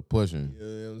cushion for the pushing. You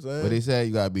know what I'm saying? But they said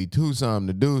you gotta be two something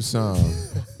to do something.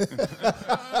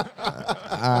 All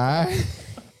right.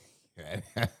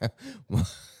 But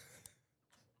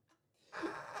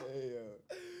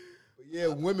yeah,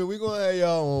 women, we gonna have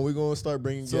y'all on. We gonna start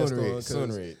bringing guests on. 'cause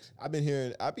Soon rich. I be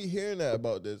hearing that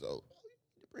about this. Oh,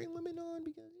 you bring women on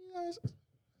because you guys.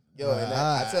 Yo, and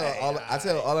I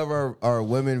tell all of our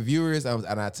women viewers, and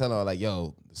I tell them, like,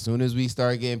 yo, as soon as we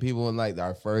start getting people in, like,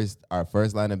 our first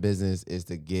line of business is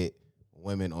to get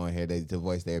women on here to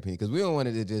voice their opinion, because we don't want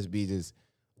it to just be just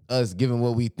us giving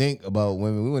what we think about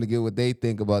women. We want to get what they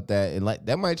think about that, and like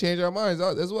that might change our minds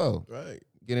out as well. Right.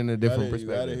 Getting a different You gotta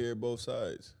perspective, hear both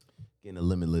sides. getting a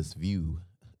limitless view.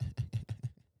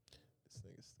 This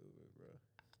nigga's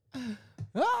stupid,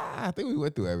 bro. I think we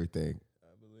went through everything. I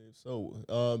believe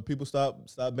so. People stop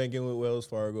banking with Wells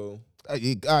Fargo.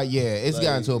 Yeah, it's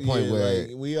gotten to a point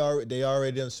where they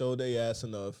already done showed their ass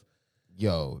enough.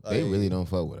 yo, they like, really don't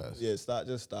fuck with us. Yeah, stop.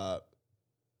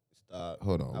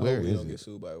 Hold on, I where hope we is don't it? get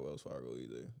sued by Wells Fargo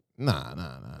either. Nah.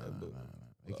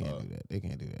 They can't do that. They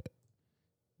can't do that.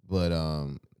 But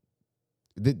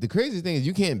the crazy thing is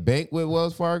you can't bank with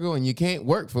Wells Fargo and you can't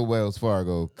work for Wells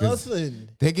Fargo because Nothing.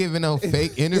 they giving out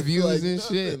fake interviews Like, and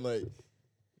nothing. shit. Like,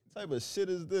 what type of shit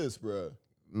is this, bro?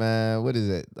 Man, what is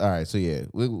it? All right, so yeah,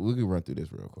 we can run through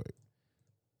this real quick.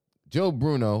 Joe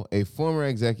Bruno, a former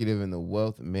executive in the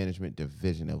wealth management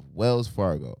division of Wells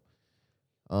Fargo,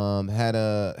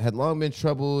 had long been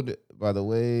troubled by the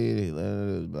way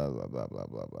blah blah blah blah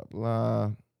blah blah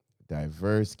blah.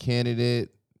 Diverse candidate.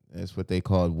 That's what they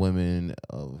called women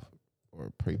or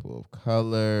people of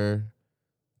color.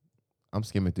 I'm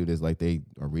skimming through this like they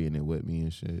are reading it with me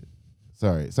and shit.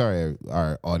 Sorry,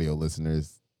 our audio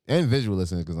listeners and visual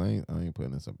listeners, because I ain't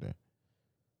putting this up there.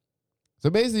 So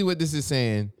basically, what this is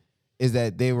saying is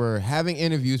that they were having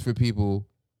interviews for people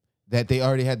that they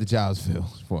already had the jobs filled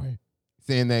for,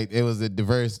 saying that it was a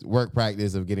diverse work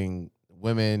practice of getting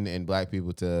women and black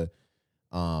people to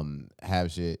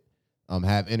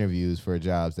have interviews for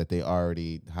jobs that they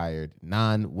already hired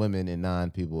non-women and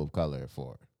non-people of color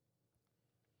for.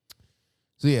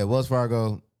 So yeah, Wells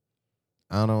Fargo,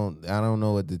 I don't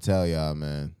know what to tell y'all,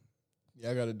 man.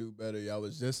 Y'all gotta do better. Y'all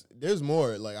was there's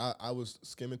more. Like I was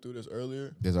skimming through this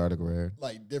earlier. This article right here.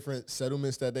 Like different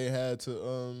settlements that they had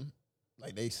to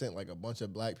like they sent like a bunch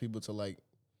of black people to like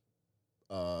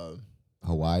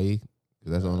Hawaii,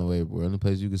 because that's the only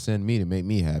place you can send me to make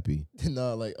me happy.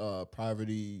 like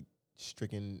poverty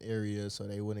stricken areas so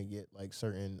they wouldn't get like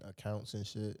certain accounts and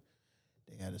shit.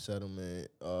 They had a settlement,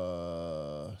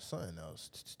 something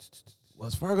else.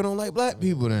 Wells Fargo don't like black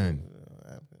people then.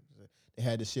 They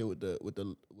had the shit with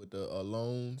the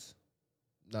loans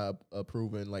not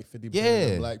approving like 50% Yeah.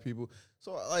 of black people.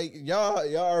 So like y'all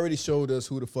already showed us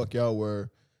who the fuck y'all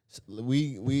were.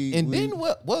 Then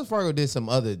Wells Fargo did some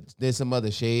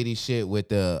other shady shit with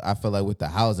the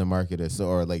housing market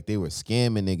or like they were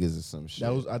scamming niggas or some shit.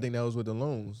 I think that was with the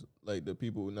loans, like the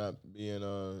people not being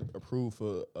approved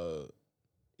for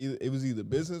it was either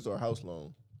business or house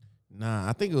loan. Nah,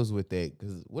 I think it was with that,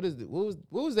 because what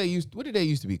did they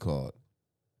used to be called?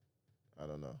 I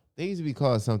don't know. They used to be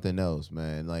called something else,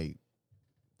 man. Like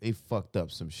they fucked up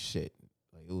some shit.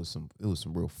 Like it was some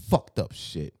real fucked up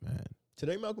shit, man.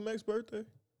 Today Malcolm X's birthday.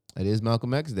 It is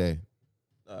Malcolm X Day.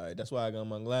 All right, that's why I got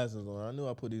my glasses on. I knew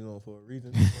I put these on for a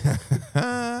reason.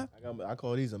 I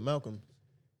call these a Malcolm.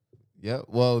 Yeah.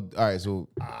 Well, all right. So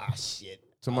Shit.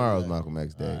 Tomorrow's Malcolm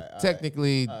X Day. All right.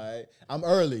 Technically, All right. I'm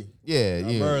early. yeah,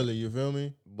 I'm early. You feel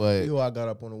me? But See who I got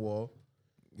up on the wall.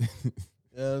 You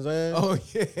know what I'm saying? oh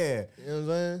yeah, You know what I'm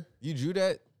saying? you drew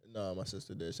that? No, my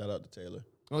sister did. Shout out to Taylor.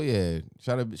 Oh yeah,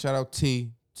 shout out T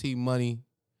Money.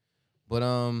 But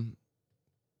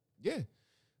yeah,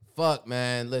 fuck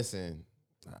man. Listen,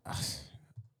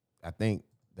 I think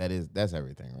that's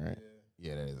everything, right?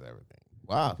 Yeah, that is everything.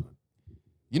 Wow.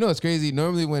 You know what's crazy?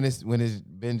 Normally when it's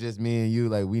been just me and you,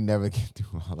 like we never get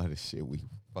through all of the shit we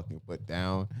fucking put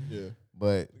down. Yeah.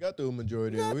 But We got through a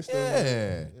majority of it. We still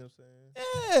Yeah. you know what I'm saying?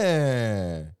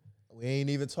 yeah. We ain't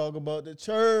even talk about the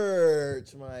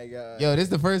church, my God. Yo, this is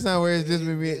the first time where it's just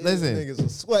been me. These Listen. niggas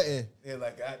was sweating. They're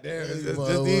like, God damn, These it's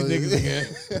just these niggas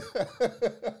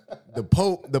again.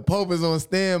 The Pope is on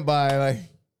standby. Like,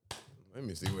 let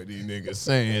me see what these niggas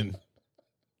saying.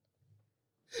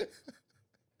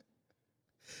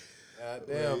 God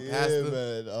damn, Yeah, Pastor.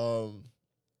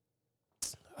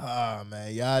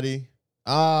 man. Yachty.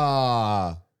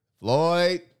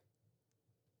 Floyd.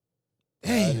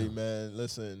 Damn. Yachty, man.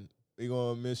 Listen, we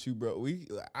gonna miss you, bro.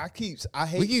 I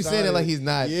hate. We keep saying it like he's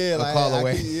not Yeah, a like, call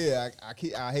away.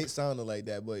 I hate sounding like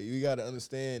that, but you gotta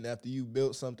understand after you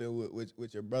built something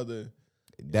with your brother.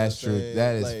 you know That's what I'm true. saying?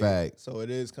 That is Like, fact. So it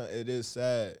is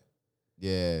sad.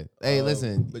 Yeah. Hey,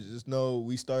 listen. But just know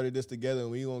we started this together,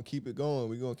 and we gonna keep it going.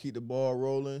 We gonna keep the ball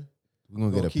rolling. We're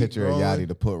gonna get a keep picture of growing. Yachty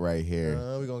to put right here.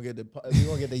 We gonna get the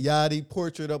Yachty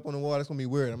portrait up on the wall. That's gonna be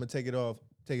weird. I'm gonna take it off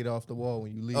the wall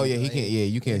when you leave. Oh yeah, he I can't. ain't- Yeah,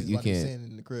 you can't. niggas You about to be can't.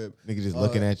 standing in the crib. Nigga just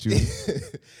looking at you.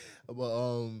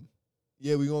 But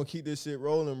yeah, we gonna keep this shit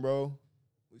rolling, bro.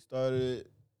 We started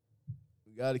it.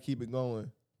 We gotta keep it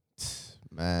going.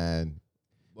 Man.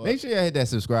 But Make sure you hit that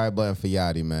subscribe button for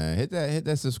Yachty, man. Hit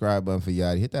that subscribe button for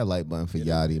Yachty. Hit that like button for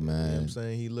yeah, Yachty, you know what man. I'm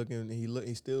saying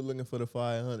he's still looking for the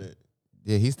 500.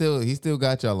 Yeah, he still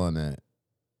got y'all on that.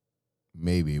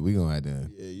 Maybe we gonna have to. Yeah,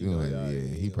 we you know, gonna- y'all, yeah,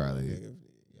 he probably.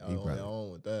 Y'all he on probably-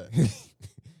 on with that.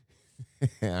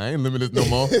 I ain't limitless no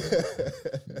more.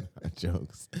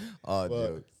 Jokes, all But-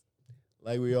 jokes.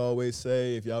 Like we always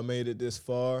say, if y'all made it this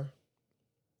far,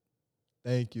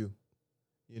 thank you.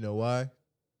 You know why?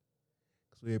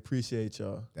 Because we appreciate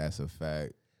y'all. That's a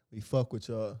fact. We fuck with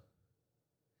y'all.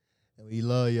 And we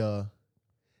love y'all.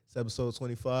 It's episode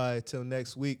 25. Till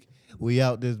next week, we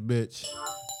out this bitch.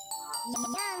 Young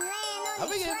man on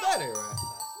the track. better, right?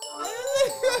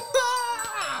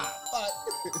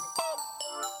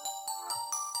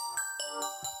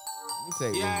 Let me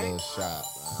take Yeah. this little shot,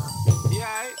 man.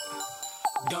 Yeah,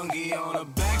 Dungy on the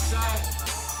backside,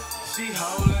 she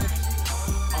holding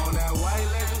on that white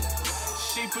liquor,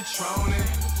 she patroning.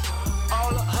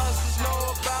 All the hustlers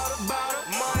know about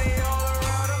her, money all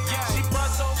around her. Yeah. She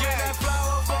bust open that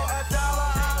flower for $1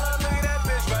 holler. Look at that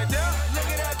bitch right there. Look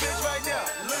at that bitch right there.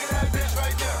 Look at that bitch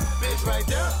right there. Bitch right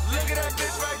there. Look at that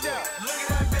bitch right there. Look at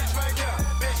that bitch right there.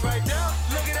 Bitch right there.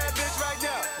 Look at that bitch right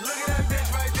there. Look at that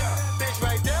bitch right there. Bitch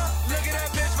right there. Look at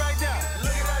that bitch right there.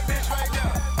 Look at that bitch right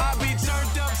there. I be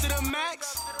turned up to the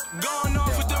max. Going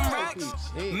off with them racks.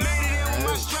 Made it in with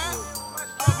my strap.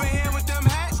 Up in here with them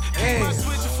hats. Keep my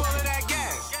switcher full of that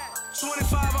gas.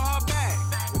 25